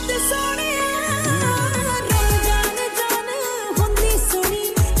बात सोनिया रमजान जान हुंदी सुनी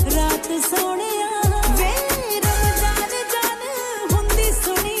रात सोनिया वे रमजान जान हुंदी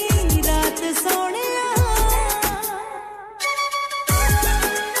सुनी रात सोनिया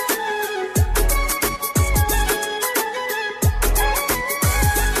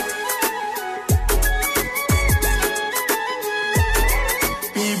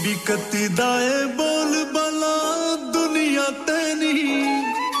कती दाए बोल बला दुनिया ते नहीं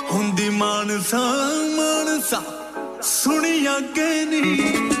हुंदी मानसा मानसा सुनिया के नहीं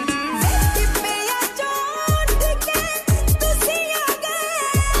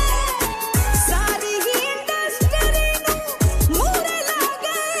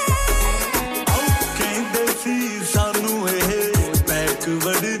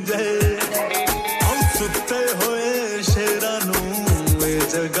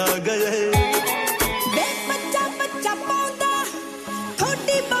जगा गए वे बच्चा बच्चा पौंदा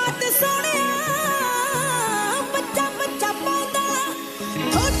थोड़ी बात सोनिया बच्चा बच्चा पौंदा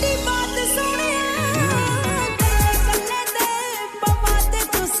थोड़ी बात सोनिया कल्ले कल्ले दे पवाते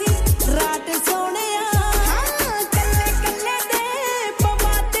तुसी रात सोनिया हां कल्ले कल्ले दे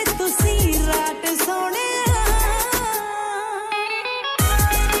पवाते तुसी रात सोनिया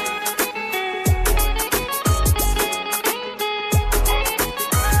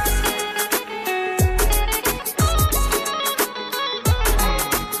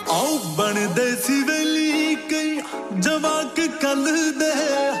जवाक कल दे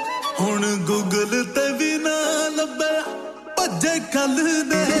हुन गूगल ते भी ना लब्बे भज्जे कल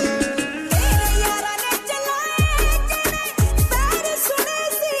दे तेरे यारा ने चलाए चले पैर सुने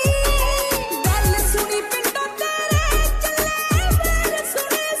सी गल सुनी पिंडों तेरे चले पैर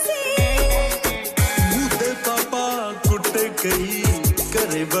सुने सी मुद्दे पापा कुटे कई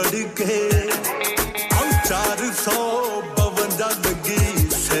करे बढ़ के आओ 452 लगी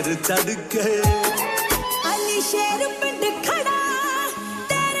सिर चढ़ के शेर पिंड खड़ा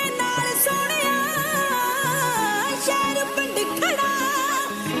तेरे नाल सोनिया शेर पिंड खड़ा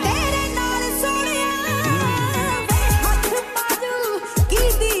तेरे नाल सोनिया वे हाथ बाजू की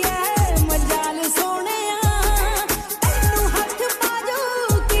दिए मजाल सोनिया तैनू हाथ बाजू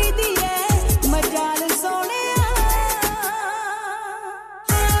की दिए मजाल सोनिया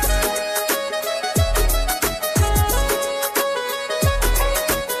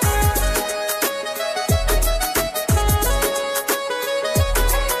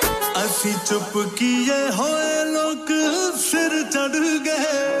चुप किए होए लोग सिर चढ़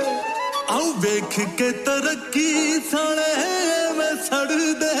गए आओ देख के तरक्की साले में सड़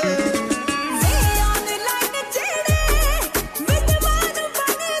दे वे ऑनलाइन चढ़े विद्वान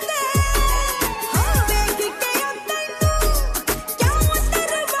बन दे हाँ देख के तैनू क्या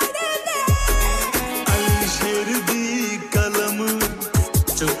उतर बढ़ दे अली शेर दी कलम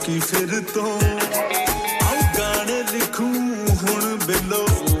चुकी फिर तो आओ गाने लिखूं हुन बिलो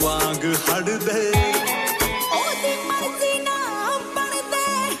वांग हड़ दे ओदी मर्जी ना बन दे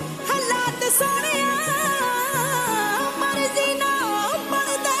हालात सोनिया मर्जी ना बन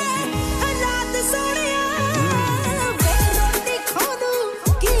दे हालात सोनिया वे रोटी खोदू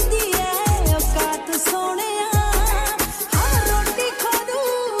की दिए औकात सोनिया हाँ रोटी खोदू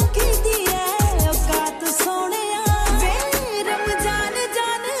की दिए औकात सोनिया वे रमजान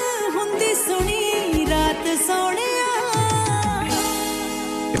जान हुंदी सुनी रात Sonia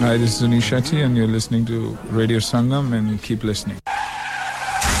Hi, this is Anish Shetty and you're listening to Radio Sangam and keep listening.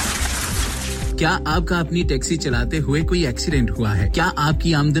 क्या आपका अपनी टैक्सी चलाते हुए कोई एक्सीडेंट हुआ है? क्या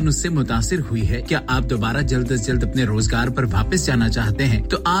आपकी आमदन उससे मुतासिर हुई है? क्या आप दोबारा जल्द से जल्द अपने रोजगार पर वापस जाना चाहते हैं?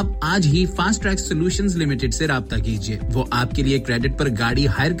 तो आप आज ही फास्ट ट्रैक सॉल्यूशंस लिमिटेड से राब्ता कीजिए। वो आपके लिए क्रेडिट पर गाड़ी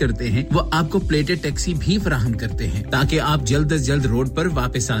हायर करते हैं। वो आपको प्लेटेड टैक्सी भी फराहम करते हैं ताकि आप जल्द से जल्द रोड पर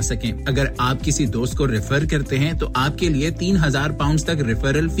वापस आ सकें। अगर आप किसी दोस्त को रेफर करते हैं तो आपके लिए 3000 पाउंड तक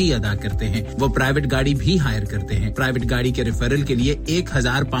रेफरल फी अदा करते हैं। वो प्राइवेट गाड़ी भी हायर करते हैं। प्राइवेट गाड़ी के रेफरल के लिए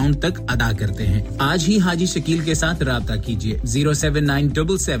 1000 पाउंड तक अदा करते हैं। आज ही हाजी शकील के साथ राब्ता कीजिए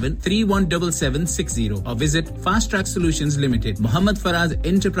 07977317760 और visit fast track solutions limited, Mohammad Faraz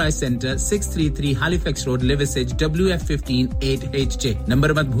enterprise centre, 633 Halifax road, Liversedge, WF15 8HJ।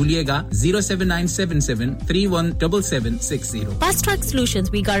 Number मत भूलिएगा 07977317760। Fast Track Solutions,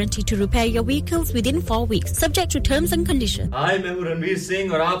 we guarantee to repair your vehicles within 4 weeks, subject to terms and conditions. हाय, मैं हूं रणवीर सिंह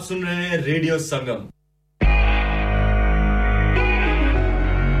और आप सुन रहे हैं रेडियो संगम।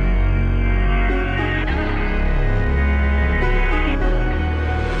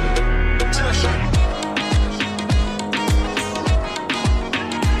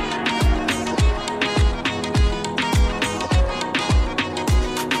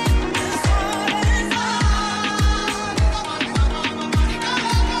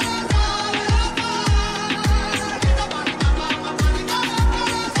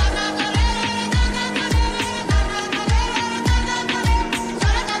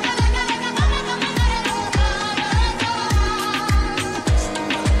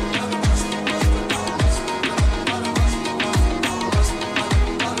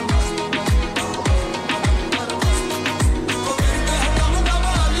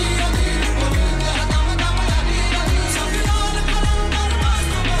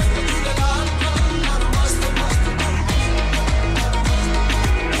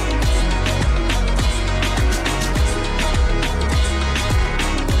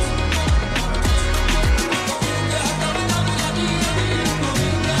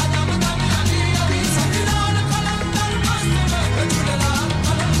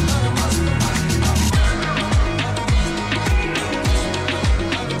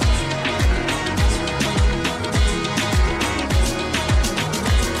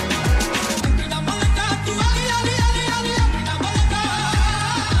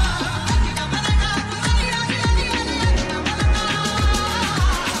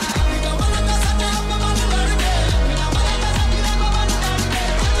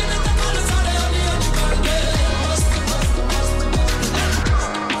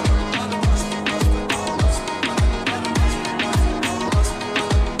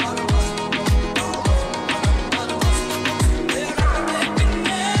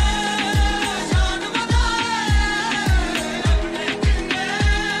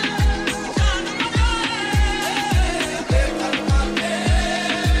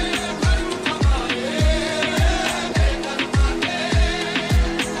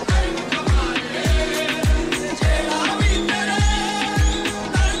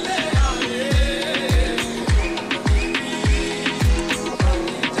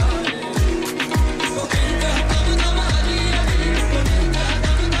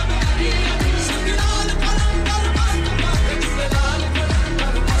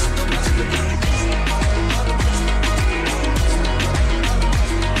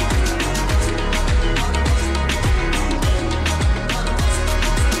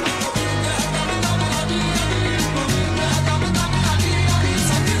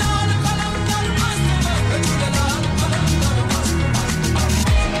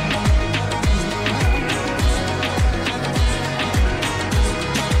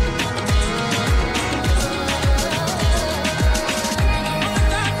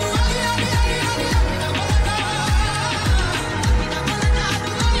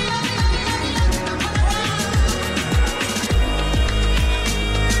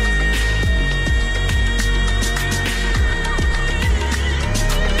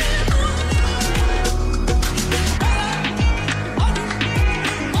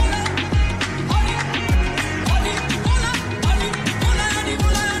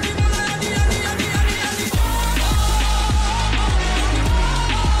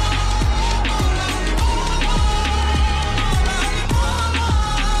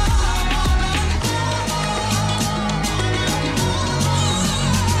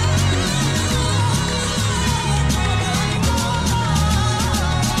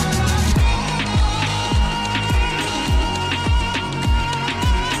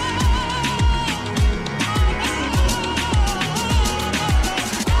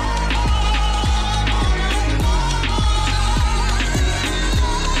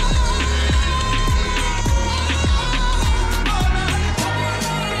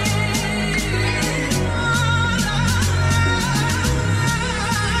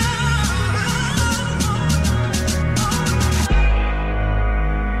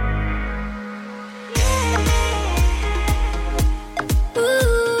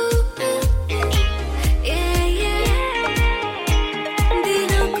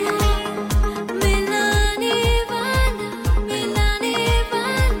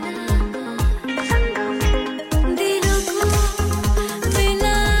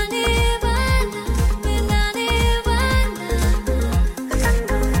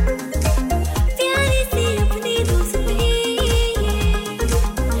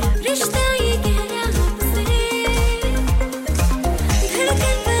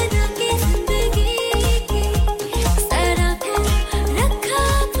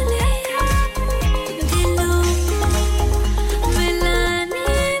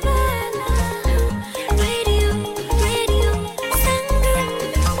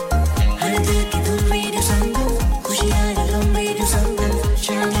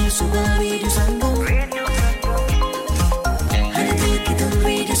 सुबह रेडियो संगम हर दिल की धुन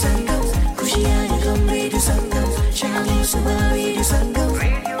रेडियो संगम खुशियाँ ये गम रेडियो संगम शाम सुबह radio Sangam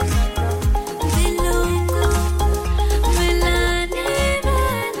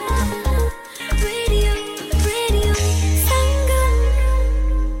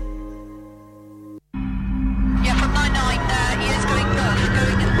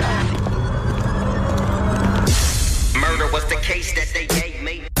case that they gave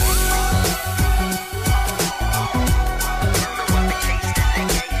me.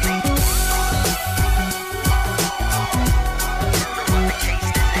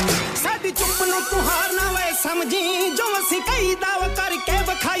 ਸਾਡੀ ਚੁੱਪ ਨੂੰ ਤੂੰ ਹਾਰ ਨਾ ਵੇ ਸਮਝੀ ਜੋ ਅਸੀਂ ਕਈ ਦਾਅ ਕਰਕੇ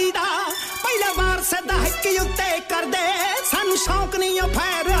ਵਿਖਾਈਦਾ ਪਹਿਲਾ ਵਾਰ ਸਿੱਧਾ ਹੱਕ ਉੱਤੇ ਕਰਦੇ ਸਾਨੂੰ ਸ਼ੌਂਕ ਨਹੀਂ ਉਹ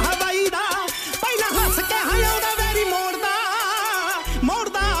ਫੈਰ ਹਵਾਈ ਦਾ ਪਹਿਲਾ ਹੱਸ ਕੇ ਹਾਇਉਂਦਾ ਵੈਰੀ ਮੋੜਦਾ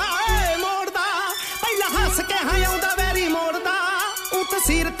ਮੋੜਦਾ ਏ ਮੋੜਦਾ ਪਹਿਲਾ ਹੱਸ ਕੇ ਹਾਇਉਂਦਾ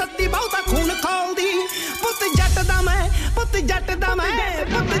ਤਸੀਰ ਤੱਤੀ ਬਹੁਤਾ ਖੂਨ ਖੋਲਦੀ ਪੁੱਤ ਜੱਟ ਦਾ ਮੈਂ ਪੁੱਤ ਜੱਟ ਦਾ ਮੈਂ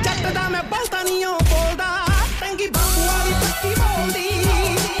ਪੁੱਤ ਜੱਟ ਦਾ ਮੈਂ ਬਹੁਤਾ ਨਹੀਂ ਉਹ ਬੋਲਦਾ ਟੰਗੀ ਬਾਪੂ ਵਾਲੀ ਪੱਕੀ ਬੋਲਦੀ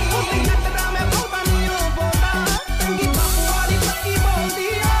ਪੁੱਤ ਜੱਟ ਦਾ ਮੈਂ ਬਹੁਤਾ ਨਹੀਂ ਉਹ ਬੋਲਦਾ ਟੰਗੀ ਬਾਪੂ ਵਾਲੀ ਪੱਕੀ ਬੋਲਦੀ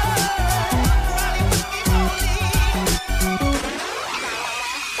ਬਾਪੂ ਵਾਲੀ ਪੱਕੀ ਬੋਲਦੀ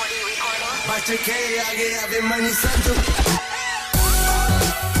ਬਚ ਕੇ ਆ ਗਿਆ ਵੇ ਮਨੀ ਸੰਤੂ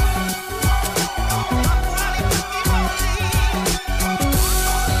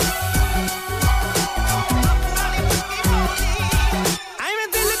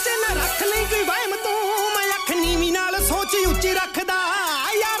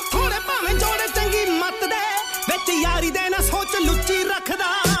ਯਾਰੀ ਦੇ ਨਾ ਸੋਚ ਲੁੱਚੀ ਰੱਖਦਾ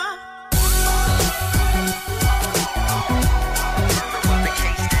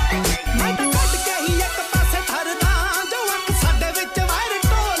ਮੈਂ ਤਾਂ ਕੱਢ ਕੇ ਹੀ ਇੱਕ ਪਾਸੇ ਧਰਦਾ ਜੋ ਅੱਖ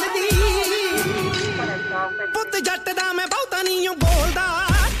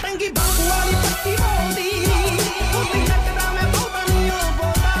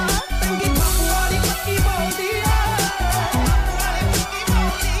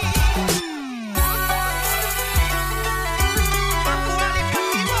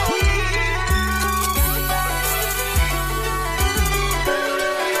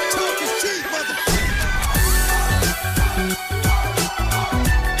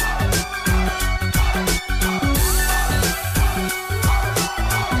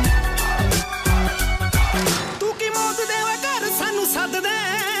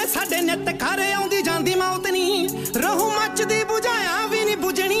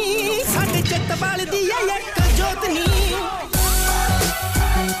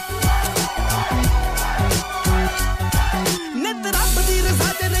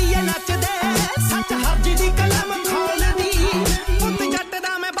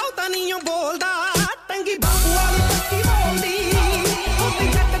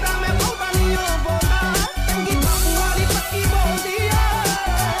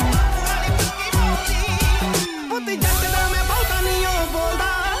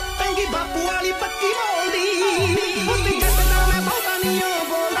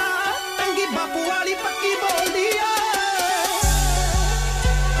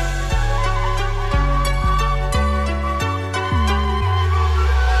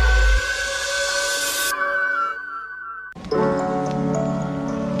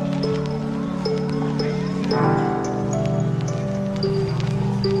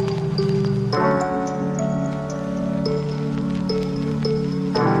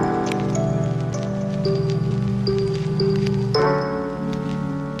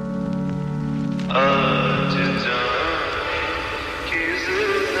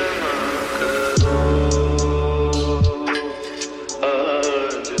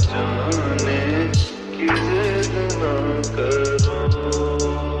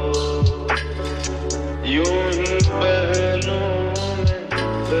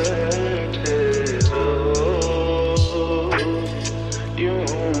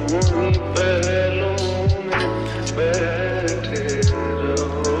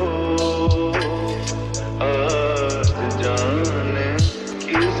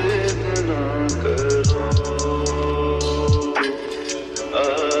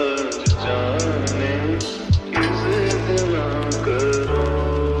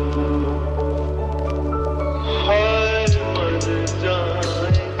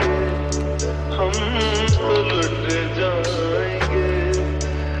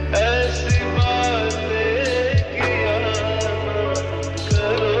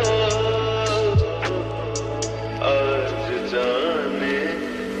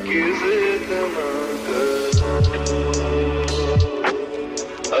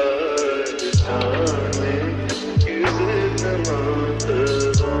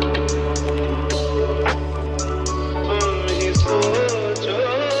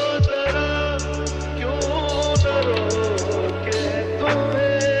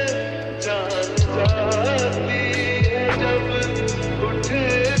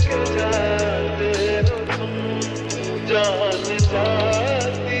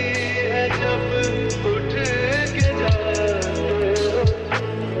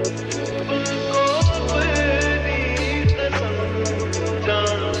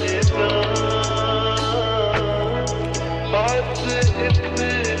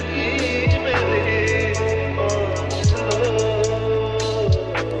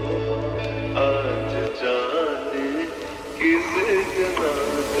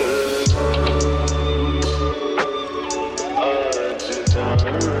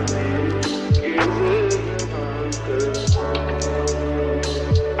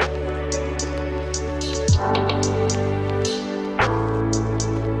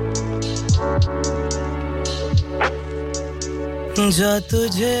जा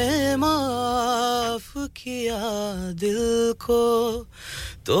तुझे माफ किया दिल को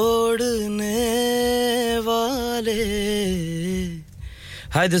तोड़ने वाले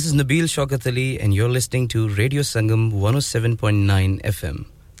Hi, this is Nabil Shaukat Ali and you're listening to Radio Sangam 107.9 FM.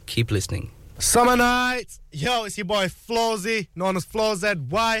 Keep listening. Summer nights. Yo, it's your boy Flawzy, known as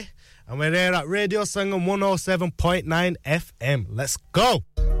FlawZY, and we're here at Radio Sangam 107.9 FM. Let's go.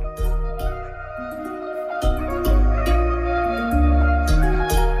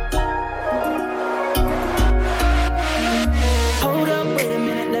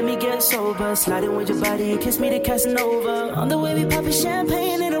 Sober, sliding with your body, kiss me to Casanova. On the way we poppin'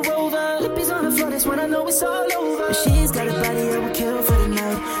 champagne in a Rover. Lippies on the floor, that's when I know it's all over. She's got a body that will kill for the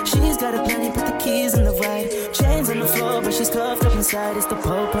night. She's got a plenty, put the keys in the ride. Chains on the floor, but she's cuffed up inside. It's the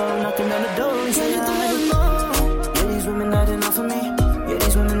po-po knocking on the door. Can you do it more? Yeah, these women not enough for me. Yeah,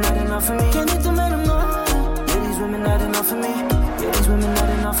 these women not enough for me. Can you do it more? Yeah, these women not enough for me. Yeah, these women not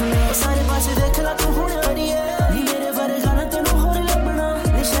enough for me. सारे पासे देख ला तू हुण अड़ी है नी मेरे बारे गाना तेनू होर लबना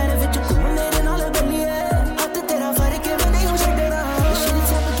नी शहर विच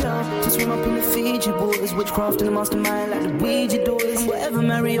boys, witchcraft in the mastermind like the Ouija doors. And whatever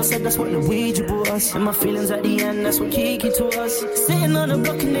Mario said, that's what the Ouija brought us. And my feelings at the end, that's what Kiki to us. Sitting on the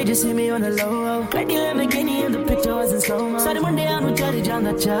block and they just hit me on the low. Like the Lamborghini and the picture was in slow-mo. Started one day I know Jari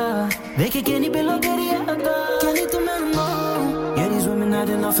Jana Cha. Veke Kenny below Gary Aga. Can you do me more? Yeah, these women not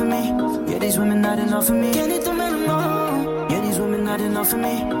enough for me. Yeah, these women not enough for me. Can you do me more? Yeah, these women not enough for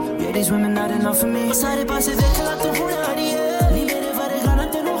me. Yeah, these women not enough for me. Sare paase dekh la tu huna adi hai. Ni mere bare gana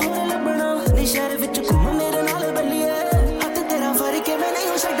tenu hore labna. Ni shahar vich ghum mere naal balliye. Hath tera far ke main nahi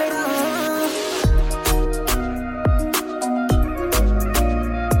ho sakda.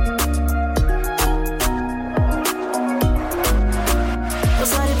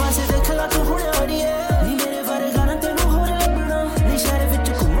 Sare paase dekh la tu huna adi hai. Ni mere bare gana tenu hore labna. Ni shahar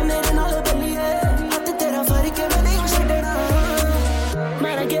vich ghum mere naal balliye. Hath tera far ke main nahi ho sakda.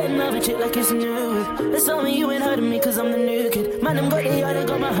 Man, I get another chick like it's new. It's only you ain't heard of me cause I'm the new kid. Man, I'm got the yard, I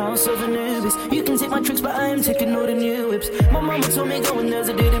got my house over Nubis. You can take my tricks, but I am taking all the new whips. My mama told me go and there's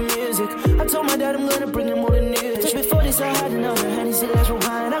a day to music. I told my dad I'm gonna bring him all the new. Just before this I had another hand, he said let's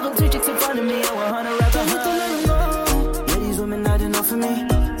rewind. I got two chicks in front of me, I want 100 rap behind. Yeah, these women not enough for me.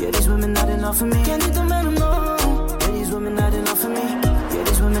 Yeah, these women not enough for me. Can't you do me no? Yeah, these women not enough for me. Yeah,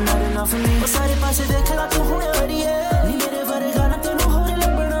 these women not enough for me. Sare paase dekh la tu hune adi hai. Ni mere bare gana tenu hore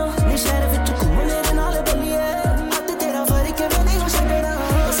labna. Ni shahar vich ghum mere naal balliye. Hath tera far ke main nahi ho sakda.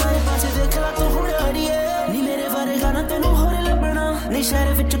 Sare paase dekh la tu hune adi hai. Ni mere bare gana tenu hore labna. Ni shahar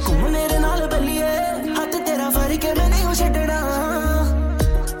vich ghum mere naal balliye. Hath tera far ke main nahi ho sakda.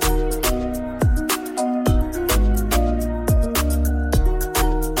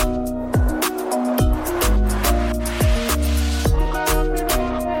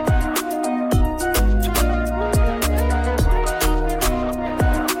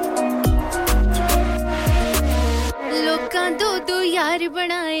 यार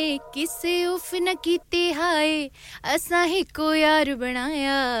बनाए किसे उफ न कीते हाय असा ही को यार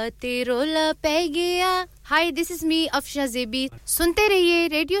बनाया ते रोला पै गया hi this is me Afsha Zebi सुनते रहिए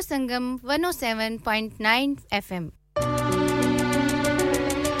रेडियो संगम 107.9 एफएम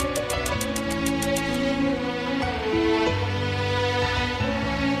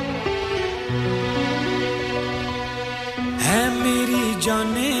है मेरी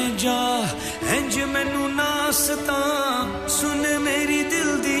जाने जा इंज मैनू ना सता सुन मेरी दिल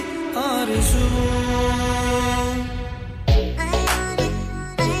दी आरज़ू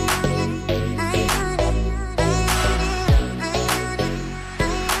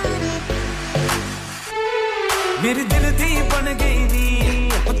मेरे दिल दी बन गई नी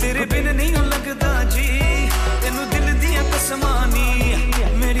ओ तेरे बिन नहीं लगदा जी तेनू दिल दी कसमां नी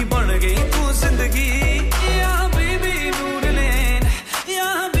मेरी बन गई तू जिंदगी या बेबी नूरलैन या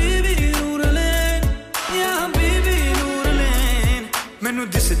बेबी नूरलैन या बेबी नूरलैन मैनू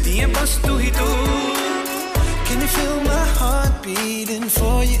दिसदी है बस तू ही तू Can you feel my heart beating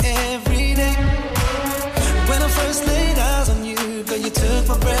for you every day When I first laid eyes on you girl you took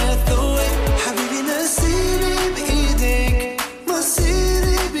my breath away حبيبي نسيني بإيديك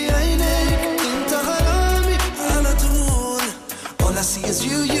مسيري بعينيك انت غرامي على طول All I see is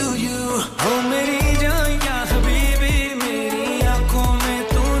you Oh मेरी जान या हबीबी मेरी आँखों में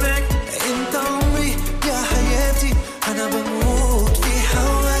तू देख انت عمري يا حياتي أنا بموت في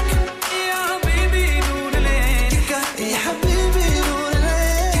هواك يا حبيبي نور العين يا حبيبي نور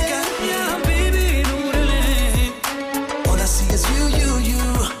العين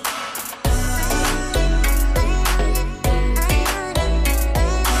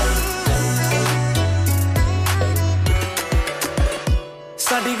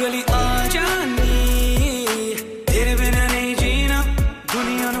साडी गली आ जानी तेरे बिना नहीं जीना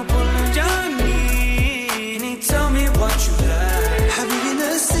दुनिया नु भूल जानी tell me what you like حبيبي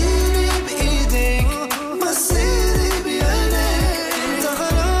نسيني بإيدك مسيني بعينيك انت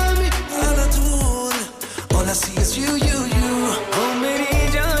غرامي على طول all I see is you you you ओ मेरी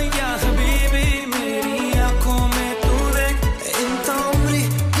जान या हबीबी मेरी आंखों में तू देख انت عمري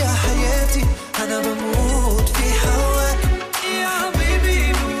يا حياتي انا بموت في هواك يا حبيبي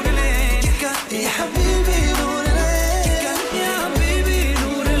نور العين يا حبيبي نور العين يا حبيبي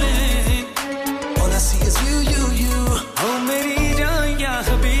نور العين all I see is you you you ओ मेरी जान या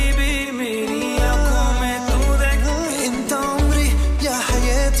हबीबी मेरी आंखों में तू देख انت عمري يا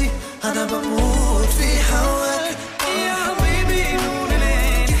حياتي انا بموت في هواك يا حبيبي نور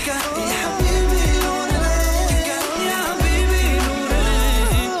العين يا حبيبي نور العين يا حبيبي نور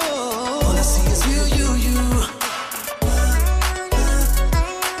العين all I see is you you you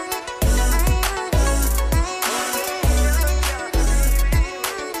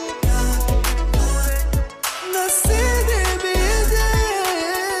نسيني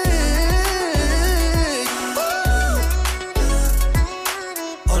بإيديك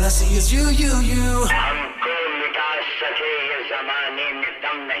all I see is you you you हमको मिटा सके ये जमाने में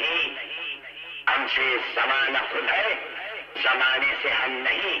दम नहीं हमसे जमाना खुद है जमाने से हम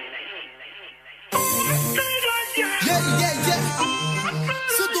नहीं yeah yeah yeah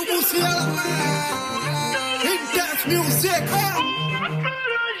Sidhu Moosewala in dance music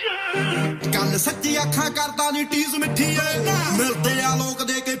ਗੱਲ ਸੱਚੀ ਅੱਖਾਂ ਕਰਦਾ ਨਹੀਂ ਟੀਜ਼ ਮਿੱਠੀ ਏ ਮਿਲਦੇ ਆ ਲੋਕ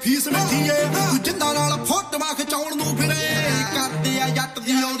ਦੇ ਕੇ ਫੀਸ ਮਿੱਠੀ ਏ ਤੂੰ ਜਿੰਦਾਂ ਨਾਲ ਫੋਟੋਆਂ ਖਿਚਾਉਣ ਨੂੰ ਫਿਰੇ ਕਰਦੇ ਆ ਜੱਟ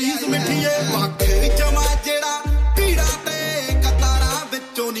ਦੀ ਉਹ ਰੀਸ ਮਿੱਠੀ ਏ ਵੱਖ ਜਮਾ ਜਿਹੜਾ ਪੀੜਾ ਤੇ ਕਤਾਰਾਂ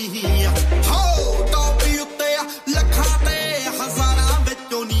ਵਿੱਚੋਂ ਨਹੀਂ ਹੋ ਟੋਪੀ ਉੱਤੇ ਲੱਖਾਂ ਤੇ ਹਜ਼ਾਰਾਂ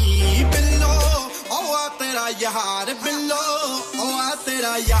ਵਿੱਚੋਂ ਨਹੀਂ ਬਿੱਲੋ ਉਹ ਆ ਤੇਰਾ ਯਾਰ ਬਿੱਲੋ ਉਹ ਆ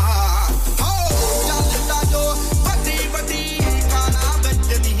ਤੇਰਾ ਯਾਰ ਹੋ ਚੱਲਦਾ ਜੋ ਵੱਡੀ ਵੱਡੀ ਕਾਰਾਂ ਵਿੱਚ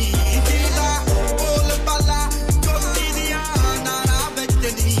ਨਹੀਂ ਜੀਦਾ ਬੋਲ ਬਾਲਾ ਚੋਟੀ ਦੀਆਂ ਨਾਰਾਂ ਵਿੱਚ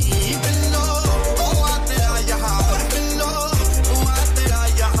ਨਹੀਂ ਬਿੱਲੋ ਉਹ ਆ ਤੇਰਾ ਯਾਰ ਬਿੱਲੋ ਉਹ ਆ ਤੇਰਾ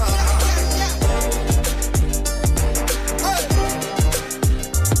ਯਾਰ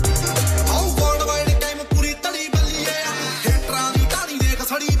ਆਉ ਗੋਲਡ ਵਾਈਡ ਟਾਈਮ ਪੂਰੀ ਤੜੀ ਬੱਲੀਏ ਹੇਟਰਾਂ ਦੀ ਢਾਣੀ ਦੇਖ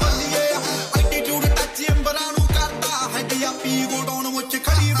ਸੜੀ ਬੱਲੀਏ ਐਟੀਟਿਊਡ ਟੱਚ ਅੰਬਰਾਂ ਨੂੰ ਕਰਦਾ ਹੈ ਪੀ ਗੋਡਾਉਣ ਵਿੱਚ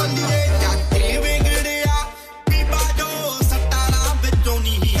ਖੜੀ ਬੱਲੀਏ ਜਾਕੇ ਵਿਗੜਿਆ ਪੀਪਾ ਜੋ ਸੱਟਾਰਾਂ ਵਿੱਚੋਂ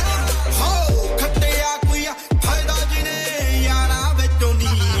ਨਹੀਂ ਹੋ ਖੱਟਿਆ ਕੋਈ ਫਾਇਦਾ ਜਿਹਨੇ ਯਾਰਾਂ ਵਿੱਚੋਂ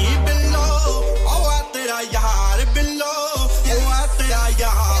ਨਹੀਂ ਬਿੱਲੋ ਉਹ ਆ ਤੇਰਾ ਯਾਰ ਬਿੱਲੋ ਉਹ ਆ ਤੇਰਾ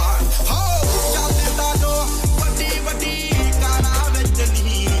ਯਾਰ ਹੋ ਚੱਲਦਾ ਜੋ ਵੱਡੀ ਵੱਡੀ ਕਾਰਾਂ ਵਿੱਚ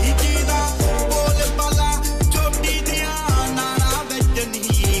ਨਹੀਂ ਜੀਦਾ ਬੋਲ ਬਾਲਾ ਚੋਟੀ ਦੀਆਂ ਨਾਰਾਂ ਵਿੱਚ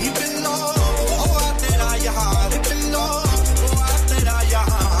ਨਹੀਂ ਬਿੱਲੋ ਉਹ ਆ ਤੇਰਾ ਯਾਰ ਬਿੱਲੋ ਉਹ ਆ ਤੇਰਾ ਯਾਰ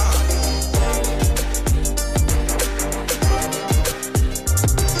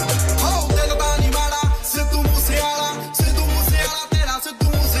ਹੋ ਦਿਲ ਦਾ ਨੀ ਮਾੜਾ ਸਿੱਧੂ ਮੂਸੇਵਾਲਾ ਤੇਰਾ ਸਿੱਧੂ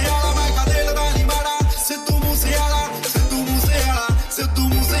ਮੂਸੇਵਾਲਾ ਮੈਂ ਕਾ ਦਿਲ ਦਾ ਨੀ ਮਾੜਾ ਸਿੱਧੂ ਮੂਸੇਵਾਲਾ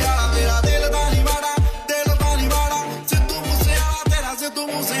ਤੇਰਾ ਦਿਲ ਦਾ ਨੀ ਮਾੜਾ ਸਿੱਧੂ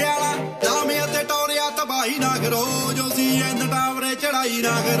ਮੂਸੇਵਾਲਾ ਦਾਮੇ ਤੇ ਟੋਰਿਆ ਤਬਾਹੀ ਨਾ ਕਰੋ ਜੋ ਸੀ ਐਨ ਟਾਵਰੇ ਚੜਾਈ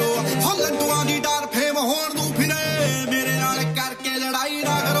ਨਾ ਕਰੋ ਹੋ ਲੰਡੂਆਂ ਦੀ ਡਰ ਫੇਮ ਹੋਣ ਨੂੰ ਫਿਰੇ ਮੇਰੇ ਨਾਲ ਕਰਕੇ ਲੜਾਈ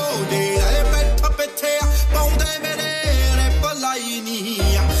ਨਾ ਕਰੋ ਜਿਹੜੇ ਬੈਠ ਪਿੱਛੇ ਪਾਉਂਦੇ ਮੇਰੇ ਰਿਪ ਲਾਈ ਨਹੀਂ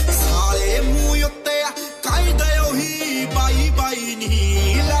ਸਾਲੇ ਮੂੰਹ ਉੱਤੇ ਕਾਇਦੇ ਉਹੀ ਬਾਈ ਬਾਈ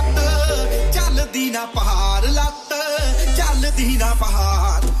ਨਹੀਂ ਲੱਤ ਚੱਲਦੀ ਨਾ ਪਹਾੜ ਲੱਤ ਚੱਲਦੀ ਨਾ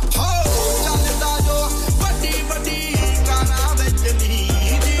ਪਹਾੜ ਹੋ ਚੱਲਦਾ ਜੋ ਵੱਡੀ ਵੱਡੀ ਕਾਰਾਂ ਵਿੱਚ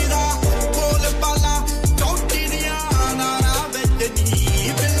ਨਹੀਂ ਜੀਦਾ ਬੋਲ ਬਾਲਾ ਚੋਟੀ ਦੀਆਂ ਨਾਰਾਂ ਵਿੱਚ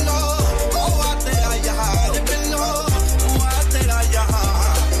ਨਹੀਂ ਬਿੱਲੋ ਉਹ ਆ ਤੇਰਾ ਯਾਰ ਬਿੱਲੋ ਉਹ ਆ ਤੇਰਾ ਯਾਰ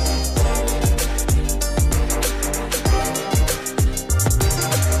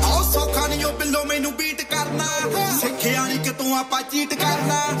ਆਓ ਸੌਖਾ ਨੀ ਉਹ ਬਿੱਲੋ ਮੈਨੂੰ ਬੀਟ ਕਰਨਾ ਸਿੱਖਿਆ ਨੀ ਕਿ ਤੂੰ ਆਪਾਂ ਚੀਟ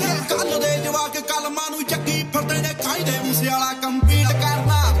ਕਰਨਾ ਕੱਲ ਦੇ ਜਵਾਕ ਕਲਮਾਂ ਨੂੰ ਚੱਕੀ ਫਿਰਦੇ ਨੇ ਖਾਈਦੇ ਮੂਸੇਵਾਲਾ ਕੰਪੀਟ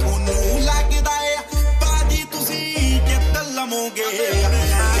ਕਰਨਾ ਤੁਹਾਨੂੰ ਲੱਗਦਾ ਏ ਬਾਜੀ ਤੁਸੀਂ ਜਿੱਤ ਲਵੋਗੇ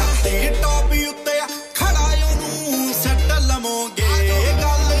ਤੇ ਟੋਪੀ ਉੱਤੇ ਖੜਾ ਉਹਨੂੰ ਸੱਟ ਲਵੋਗੇ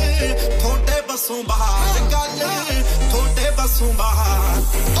ਗੱਲ ਥੋੜੇ ਬਸੋਂ ਬਾਹਰ ਗੱਲ ਥੋੜੇ ਬਸੋਂ ਬਾਹਰ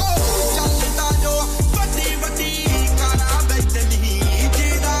ਓ ਚੱਲਦਾ ਜੋ ਵੱਡੀ ਵੱਡੀ ਕਾਰਾਂ ਵਿੱਚ ਨਹੀਂ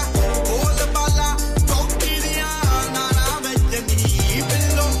ਜੀਦਾ ਬੋਲ ਬਾਲਾ ਚੌਕੀ ਦੀਆਂ ਨਾਰਾਂ ਵਿੱਚ ਨਹੀਂ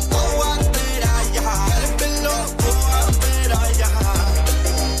ਬਿੱਲੋ ਉਹ ਆ ਤੇਰਾ ਯਾਰ ਬਿੱਲੋ ਉਹ ਆ ਤੇਰਾ ਯਾਰ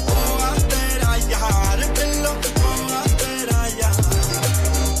ਉਹ ਆ ਤੇਰਾ ਯਾਰ ਬਿੱਲੋ ਉਹ ਆ ਤੇਰਾ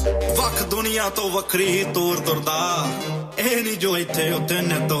ਯਾਰ ਵੱਖ ਦੁਨੀਆ ਤੋਂ ਵੱਖਰੀ ਤੋਰ ਤੁਰਦਾ ਇਹ ਨਹੀਂ ਜੋ ਇੱਥੇ ਉੱਥੇ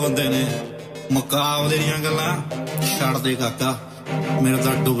ਨਿੱਤ ਹੁੰਦੇ ਨੇ ਮੁਕਾਬਲੇ ਦੀਆਂ ਗੱਲਾਂ ਛੱਡ ਦੇ ਕਾਕਾ मेरे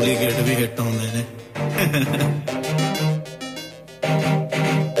तो डुप्लीकेट भी हिट होंदे ने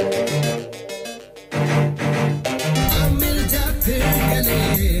मिल जा फिर गले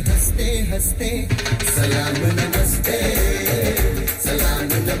हंसते हंसते सलाम नमस्ते सलाम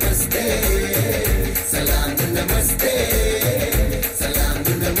नमस्ते सलाम नमस्ते सलाम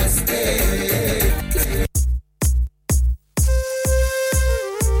नमस्ते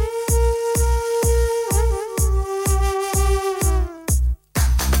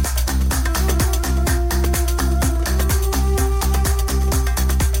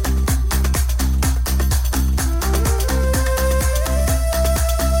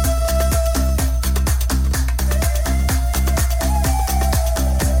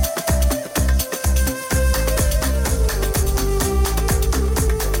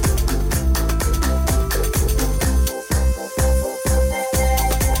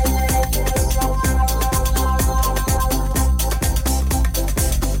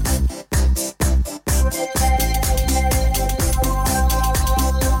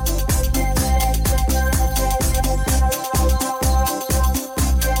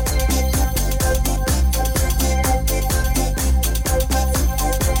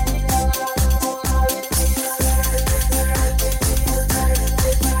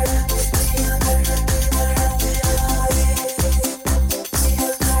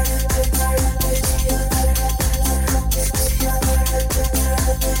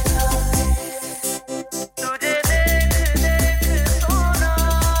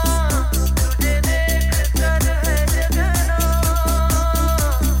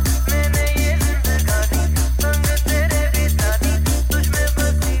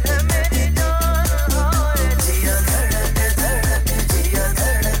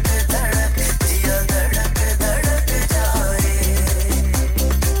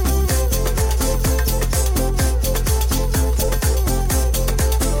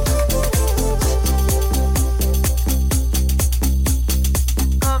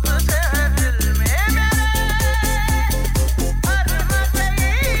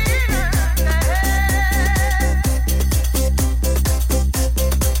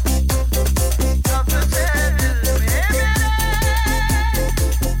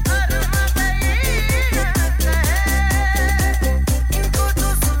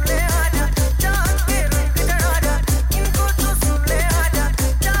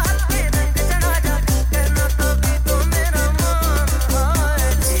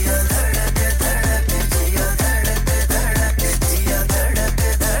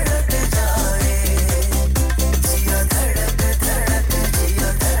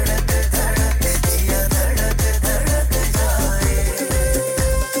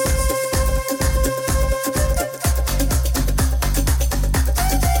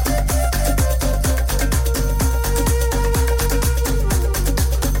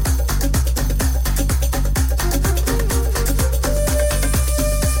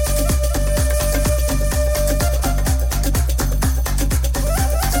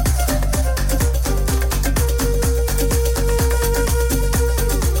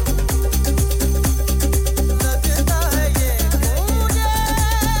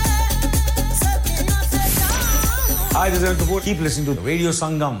Keep listening to Radio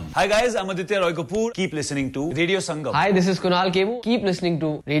Sangam. Hi guys, I'm Aditya Roy Kapoor. Keep listening to Radio Sangam. Hi, this is Kunal Kebu. Keep listening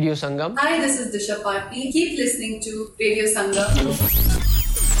to Radio Sangam. Hi, this is Disha Patni. Keep listening to Radio Sangam.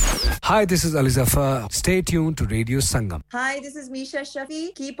 Hi, this is Ali Zafar. Stay tuned to Radio Sangam. Hi, this is Misha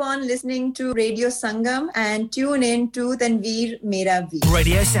Shafi. Keep on listening to Radio Sangam and tune in to Tanveer Mera Veer.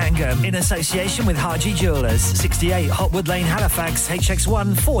 Radio Sangam in association with Haji Jewellers, 68 Hotwood Lane, Halifax,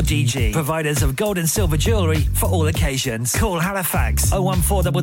 HX1 4DG. Providers of gold and silver jewellery for all occasions. Call Halifax 014